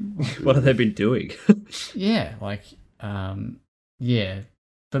 years or something? Like, What have they been doing? yeah, like, yeah.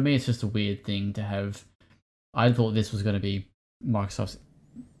 For me, it's just a weird thing to have. I thought this was going to be Microsoft's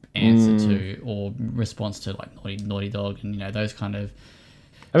answer to or response to like Naughty Dog and those kind of.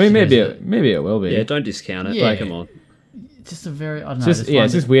 I mean, maybe studios it will be. Yeah, don't discount it. Yeah. Like, come on. It's just a very, I don't know. It's just, this one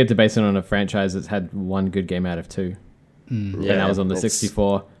it's just weird to base it on a franchise that's had one good game out of two. Yeah, And that was on the it's-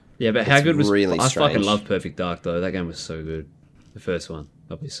 64. Yeah, but how It's good was... really I strange. fucking love Perfect Dark, though. That game was so good. The first one,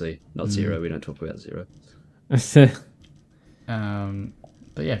 obviously. Not Zero. We don't talk about Zero.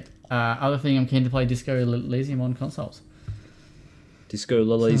 But yeah, other thing, I'm keen to play Disco Elysium on consoles. Disco That'd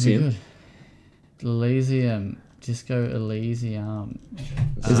be Elysium. good. Disco Elysium.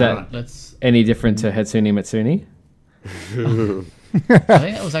 Is that- Right, let's. Any different to Hatsune Matsuni? I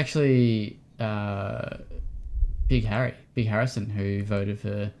think that was actually Big Harrison who voted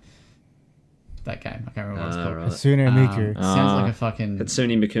for that game. I can't remember what it's called. Right. Asuna Miku. Sounds like a fucking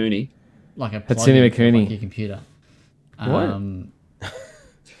Hatsune Mikuni. like a Hatsune plug-in for, Miku. like, your computer. What?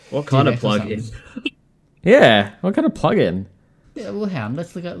 What kind of DMX or plug-in? something. Yeah. What kind of plug-in? Yeah, well, hang on.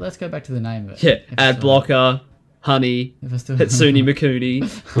 Let's go back to the name of it. Yeah, If it's ad still- blocker, honey, if it's still- Hatsune Mikuni.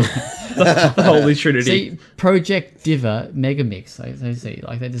 the Holy Trinity. See, Project Diva Megamix. So see,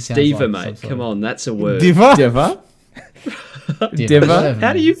 like that just sounds Diva, like some mate. sort Come of on, that's a word. Diva? Diva? Diva. Diva? Whatever,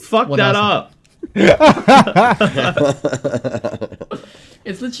 How do man. you fuck What that else? up?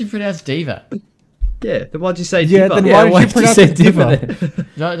 It's literally pronounced Diva. Yeah, then why'd you say Yeah, Diva? then Yeah, why why'd did you pronounce it Diva?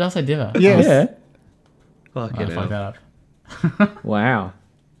 Did I say Diva? Yes. Yeah. Fucking Oh, fuck hell. that up. Wow.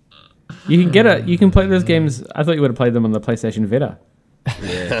 You can play those games. I thought you would have played them on the PlayStation Vita.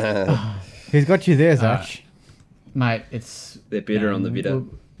 Who's got you there, Zach? Mate, it's They're bitter on the Vita.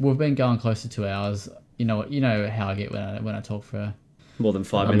 We've been going close to 2 hours. You know how I get when I talk for More than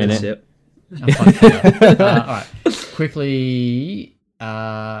 5 A minutes, minute. yep. a fun all right, quickly.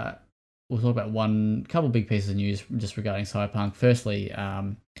 We'll talk about couple big pieces of news just regarding Cyberpunk. Firstly,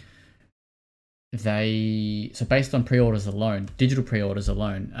 based on pre-orders alone, digital pre-orders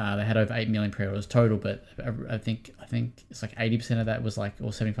alone, they had over 8 million pre-orders total, but I think it's like 80% of that was like, or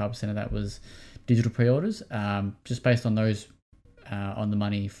 75% of that was digital pre-orders. Just based on those, on the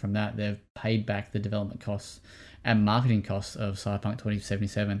money from that, they've paid back the development costs and marketing costs of Cyberpunk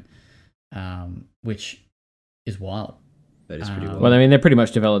 2077, which is wild. That is pretty wild. Well, I mean, they pretty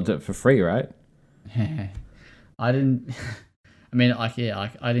much developed it for free, right? I didn't. I mean, I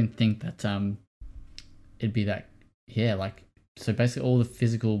didn't think that it'd be that. Yeah, like, so basically all the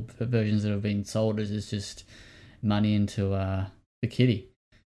physical versions that have been sold is just money into the kitty,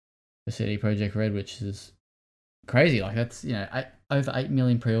 the CD Projekt Red, which is crazy. Like, that's, you know, over 8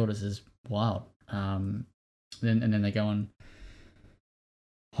 million pre-orders is wild. Then they go and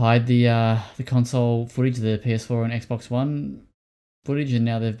hide the console footage, the PS4 and Xbox One footage, and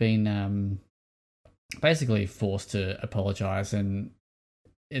now they've been basically forced to apologize, and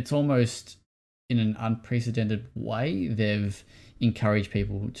it's almost in an unprecedented way they've encouraged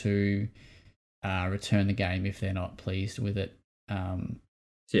people to return the game if they're not pleased with it,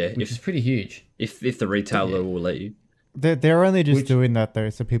 which is pretty huge. If the retailer will let you. They're only just doing that though,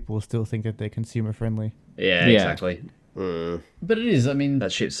 so people will still think that they're consumer friendly. Yeah, exactly. But it is. I mean,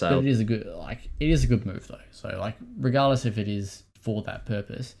 that ship sailed. But it is a good move though. So, like, regardless if it is for that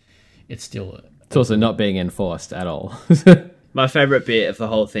purpose, it's still. It's also not being enforced at all. My favorite bit of the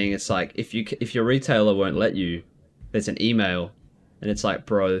whole thing is like if your retailer won't let you, there's an email, and it's like,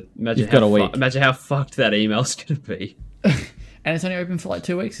 bro, imagine how fucked that email's gonna be. And it's only open for like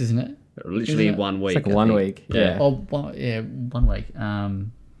 2 weeks, isn't it? Literally 1 week. It's like 1 week. Yeah. Oh, 1 week.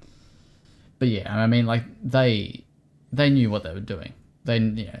 But yeah, I mean, like, they knew what they were doing. They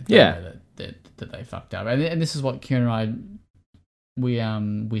know that they fucked up, and this is what Kieran and I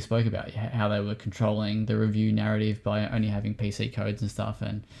we spoke about, how they were controlling the review narrative by only having PC codes and stuff.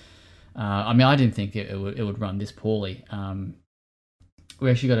 And I mean, I didn't think it would run this poorly. We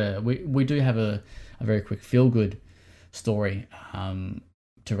actually we do have a very quick feel good story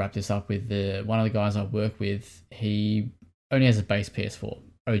to wrap this up with. One of the guys I work with, he only has a base PS4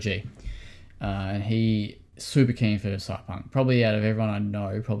 OG, and he super keen for Cyberpunk. Probably out of everyone I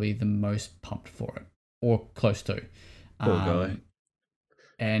know, probably the most pumped for it, or close to. Poor guy.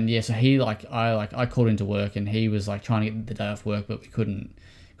 And yeah, so I called into work, and he was like trying to get the day off work, but we couldn't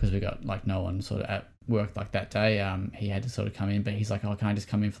because we got like no one sort of at work like that day. He had to sort of come in, but he's like, oh, can I just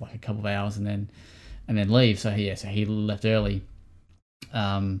come in for like a couple of hours and then leave? So he left early.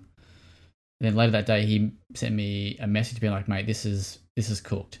 Then later that day, he sent me a message being like, mate, this is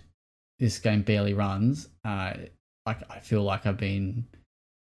cooked. This game barely runs. I feel like I've been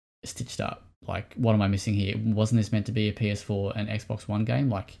stitched up. Like, what am I missing here? Wasn't this meant to be a PS4 and Xbox One game?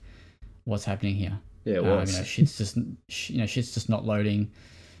 Like, what's happening here? Yeah, it was. Shit's just not loading.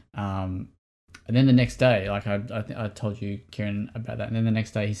 And then the next day, like I told you, Kieran, about that. And then the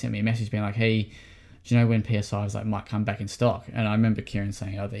next day, he sent me a message being like, hey, do you know when PS5s like might come back in stock? And I remember Kieran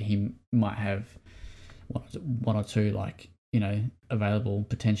saying, that he might have one or two, like, you know, available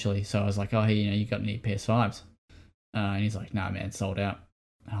potentially. So I was like, oh, hey, you got any PS5s? And he's like, nah, man, sold out.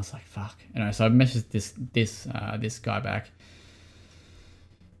 And I was like, fuck. So I messaged this guy back,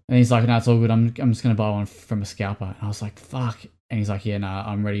 and he's like, no, it's all good. I'm just gonna buy one from a scalper. And I was like, fuck. And he's like, yeah, no,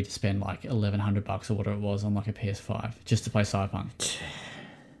 I'm ready to spend like $1,100 or whatever it was on like a PS5 just to play Cyberpunk.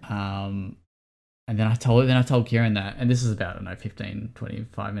 And then I told Kieran that, and this is about, I don't know, 15,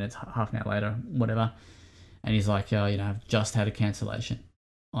 25 minutes, half an hour later, whatever. And he's like, oh, I've just had a cancellation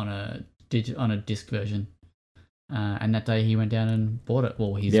on a disc version. And that day he went down and bought it.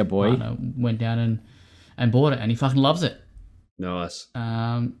 Well, his partner went down and bought it, and he fucking loves it. Nice.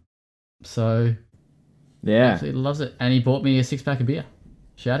 So yeah, absolutely loves it, and he bought me a 6-pack of beer.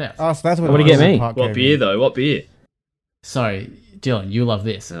 Shout out. Oh, so that's what did he get me? What beer though? What beer? So Dylan, you love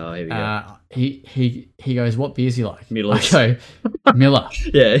this. Oh, here we go. He goes, what beers you like? Miller. I go, Miller.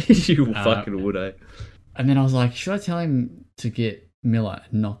 Yeah, you fucking would, eh? And then I was like, should I tell him to get Miller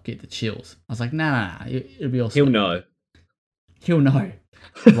and not get the chills? I was like, nah, it'll be awesome. He'll know.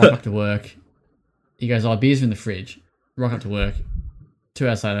 Rock up to work. He goes, oh, beers are in the fridge. Rock up to work. 2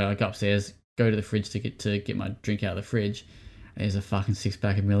 hours later, I go upstairs, go to the fridge to get my drink out of the fridge. And there's a fucking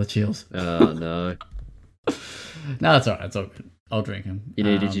 6-pack of Miller Chills. Oh, no. No, that's all right. It's all good. I'll drink them. You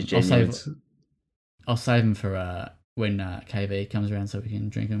needed your genuines. I'll save them for when KV comes around, so we can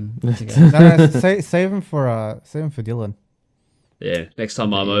drink them together. Save them for Dylan. Yeah, next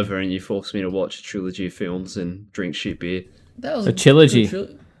time I'm over and you force me to watch a trilogy of films and drink shit beer. That was a trilogy.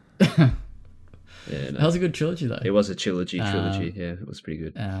 Yeah, no. That was a good trilogy, though. It was a trilogy. Yeah, it was pretty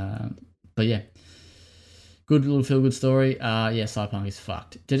good. But yeah, good little feel-good story. Yeah, Cyberpunk is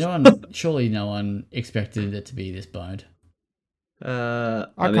fucked. Surely no one expected it to be this boned. I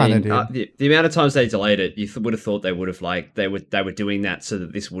kinda did. The amount of times they delayed it, you would have thought they would have they were doing that so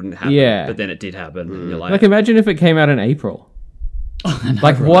that this wouldn't happen. Yeah. But then it did happen. And you're Like, imagine if it came out in April.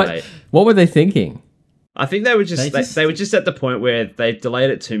 Like, right. what were they thinking? I think they were They were just at the point where they delayed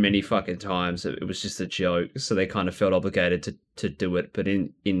it too many fucking times. It was just a joke, so they kind of felt obligated to do it. But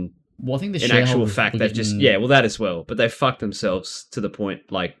in Well, I think the in actual shareholders fact, were they've just getting- well, that as well. But they fucked themselves to the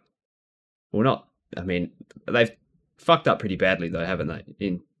point, like, well, not. I mean, they've fucked up pretty badly though, haven't they?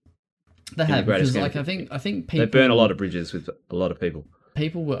 they the have greatest because game. I think They people burn a lot of bridges with a lot of people.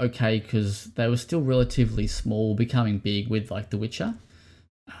 people were okay because they were still relatively small, becoming big with like The Witcher.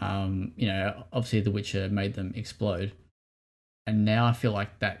 Obviously The Witcher made them explode, and now I feel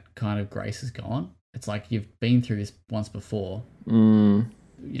like that kind of grace is gone. It's like you've been through this once before. Fool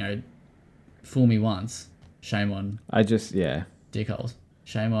me once, shame on dickholes.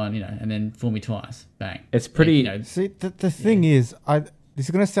 Shame on, and then fool me twice, bang. It's pretty. See, the thing is, this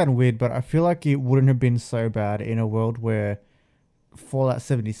is gonna sound weird, but I feel like it wouldn't have been so bad in a world where Fallout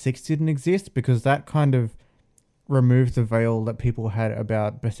 76 didn't exist, because that kind of removed the veil that people had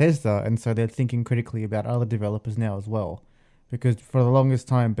about Bethesda, and so they're thinking critically about other developers now as well. Because for the longest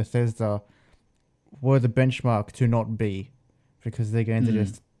time, Bethesda were the benchmark to not be, because their games are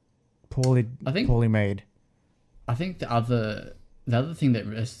just poorly made. I think the other thing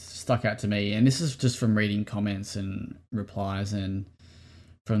that stuck out to me, and this is just from reading comments and replies and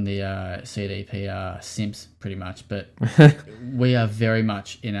from the CDPR simps pretty much, but we are very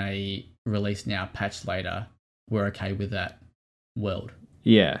much in a release now, patch later. We're okay with that world.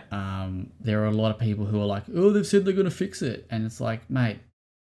 Yeah. There are a lot of people who are like, oh, they've said they're going to fix it. And it's like, mate,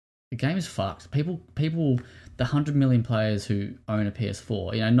 the game is fucked. People, the 100 million players who own a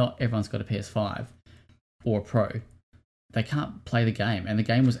PS4, not everyone's got a PS5 or a Pro. They can't play the game. And the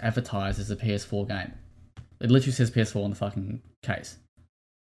game was advertised as a PS4 game. It literally says PS4 on the fucking case.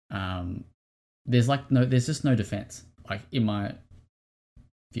 There's just no defense, like, in my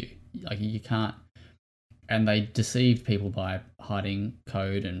view. Like, you can't. And they deceived people by hiding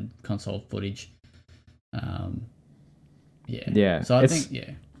code and console footage. Yeah. So I think,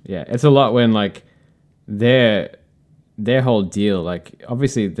 Yeah, it's a lot when, like, their whole deal, like,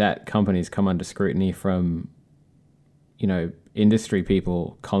 obviously that company's come under scrutiny from, industry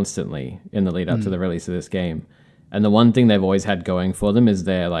people constantly in the lead up to the release of this game. And the one thing they've always had going for them is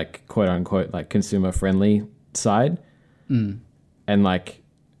their, like, quote unquote, like, consumer friendly side. And, like,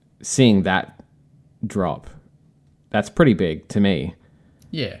 seeing that drop, that's pretty big to me.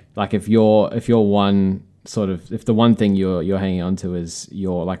 Yeah. Like, if the one thing you're hanging on to is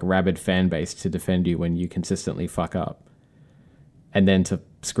your, like, rabid fan base to defend you when you consistently fuck up, and then to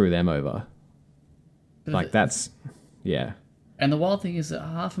screw them over, like, that's And the wild thing is that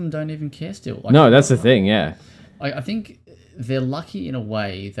half of them don't even care still. Like, no, that's the thing. Yeah, I think they're lucky in a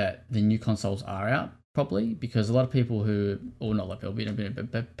way that the new consoles are out, probably, because a lot of people not a lot of people,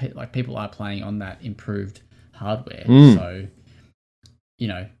 but like, people are playing on that improved hardware. So,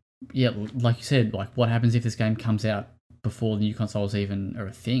 like you said, like, what happens if this game comes out before the new consoles even are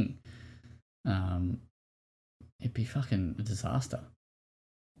a thing? It'd be fucking a disaster.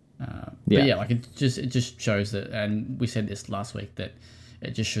 But yeah, like, it just shows that, and we said this last week, that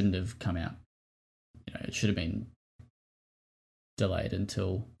it just shouldn't have come out. It should have been delayed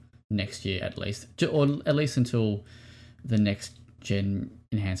until next year at least, or at least until the next gen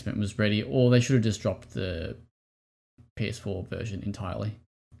enhancement was ready, or they should have just dropped the PS4 version entirely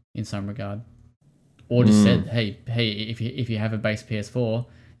in some regard, or just said, hey, if you have a base PS4,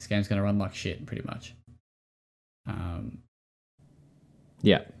 this game's going to run like shit, pretty much.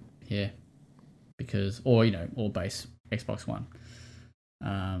 Yeah, because, or base Xbox One.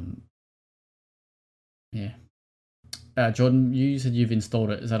 Jordan, you said you've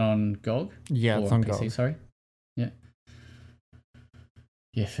installed it. Is that on GOG? Yeah, or it's on PC, GOG. Sorry. Yeah,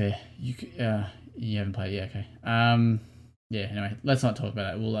 fair. You haven't played it yet, okay. Anyway, let's not talk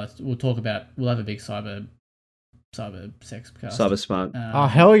about that. We'll have a big cyber sex cast. Cyber smart. Oh,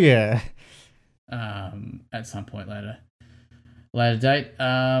 hell yeah. At some point later date.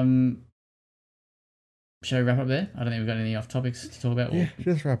 Shall we wrap up there? I don't think we've got any off topics to talk about. Yeah,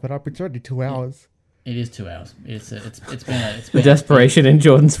 just wrap it up. It's already 2 hours. It is 2 hours. It's been the desperation in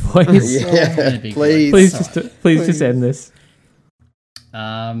Jordan's voice. It's been a big please. week. Please just end this.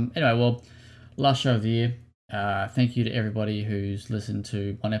 Anyway, well, last show of the year. Thank you to everybody who's listened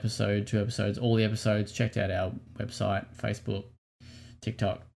to 1 episode, 2 episodes, all the episodes, checked out our website, Facebook,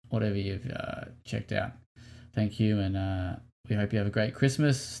 TikTok, whatever you've checked out. Thank you, and we hope you have a great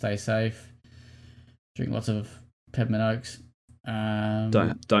Christmas. Stay safe. Drink lots of peppermint oaks.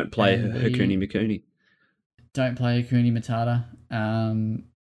 Don't play and Hakuni Makuni. don't play Akuni Matata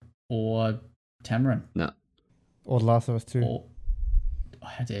or Tamarin. No. Or The Last of Us 2. Or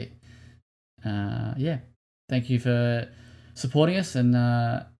how dare you. Yeah. Thank you for supporting us, and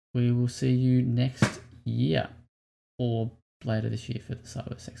we will see you next year or later this year for the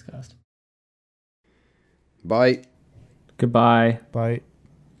Cyber Sexcast. Bye. Goodbye. Bye.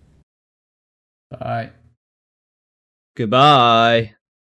 Bye. Goodbye.